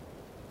 sir.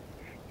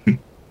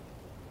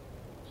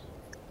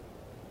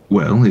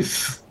 Well,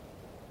 if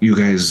you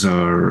guys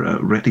are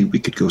ready, we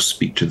could go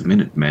speak to the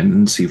Minutemen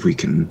and see if we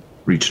can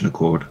reach an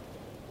accord.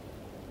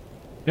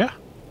 Yeah.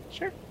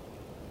 Sure.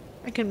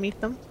 I can meet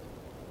them.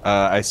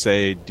 I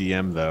say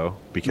DM, though,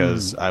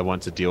 because I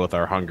want to deal with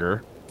our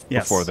hunger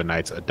before the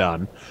night's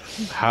done.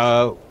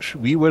 How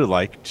we would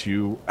like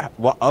to,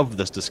 of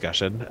this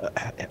discussion,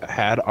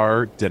 had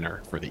our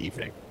dinner for the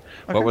evening.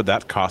 Okay. What would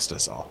that cost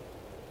us all?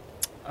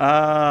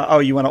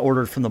 You want to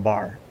order from the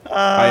bar?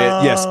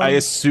 Yes, I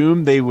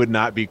assume they would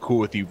not be cool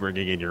with you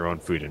bringing in your own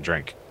food and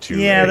drink to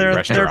a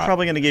restaurant. They're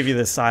probably going to give you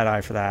the side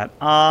eye for that.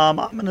 I'm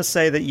going to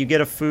say that you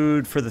get a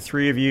food for the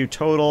three of you.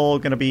 Total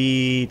going to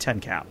be 10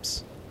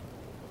 caps.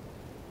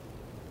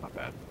 Not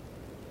bad.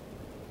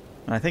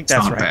 And I think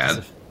that's not right.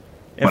 Bad.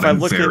 If I'm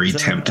very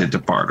tempted to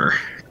barter.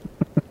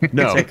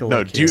 No.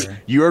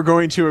 You are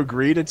going to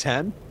agree to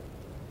 10?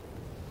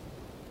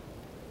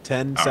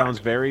 10 sounds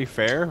very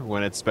fair,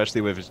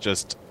 especially if it's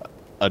just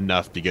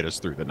enough to get us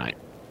through the night.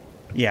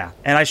 Yeah,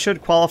 and I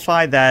should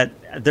qualify that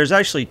there's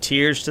actually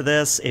tiers to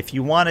this. If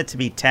you want it to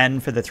be 10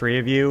 for the three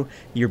of you,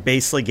 you're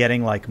basically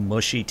getting like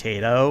mushy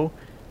tato.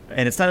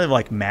 And it's not even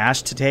like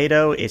mashed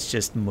potato, it's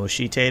just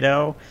mushy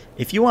tato.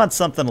 If you want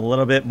something a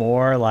little bit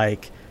more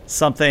like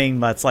something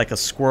that's like a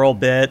squirrel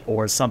bit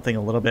or something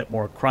a little bit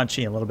more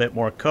crunchy, a little bit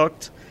more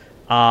cooked,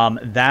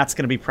 that's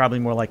going to be probably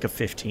more like a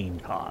 15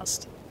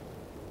 cost.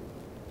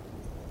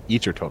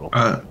 Each or total?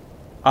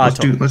 Let's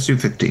do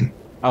 15.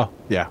 Oh,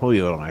 yeah, we'll be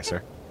a little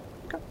nicer.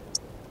 Okay.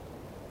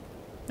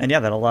 And yeah,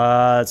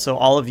 that'll so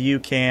all of you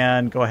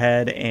can go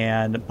ahead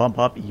and bump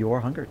up your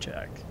hunger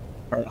check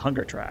or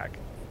hunger track.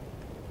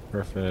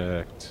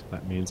 Perfect.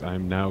 That means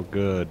I'm now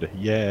good.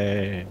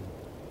 Yay.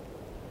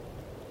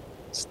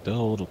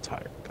 Still a little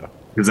tired though.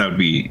 Because that would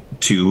be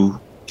 2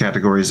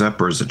 categories up,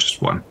 or is it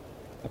just 1?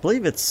 I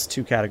believe it's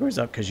 2 categories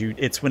up because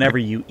it's whenever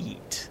you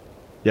eat.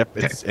 Yep,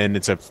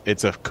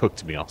 it's a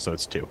cooked meal, so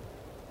it's 2.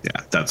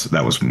 Yeah,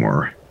 that was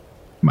more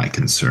my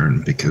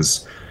concern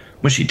because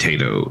mushy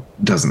tato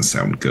doesn't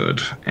sound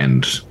good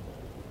and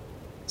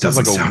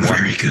doesn't sound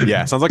very good.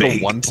 Yeah, sounds like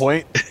baked. a 1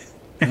 point.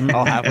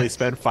 I'll happily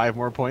spend 5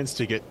 more points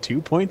to get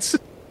 2 points.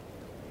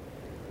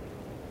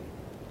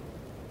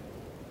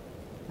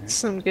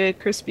 Some good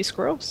crispy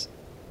squirrels.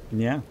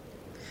 Yeah.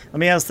 Let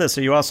me ask this: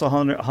 are you also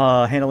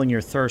handling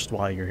your thirst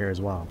while you're here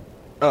as well?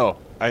 Oh,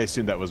 I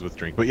assumed that was with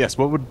drink. But yes,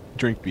 what would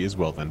drink be as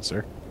well then,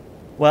 sir?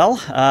 Well,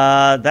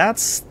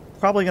 that's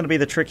probably going to be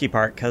the tricky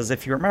part, because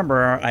if you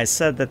remember, I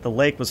said that the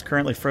lake was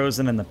currently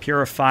frozen and the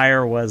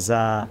purifier was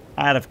out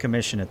of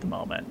commission at the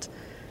moment.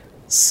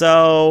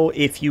 So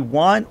if you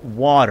want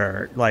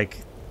water, like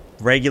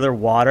regular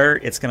water,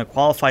 it's going to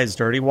qualify as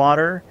dirty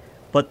water,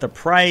 but the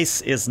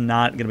price is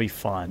not going to be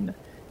fun.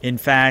 In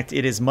fact,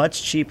 it is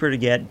much cheaper to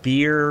get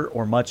beer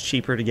or much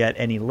cheaper to get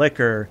any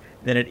liquor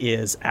than it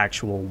is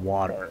actual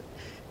water.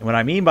 And what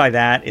I mean by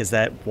that is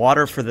that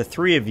water for the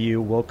three of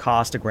you will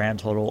cost a grand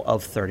total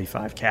of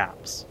 35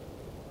 caps.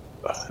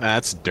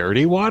 That's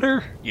dirty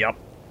water? Yep.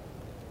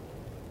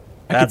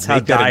 That's how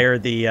dire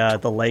the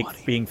lake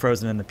being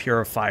frozen in the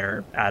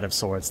purifier out of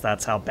sorts.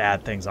 That's how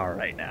bad things are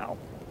right now.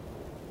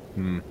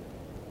 These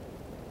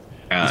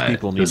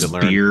people need to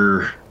learn. Does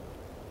beer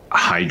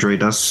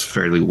hydrate us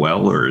fairly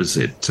well, or is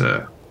it...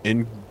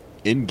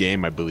 In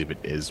game, I believe it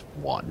is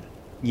 1.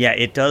 Yeah,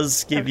 it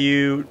does give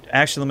you...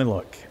 Actually, let me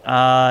look.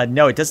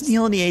 No, it doesn't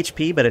heal any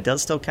HP, but it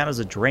does still count as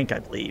a drink, I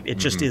believe. It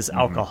just is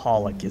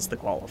alcoholic is the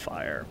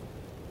qualifier.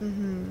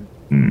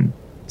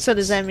 So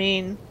does that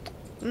mean...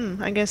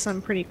 I guess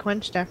I'm pretty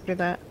quenched after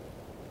that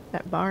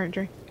bar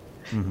drink.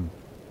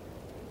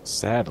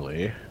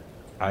 Sadly,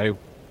 I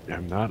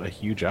am not a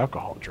huge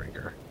alcohol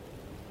drinker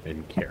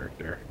in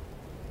character.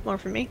 More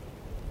for me.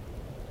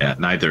 Yeah,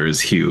 neither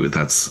is Hugh.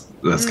 That's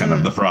kind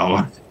of the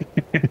problem.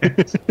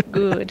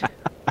 Good.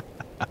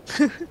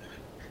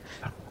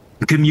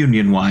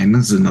 Communion wine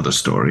is another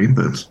story,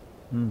 but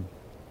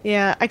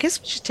Yeah, I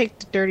guess we should take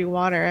the dirty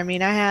water. I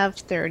mean, I have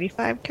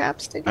 35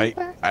 caps to go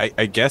back.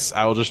 I guess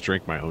I'll just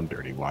drink my own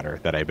dirty water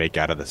that I make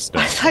out of the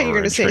stove. I thought you were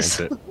going to say I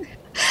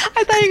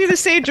thought you were going to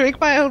say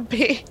drink my own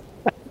pee.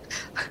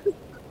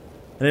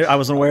 I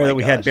wasn't aware that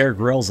we had Bear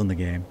Grylls in the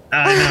game.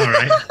 I know,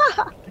 right?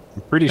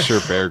 I'm pretty sure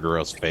Bear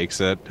Grylls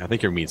fakes it. I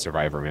think you're Meat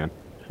Survivor, man.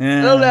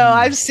 No,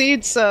 I've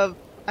seen some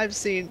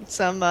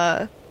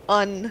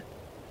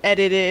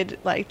unedited,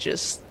 like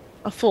just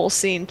a full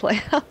scene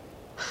play out.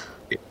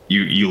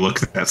 You look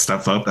that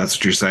stuff up. That's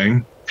what you're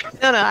saying.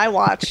 No, I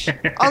watch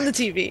on the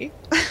TV.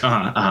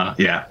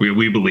 Yeah,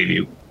 we believe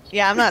you.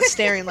 Yeah, I'm not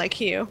staring like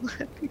Hugh.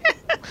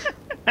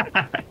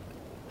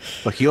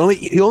 Look, he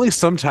only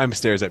sometimes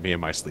stares at me in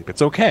my sleep.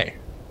 It's okay.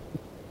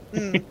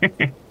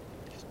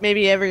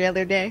 Maybe every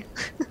other day.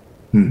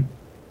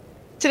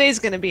 Today's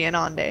gonna be an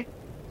on day.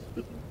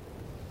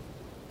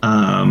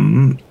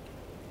 I'll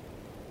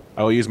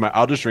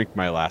just drink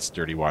my last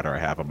dirty water I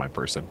have on my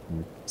person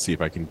and see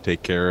if I can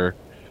take care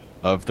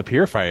of the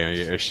purifying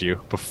issue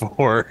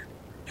before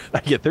I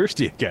get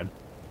thirsty again.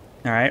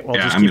 All right. Well,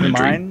 just keep in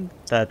mind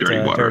that dirty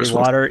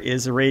water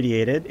is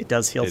irradiated. It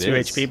does heal 2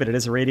 HP, but it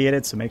is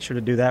irradiated, so make sure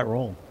to do that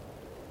roll.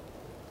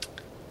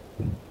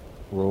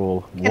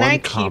 Roll Can one I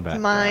combat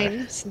keep mine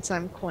die. since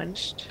I'm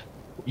quenched?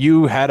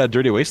 You had a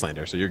dirty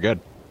Wastelander, so you're good.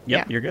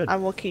 Yep, Yeah, you're good. I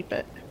will keep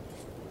it.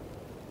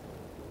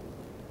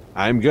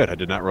 I'm good. I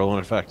did not roll an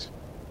effect.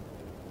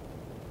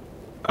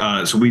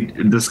 So we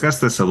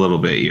discussed this a little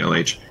bit,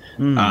 ELH.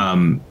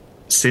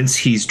 Since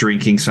he's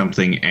drinking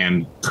something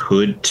and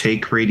could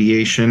take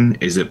radiation,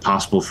 is it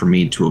possible for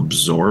me to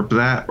absorb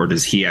that, or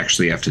does he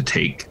actually have to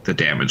take the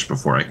damage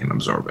before I can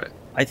absorb it?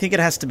 I think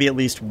it has to be at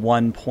least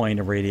 1 point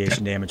of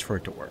radiation damage for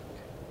it to work.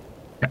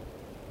 Okay.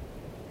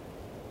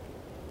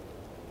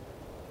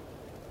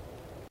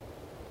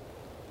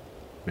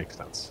 Makes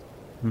sense.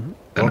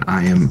 Then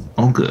I am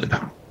all good.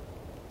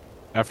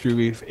 After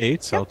we've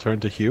ate, I'll turn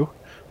to Hugh.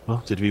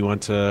 Well, did we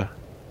want to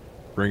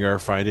bring our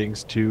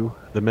findings to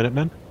the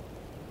Minutemen?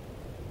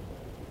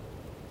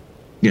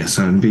 Yes,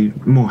 I'd be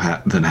more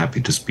than happy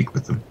to speak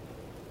with them.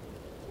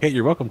 Hey,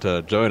 you're welcome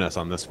to join us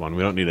on this one.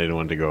 We don't need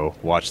anyone to go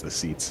watch the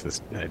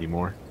seats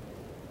anymore.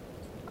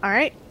 All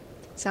right,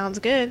 sounds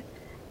good.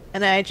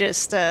 And I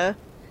just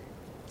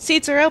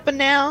seats are open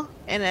now,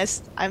 and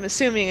as I'm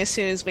assuming, as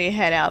soon as we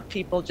head out,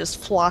 people just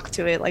flock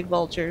to it like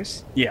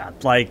vultures. Yeah,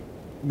 like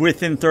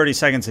within 30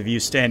 seconds of you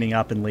standing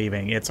up and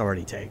leaving, it's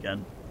already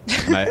taken.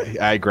 And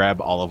I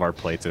grab all of our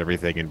plates and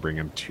everything and bring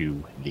them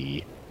to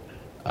the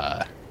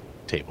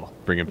table.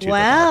 Bring them to the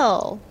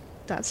bar.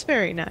 That's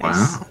very nice.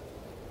 Wow.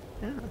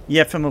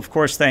 Yeah. Yefim, of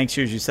course, thanks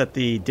you as you set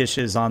the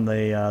dishes on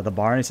the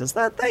bar, and he says,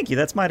 "Thank you,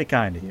 that's mighty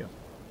kind of you."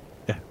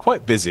 Yeah,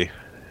 quite busy.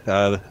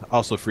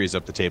 Also frees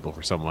up the table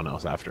for someone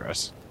else after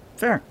us.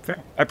 Fair.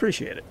 I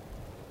appreciate it.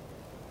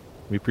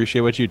 We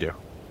appreciate what you do.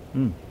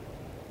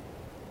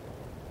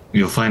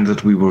 You'll find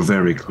that we were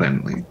very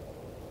cleanly.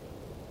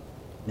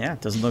 Yeah,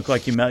 it doesn't look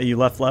like you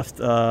left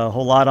a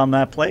whole lot on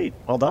that plate.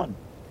 Well done.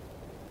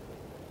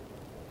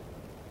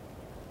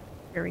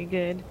 Very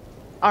good.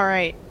 All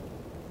right.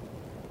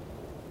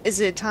 Is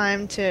it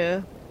time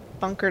to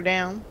bunker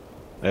down?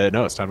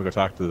 No, it's time to go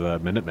talk to the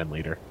Minutemen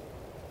leader.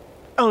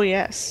 Oh,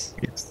 yes.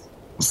 Yes.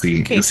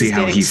 We'll Case see is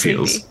how getting he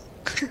sleepy. feels.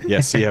 Yeah,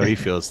 see how he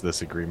feels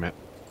this agreement.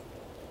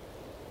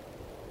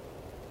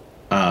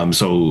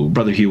 So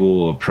Brother Hugh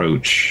will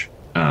approach.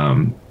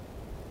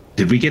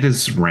 Did we get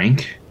his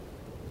rank?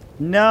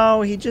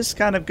 No, he just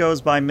kind of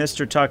goes by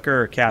Mr.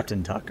 Tucker or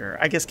Captain Tucker.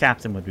 I guess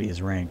Captain would be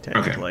his rank,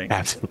 technically.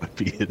 Captain would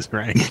be his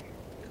rank.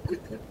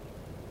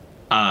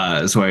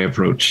 So I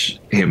approach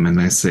him and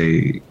I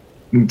say,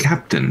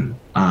 Captain,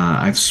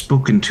 I've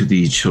spoken to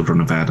the children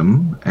of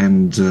Adam,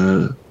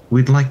 and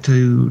we'd like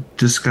to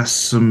discuss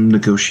some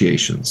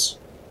negotiations.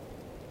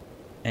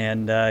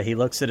 And he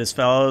looks at his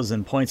fellows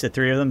and points at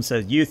 3 of them and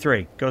says, "You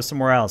 3, go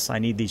somewhere else. I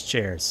need these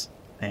chairs."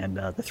 And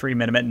the 3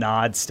 Minutemen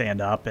nod,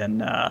 stand up,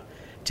 and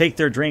take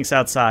their drinks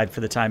outside for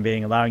the time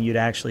being, allowing you to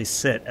actually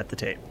sit at the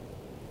table.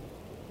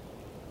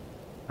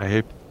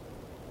 I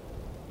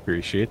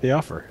appreciate the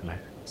offer, and I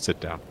sit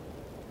down.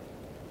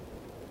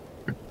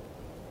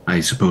 I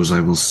suppose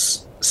I will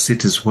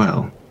sit as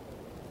well.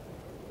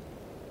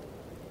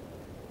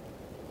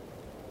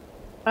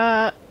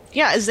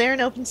 Yeah, is there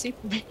an open seat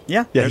for me? Yeah,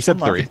 Yeah, he there's said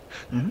some 3. left.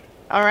 Mm-hmm.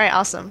 All right,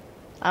 awesome.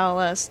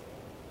 I'll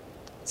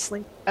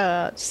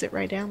sit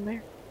right down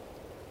there.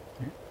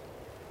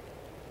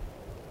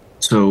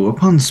 So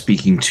upon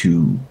speaking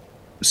to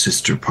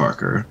Sister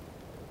Parker,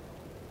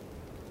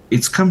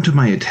 it's come to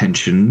my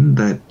attention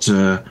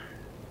that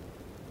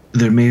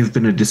there may have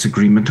been a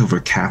disagreement over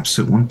caps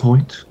at one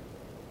point.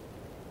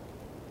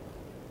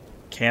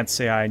 Can't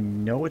say I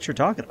know what you're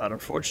talking about,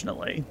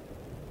 unfortunately.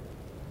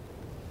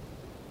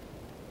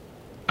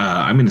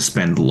 I'm going to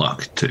spend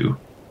luck to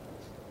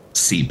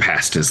see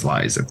past his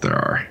lies if there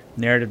are.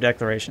 Narrative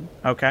declaration.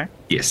 Okay.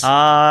 Yes.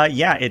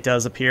 Yeah, it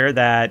does appear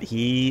that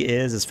he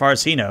is, as far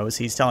as he knows,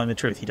 he's telling the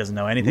truth. He doesn't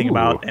know anything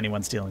about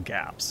anyone stealing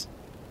caps.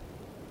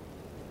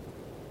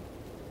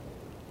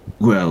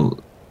 Well,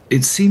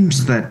 it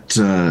seems that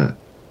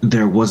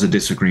there was a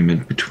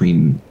disagreement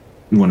between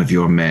one of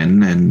your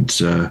men and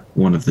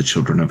one of the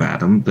children of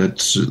Adam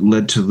that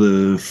led to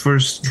the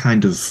first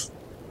kind of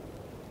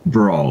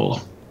brawl.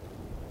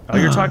 Oh,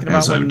 you're talking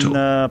about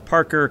when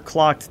Parker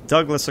clocked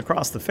Douglas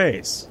across the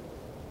face.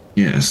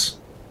 Yes.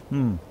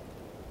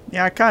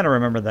 Yeah, I kind of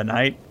remember the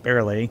night,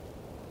 barely.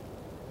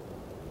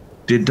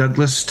 Did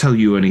Douglas tell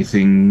you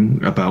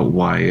anything about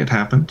why it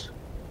happened?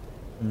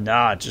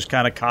 Nah, it just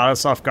kind of caught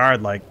us off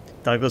guard. Like,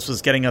 Douglas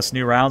was getting us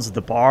new rounds at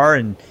the bar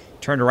and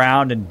turned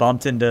around and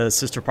bumped into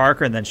Sister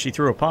Parker, and then she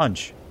threw a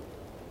punch.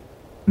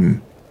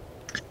 Well,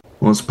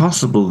 it's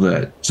possible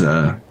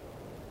that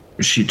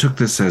she took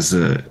this as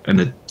an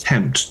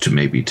attempt to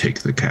maybe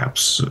take the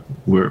caps.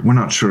 We're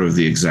not sure of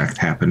the exact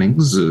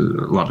happenings, a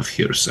lot of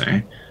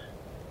hearsay.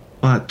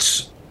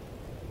 But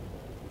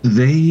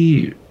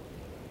they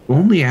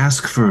only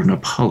ask for an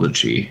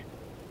apology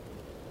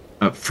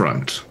up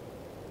front.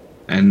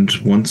 And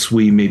once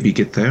we maybe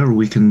get there,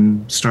 we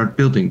can start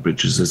building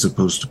bridges as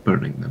opposed to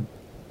burning them.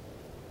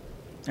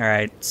 All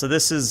right, so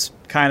this is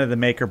kind of the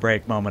make or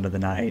break moment of the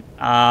night.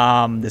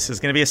 This is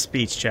going to be a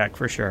speech check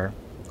for sure.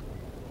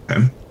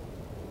 Okay.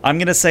 I'm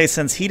going to say,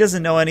 since he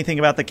doesn't know anything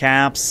about the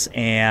caps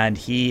and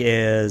he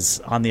is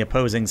on the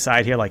opposing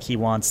side here, like he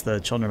wants the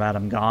Children of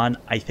Adam gone,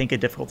 I think a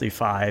difficulty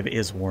 5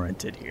 is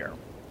warranted here.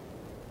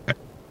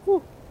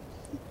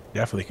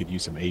 Definitely could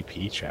use some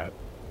AP chat.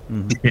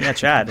 Mm-hmm. Yeah,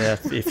 chat.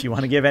 If you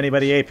want to give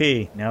anybody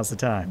AP, now's the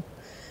time.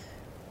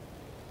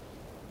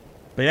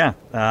 But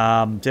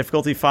yeah,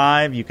 difficulty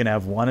 5, you can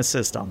have 1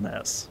 assist on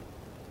this.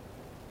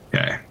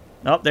 Okay.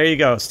 Oh, there you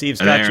go. Steve's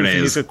got you for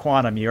Nuka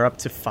Quantum. You're up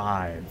to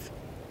 5.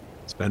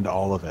 Spend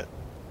all of it.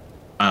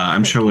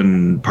 I'm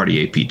showing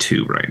party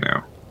AP2 right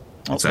now.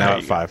 It's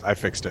at 5. I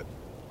fixed it.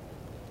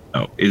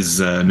 Oh, is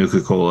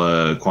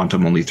Nuka-Cola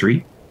Quantum only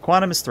 3?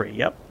 Quantum is 3,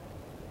 yep.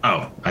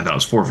 Oh, I thought it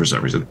was 4 for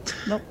some reason.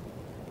 Nope.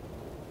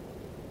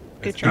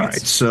 Good try. All right,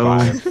 so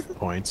 5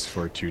 points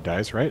for 2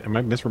 dice, right? Am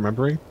I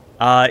misremembering?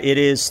 It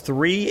is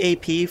 3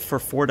 AP for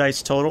 4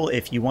 dice total.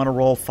 If you want to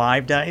roll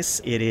 5 dice,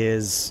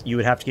 you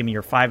would have to give me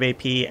your 5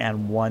 AP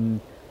and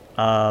 1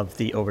 of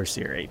the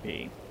Overseer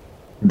AP.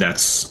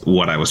 that's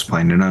what I was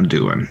planning on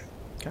doing.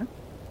 Okay.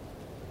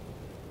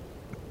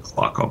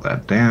 Clock all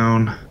that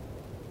down.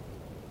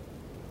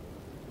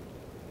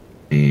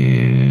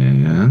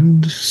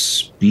 And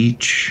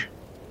speech.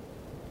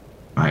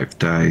 5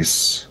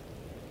 dice.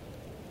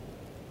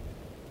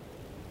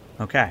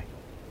 Okay.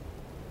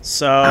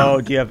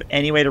 So, do you have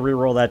any way to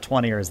reroll that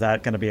 20, or is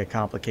that going to be a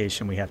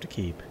complication we have to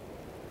keep?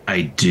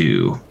 I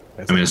do.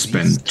 I'm going to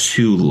spend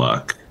 2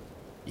 luck.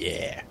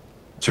 Yeah.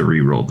 To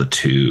reroll the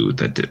 2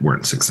 that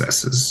weren't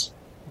successes.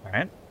 All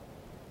right.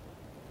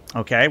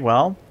 Okay,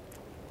 well,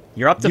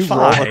 you're up to you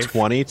 5. Roll a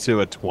 20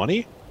 to a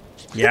 20?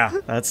 Yeah,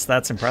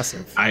 that's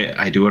impressive.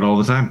 I do it all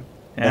the time.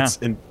 Yeah.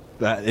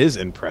 That is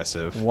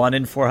impressive. 1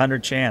 in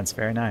 400 chance.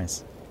 Very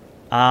nice.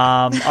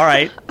 All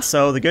right.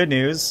 So the good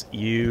news,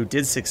 you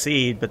did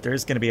succeed, but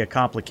there's going to be a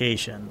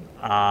complication.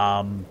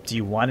 Do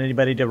you want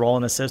anybody to roll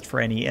an assist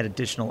for any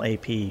additional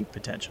AP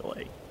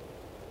potentially?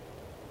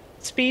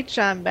 Speech,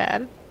 I'm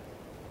bad.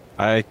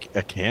 I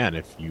can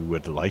if you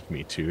would like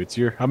me to.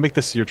 I'll make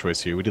this your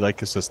choice here. Would you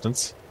like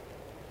assistance?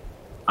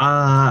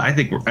 I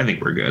think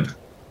we're good.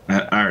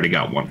 I already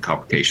got 1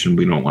 complication.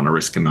 We don't want to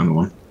risk another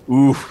one.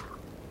 Oof.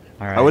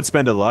 All right. I would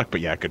spend a luck, but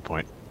yeah, good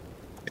point.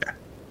 Yeah.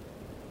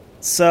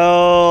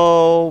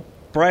 So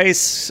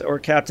Bryce or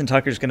Captain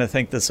Tucker's going to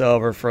think this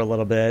over for a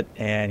little bit,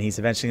 and he's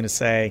eventually going to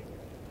say,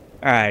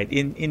 all right,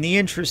 in the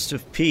interest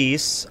of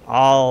peace,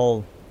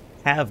 I'll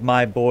have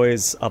my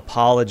boys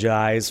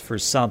apologize for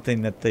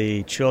something that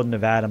the Children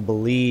of Adam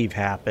believe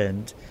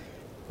happened.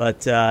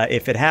 But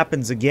if it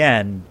happens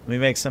again, let me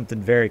make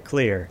something very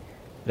clear.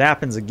 If it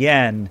happens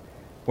again,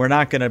 we're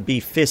not going to be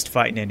fist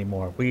fighting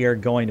anymore. We are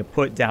going to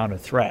put down a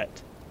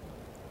threat.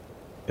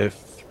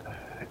 If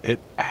it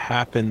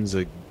happens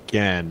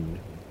again,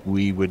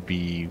 we would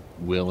be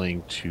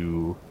willing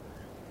to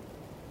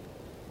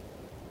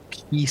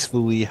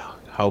peacefully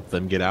help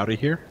them get out of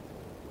here.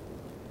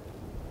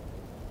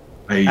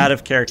 Out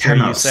of character, are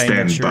you saying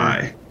that you're?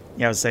 By.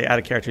 Yeah, I would say out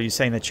of character. Are you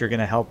saying that you're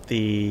going to help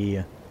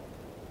the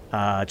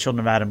Children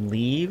of Adam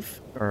leave,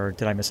 or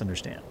did I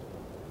misunderstand?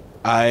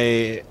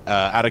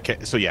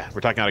 So yeah,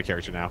 we're talking out of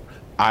character now.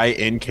 I,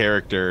 in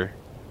character,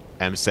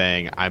 am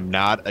saying I'm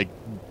not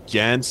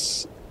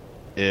against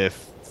if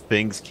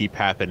things keep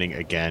happening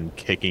again,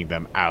 kicking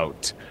them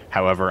out.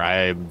 However, I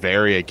am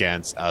very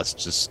against us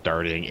just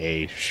starting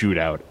a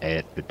shootout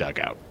at the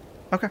dugout.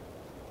 Okay,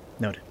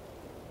 noted.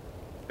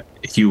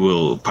 He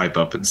will pipe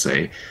up and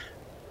say,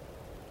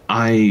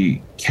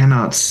 I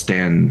cannot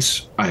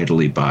stand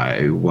idly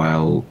by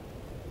while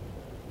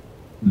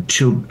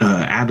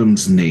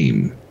Adam's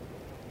name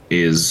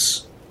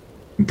is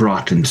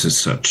brought into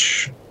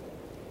such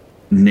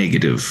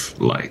negative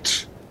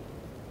light.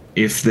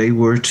 if they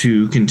were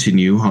to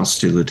continue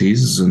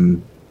hostilities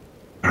and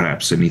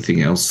perhaps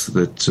anything else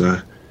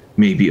that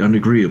may be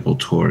unagreeable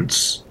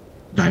towards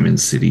Diamond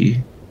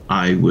City,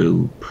 I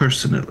will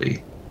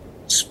personally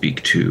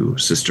speak to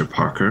Sister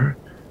Parker,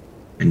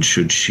 and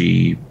should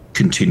she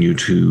continue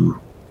to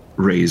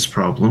raise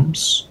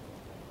problems,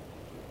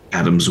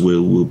 Adam's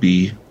will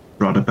be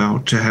brought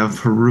about to have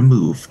her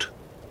removed.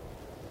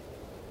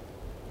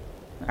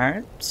 All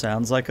right,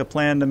 sounds like a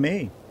plan to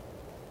me.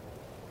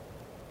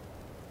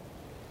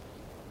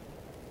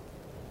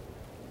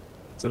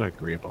 It's an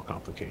agreeable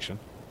complication.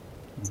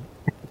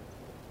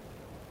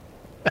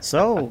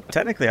 So,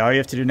 technically, all you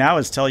have to do now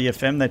is tell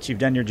Yefim that you've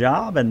done your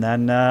job, and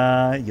then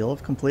you'll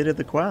have completed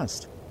the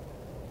quest.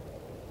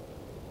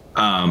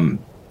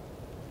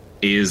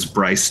 Is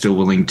Bryce still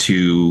willing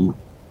to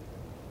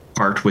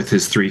part with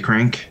his 3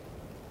 crank?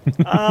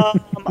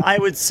 I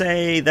would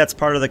say that's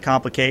part of the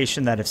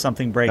complication, that if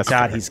something breaks That's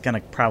out, fair. he's going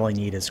to probably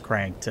need his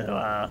crank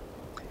to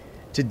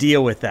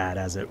deal with that,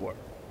 as it were.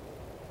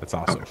 That's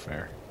also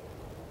fair.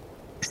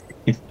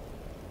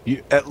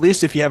 You, at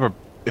least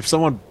if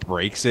someone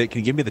breaks it, can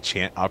you give me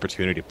the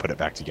opportunity to put it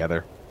back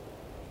together?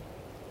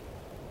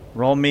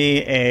 Roll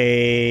me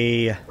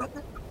a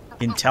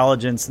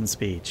intelligence and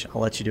speech.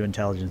 I'll let you do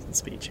intelligence and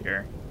speech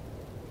here.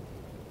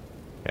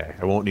 Okay,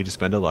 I won't need to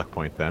spend a luck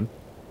point then.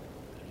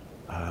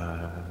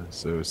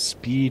 So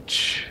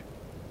speech.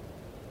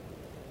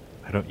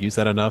 I don't use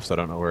that enough, so I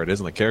don't know where it is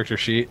on the character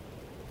sheet.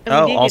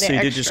 And we Oh, also get you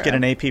an did just get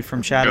extra. an AP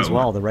from chat as Oh.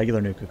 well, the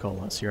regular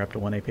Nuka-Cola, so you're up to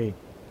 1 AP.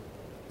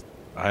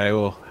 I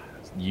will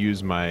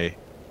use my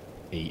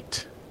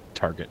 8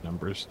 target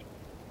numbers.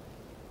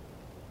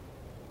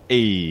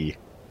 I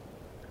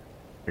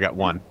got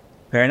 1.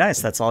 Very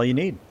nice. That's all you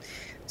need.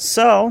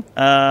 So,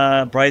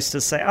 Bryce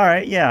does say, all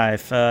right, yeah,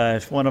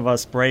 if one of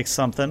us breaks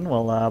something,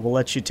 we'll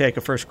let you take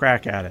a first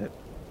crack at it.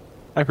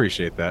 I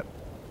appreciate that.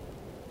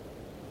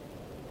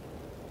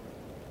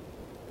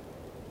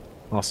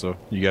 Also,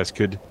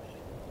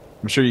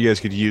 I'm sure you guys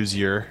could use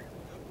your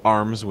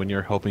arms when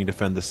you're helping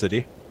defend the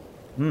city.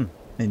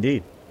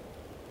 Indeed.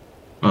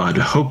 Well, I'd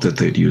hope that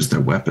they'd use their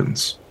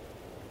weapons.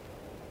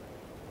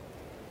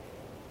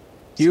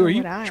 You, So are you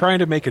would I. trying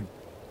to make a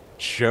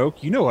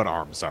joke? You know what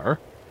arms are.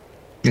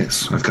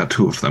 Yes, I've got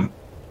 2 of them.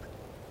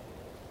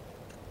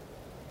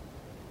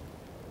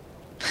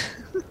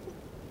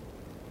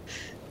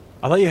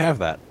 I'll let you have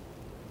that.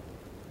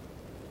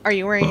 Are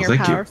you wearing Well, your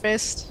thank you. power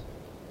fist?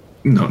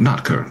 No,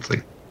 not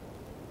currently.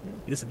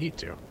 He doesn't need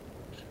to.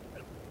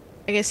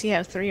 I guess you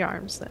have 3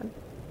 arms then.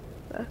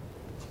 The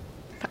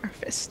power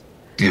fist.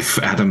 If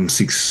Adam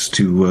seeks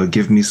to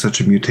give me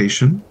such a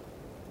mutation,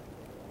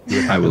 I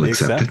will happily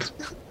accept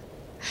accept.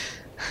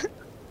 it.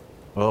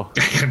 Well,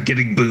 I'm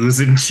getting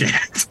booze in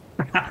chat.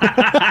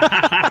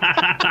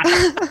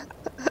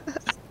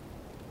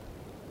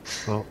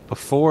 well,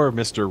 before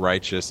Mr.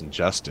 Righteous and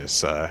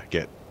Justice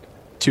get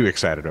too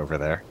excited over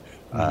there,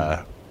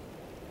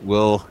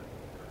 we'll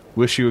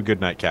wish you a good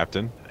night,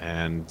 Captain,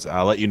 and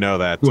I'll let you know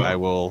that Well- I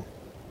will.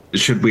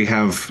 Should we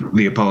have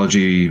the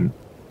apology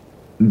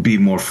be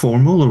more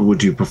formal, or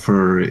would you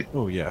prefer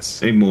Oh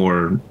yes, a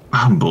more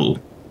humble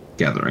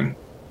gathering?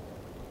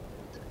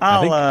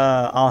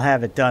 I'll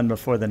have it done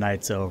before the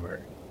night's over.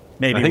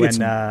 Maybe I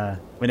think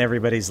when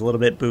everybody's a little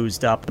bit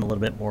boozed up and a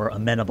little bit more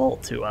amenable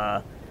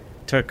to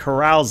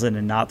carousing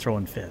and not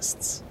throwing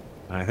fists.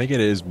 I think it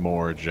is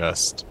more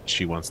just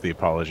she wants the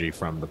apology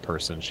from the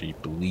person she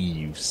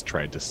believes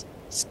tried to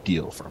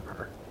steal from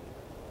her.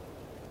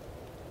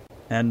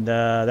 And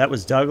that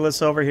was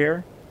Douglas over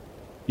here.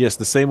 Yes,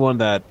 the same one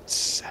that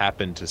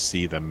happened to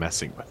see them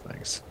messing with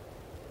things.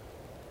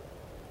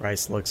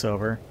 Bryce looks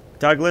over.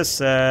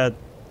 Douglas, I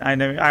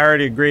know I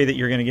already agree that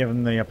you're going to give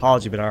him the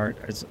apology, but are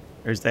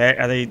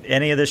they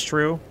any of this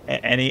true?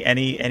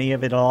 Any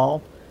of it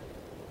all?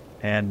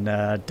 And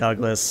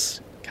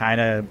Douglas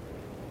kind of,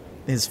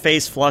 his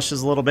face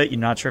flushes a little bit. You're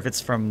not sure if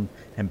it's from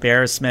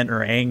embarrassment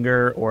or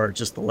anger or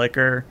just the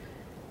liquor.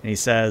 And he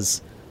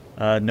says,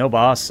 "No,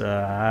 boss.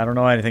 I don't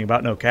know anything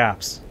about no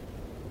caps."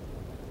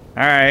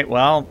 All right.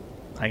 Well,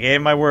 I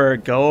gave my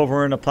word. Go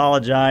over and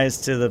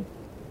apologize to the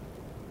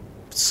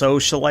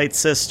socialite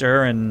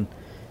sister and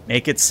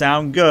make it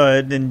sound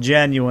good and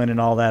genuine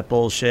and all that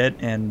bullshit,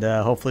 and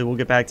hopefully we'll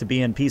get back to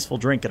being peaceful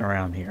drinking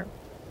around here.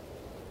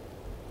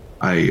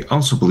 I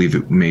also believe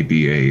it may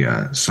be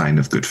a sign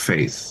of good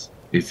faith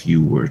if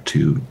you were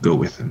to go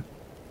with him.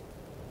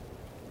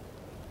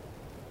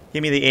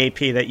 Give me the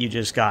AP that you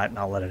just got, and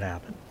I'll let it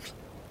happen.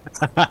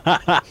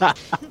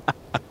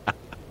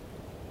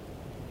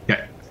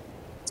 Yeah.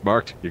 It's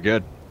marked. You're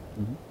good.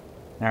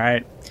 All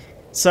right.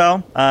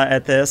 So,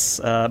 at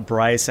this,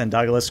 Bryce and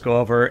Douglas go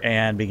over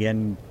and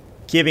begin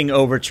giving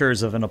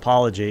overtures of an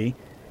apology,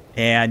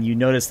 and you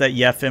notice that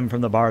Yefim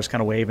from the bar is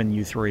kind of waving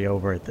you 3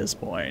 over at this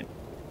point.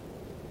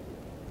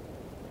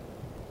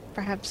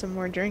 Perhaps some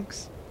more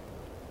drinks.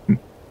 We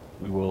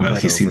will. Well,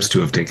 head he seems over.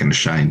 to have taken a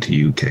shine to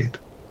you, Kate.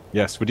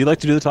 Yes. Would you like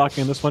to do the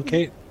talking on this one,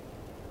 Kate?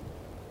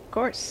 Of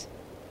course.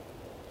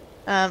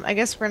 I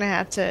guess we're gonna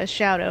have to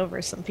shout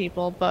over some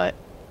people, but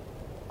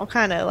I'll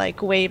kind of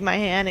like wave my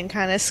hand and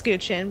kind of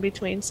scooch in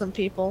between some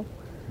people,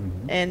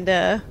 and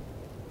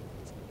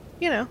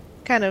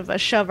kind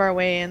of shove our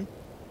way in.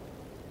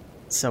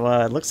 So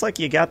it looks like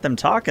you got them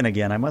talking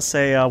again. I must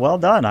say, well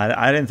done.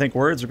 I didn't think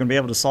words were going to be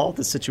able to solve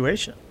this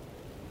situation.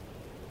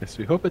 Yes,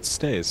 we hope it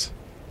stays.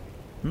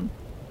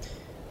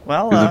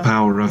 Well, through the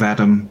power of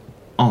Adam,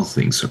 all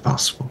things are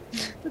possible.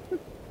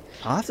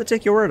 I'll have to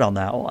take your word on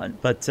that one.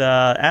 But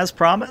as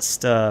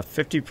promised,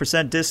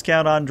 50%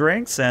 discount on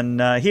drinks.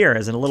 And here,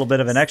 as a little bit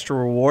of an extra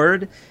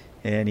reward,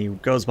 and he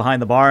goes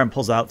behind the bar and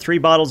pulls out 3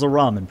 bottles of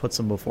rum and puts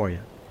them before you.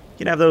 You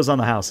can have those on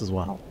the house as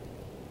well.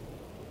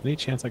 Any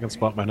chance I can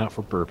swap mine out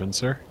for bourbon,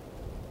 sir?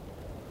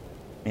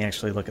 Let me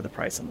actually look at the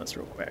price on this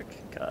real quick.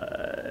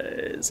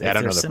 Because Yeah, I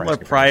don't know if the they're similar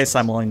price price,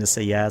 I'm willing to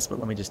say yes, but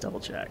let me just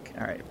double check.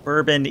 All right,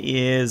 bourbon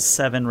is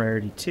 7,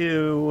 rarity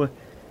 2.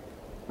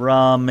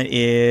 Rum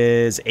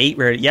is 8,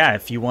 rarity. Yeah,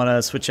 if you want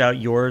to switch out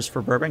yours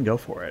for bourbon, go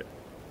for it.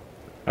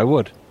 I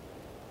would.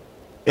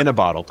 In a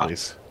bottle,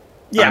 please.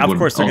 Yeah, I of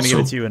course they're going to give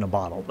it also- to you in a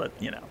bottle, but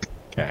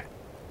Okay.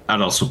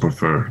 I'd also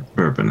prefer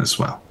bourbon as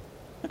well.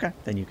 Okay,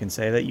 then you can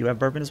say that you have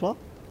bourbon as well.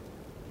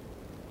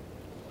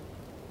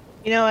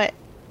 You know what?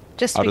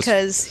 Just I'll just-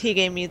 because he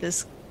gave me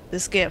this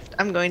gift,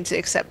 I'm going to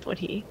accept what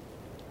he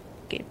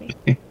gave me.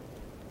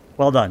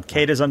 Well done.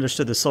 Kate has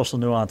understood the social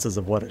nuances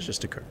of what has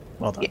just occurred.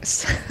 Well done.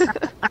 Yes.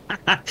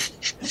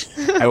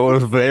 I will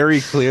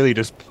very clearly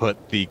just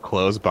put the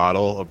closed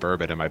bottle of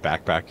bourbon in my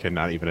backpack and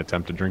not even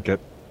attempt to drink it.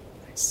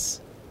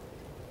 Nice.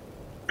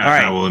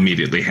 I right. will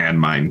immediately hand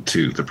mine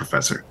to the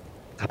professor.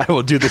 I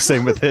will do the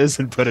same with his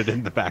and put it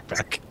in the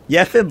backpack.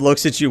 Yefim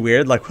looks at you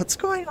weird, like, what's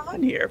going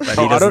on here? But he I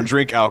don't doesn't.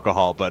 drink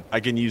alcohol, but I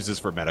can use this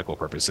for medical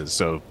purposes,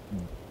 so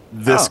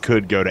this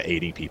could go to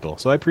aiding people.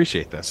 So I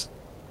appreciate this.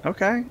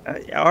 Okay.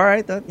 All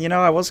right.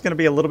 I was going to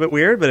be a little bit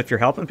weird, but if you're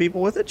helping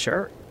people with it,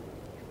 sure.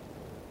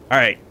 All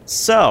right.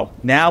 So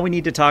now we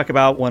need to talk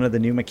about one of the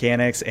new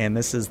mechanics, and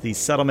this is the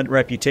settlement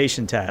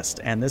reputation test.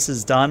 And this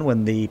is done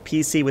when the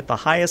PC with the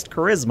highest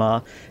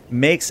charisma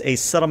makes a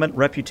settlement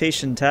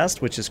reputation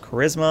test, which is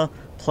charisma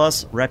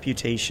plus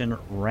reputation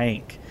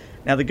rank.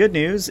 Now, the good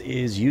news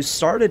is you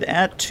started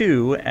at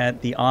 2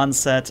 at the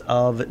onset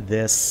of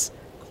this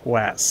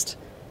quest,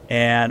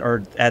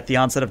 or at the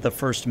onset of the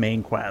first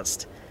main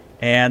quest.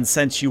 And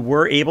since you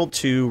were able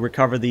to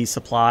recover these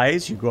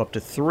supplies, you go up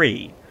to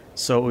 3.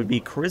 So it would be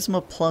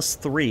charisma plus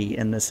 3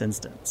 in this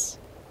instance.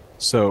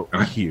 So,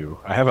 Hugh,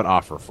 I have an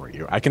offer for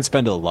you. I can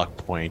spend a luck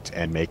point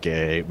and make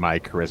my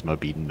charisma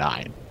be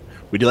 9.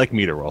 Would you like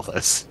me to roll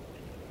this?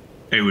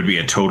 It would be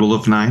a total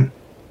of 9.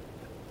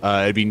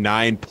 It'd be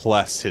 9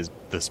 plus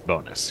this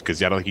bonus,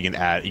 because I don't think you can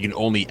add. You can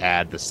only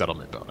add the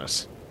settlement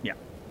bonus. Yeah.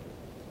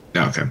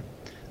 Okay.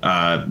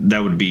 That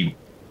would be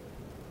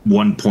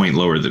 1 point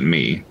lower than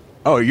me.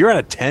 Oh, you're at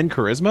a 10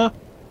 charisma?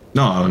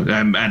 No,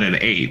 I'm at an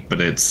 8,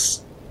 but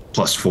it's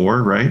plus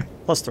 4, right?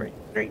 Plus 3.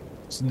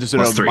 So Plus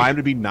no, 3. mine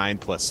would be 9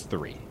 plus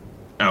 3.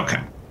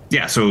 Okay.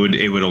 Yeah, so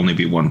it would only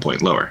be 1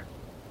 point lower.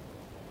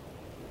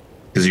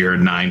 Because you're a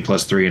 9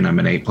 plus 3 and I'm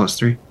an 8 plus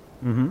 3?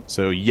 Mm-hmm.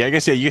 So, yeah, I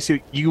guess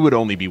you would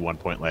only be 1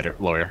 point lower.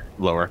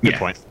 Good Yeah.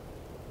 point.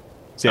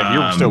 So, yeah,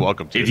 you're still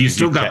welcome to. If you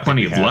still got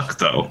plenty of have- luck,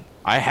 though.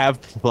 I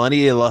have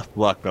plenty of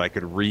luck, but I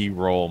could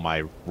re-roll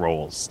my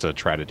rolls to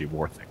try to do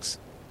more things.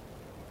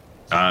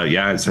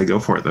 Yeah, I'd say go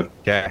for it then.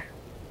 Okay.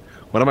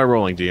 What am I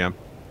rolling, DM?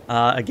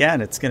 Again,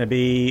 it's going to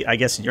be, I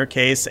guess in your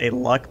case, a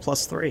luck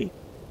plus 3.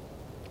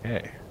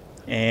 Okay.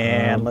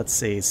 And let's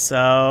see.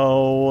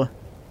 So,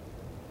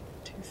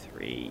 2,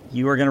 3.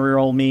 You are going to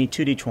reroll me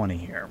 2d20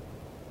 here.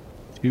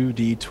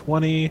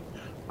 2d20.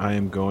 I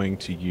am going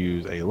to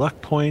use a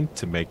luck point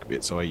to make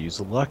it so I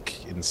use luck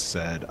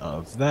instead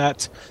of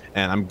that.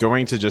 And I'm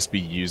going to just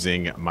be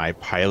using my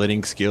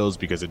piloting skills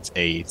because it's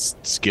a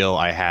skill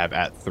I have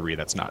at 3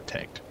 that's not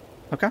tagged.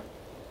 Okay.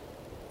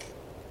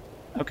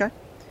 Okay.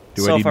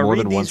 Do So I need if I more read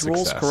than one these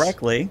rules success?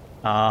 correctly,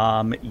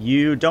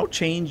 you don't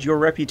change your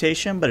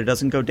reputation, but it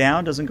doesn't go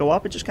down, doesn't go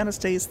up. It just kind of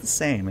stays the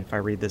same if I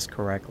read this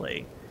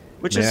correctly.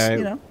 Which is,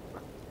 May I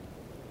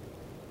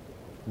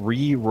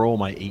re-roll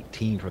my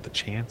 18 for the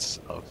chance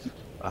of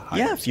a higher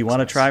yeah, if you want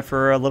to success. try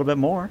for a little bit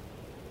more.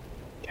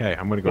 Okay,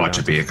 I'm going to go Watch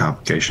down it be a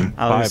complication.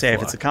 I was going to 5 say,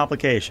 if it's a luck.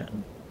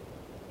 complication.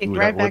 Kick Ooh,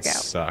 right that would back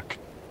out. suck.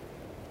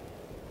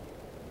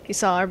 He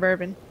saw our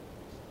bourbon.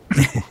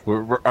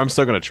 I'm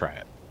still going to try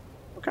it.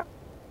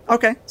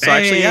 Okay. So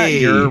actually, yeah,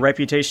 Hey! your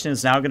reputation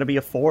is now going to be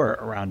a 4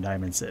 around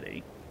Diamond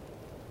City.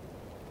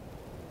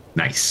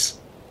 Nice.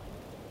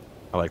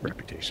 I like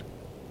reputation.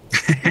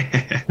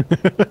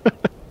 It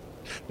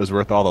was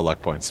worth all the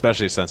luck points,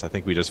 especially since I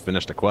think we just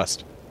finished a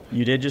quest.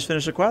 You did just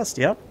finish a quest,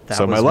 yep. That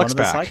So was my luck's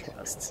one of the back. side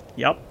quests.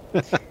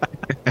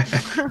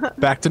 Yep.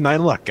 Back to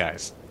 9 luck,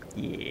 guys.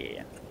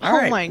 Yeah.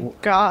 Oh my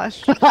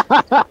gosh.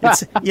 It's,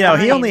 he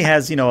Fine. only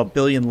has, a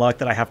billion luck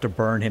that I have to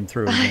burn him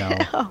through,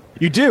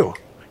 You do,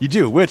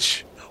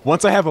 which,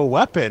 once I have a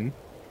weapon,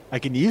 I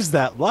can use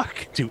that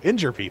luck to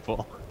injure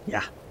people.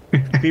 Yeah.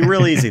 It'd be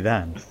real easy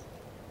then.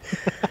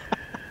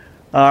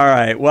 All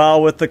right.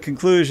 Well, with the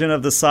conclusion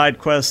of the side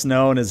quest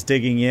known as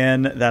digging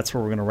in, that's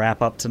where we're going to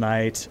wrap up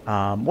tonight.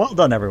 Well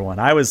done, everyone.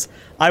 I was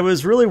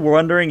really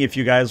wondering if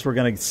you guys were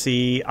going to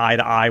see eye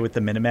to eye with the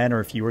Minutemen, or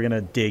if you were going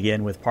to dig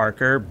in with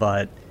Parker.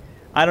 But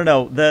I don't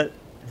know. The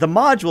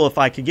module, if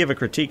I could give a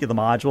critique of the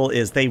module,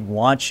 is they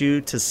want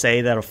you to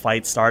say that a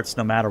fight starts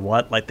no matter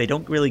what. Like, they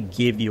don't really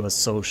give you a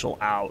social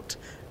out.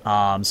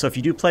 So if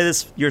you do play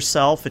this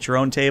yourself at your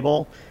own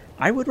table,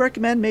 I would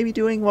recommend maybe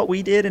doing what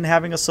we did and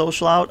having a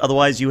social out.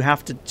 Otherwise, you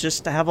have to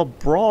just have a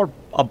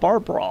bar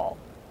brawl,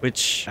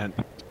 which... And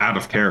out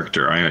of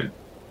character.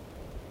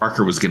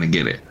 Parker was going to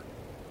get it.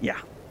 Yeah.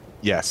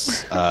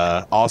 Yes.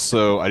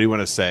 Also, I do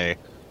want to say,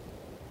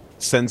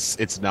 since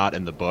it's not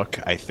in the book,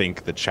 I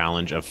think the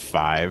challenge of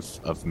 5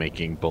 of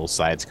making both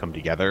sides come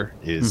together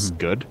is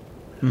good.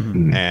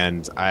 Mm-hmm.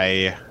 And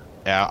I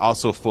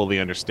also fully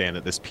understand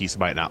that this piece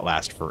might not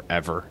last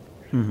forever.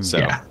 Mm-hmm. So...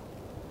 Yeah.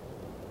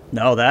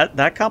 No,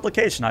 that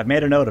complication, I've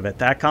made a note of it.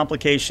 That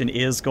complication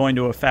is going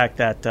to affect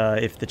that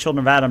if the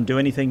Children of Adam do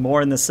anything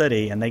more in the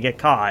city and they get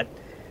caught,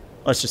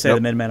 let's just say the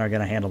Minutemen are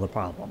going to handle the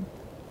problem.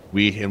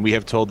 We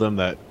have told them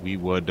that we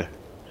would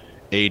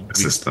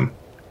assist them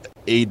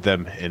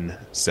in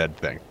said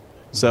thing.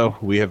 So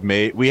we have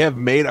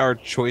made our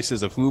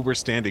choices of who we're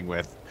standing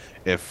with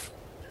if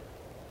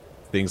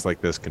things like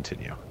this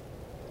continue.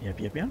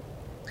 Yep.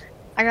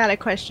 I got a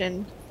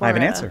question. I have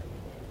an answer.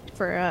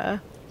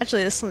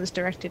 Actually, this one's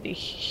directed to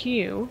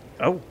Hugh.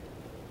 Oh.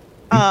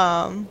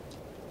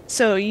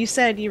 So you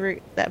said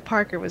that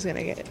Parker was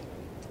gonna get it.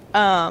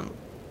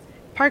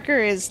 Parker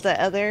is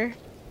the other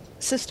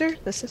sister?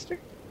 The sister?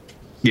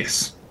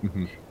 Yes.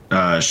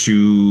 Mm-hmm.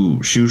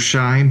 Shoe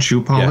shine,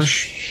 shoe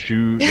polish. I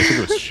think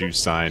it was shoe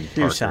sign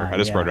Parker. Shine, I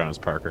just wrote it down as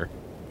Parker.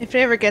 If it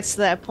ever gets to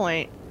that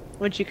point,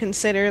 would you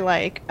consider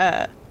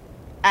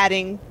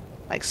adding,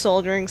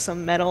 soldering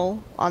some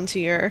metal onto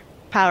your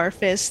power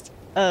fist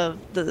of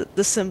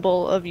the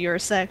symbol of your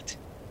sect,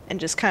 and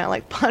just kind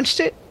of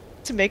punched it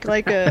to make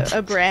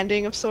a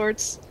branding of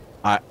sorts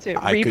to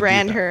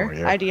rebrand her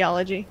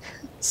ideology?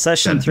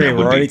 Session 3,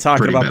 we're already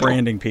talking about metal.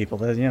 Branding people.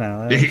 That's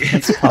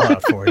a call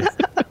out for you.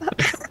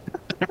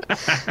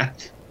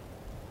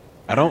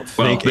 I don't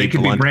think they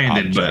could be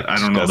branded, but I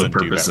don't know the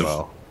purpose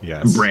of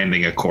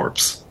branding a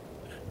corpse.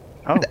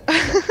 Oh.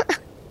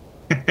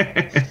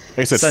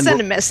 I said, send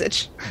a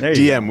message.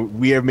 DM,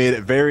 we have made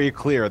it very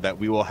clear that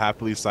we will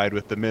happily side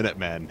with the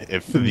Minutemen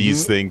if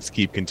these things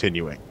keep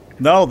continuing.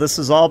 No, this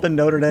has all been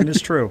noted and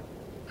is true.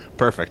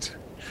 Perfect.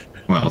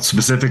 Well,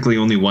 specifically,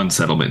 only one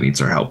settlement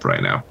needs our help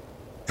right now.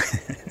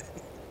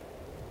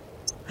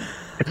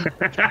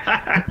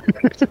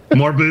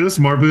 More booze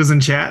in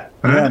chat.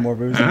 Yeah, more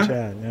booze in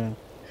chat. Yeah.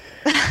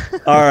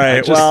 All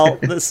right. Well,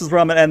 this is where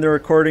I'm gonna end the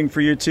recording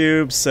for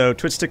YouTube. So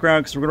Twitch, stick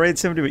around because we're gonna raid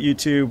somebody with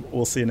YouTube.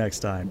 We'll see you next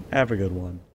time. Have a good one.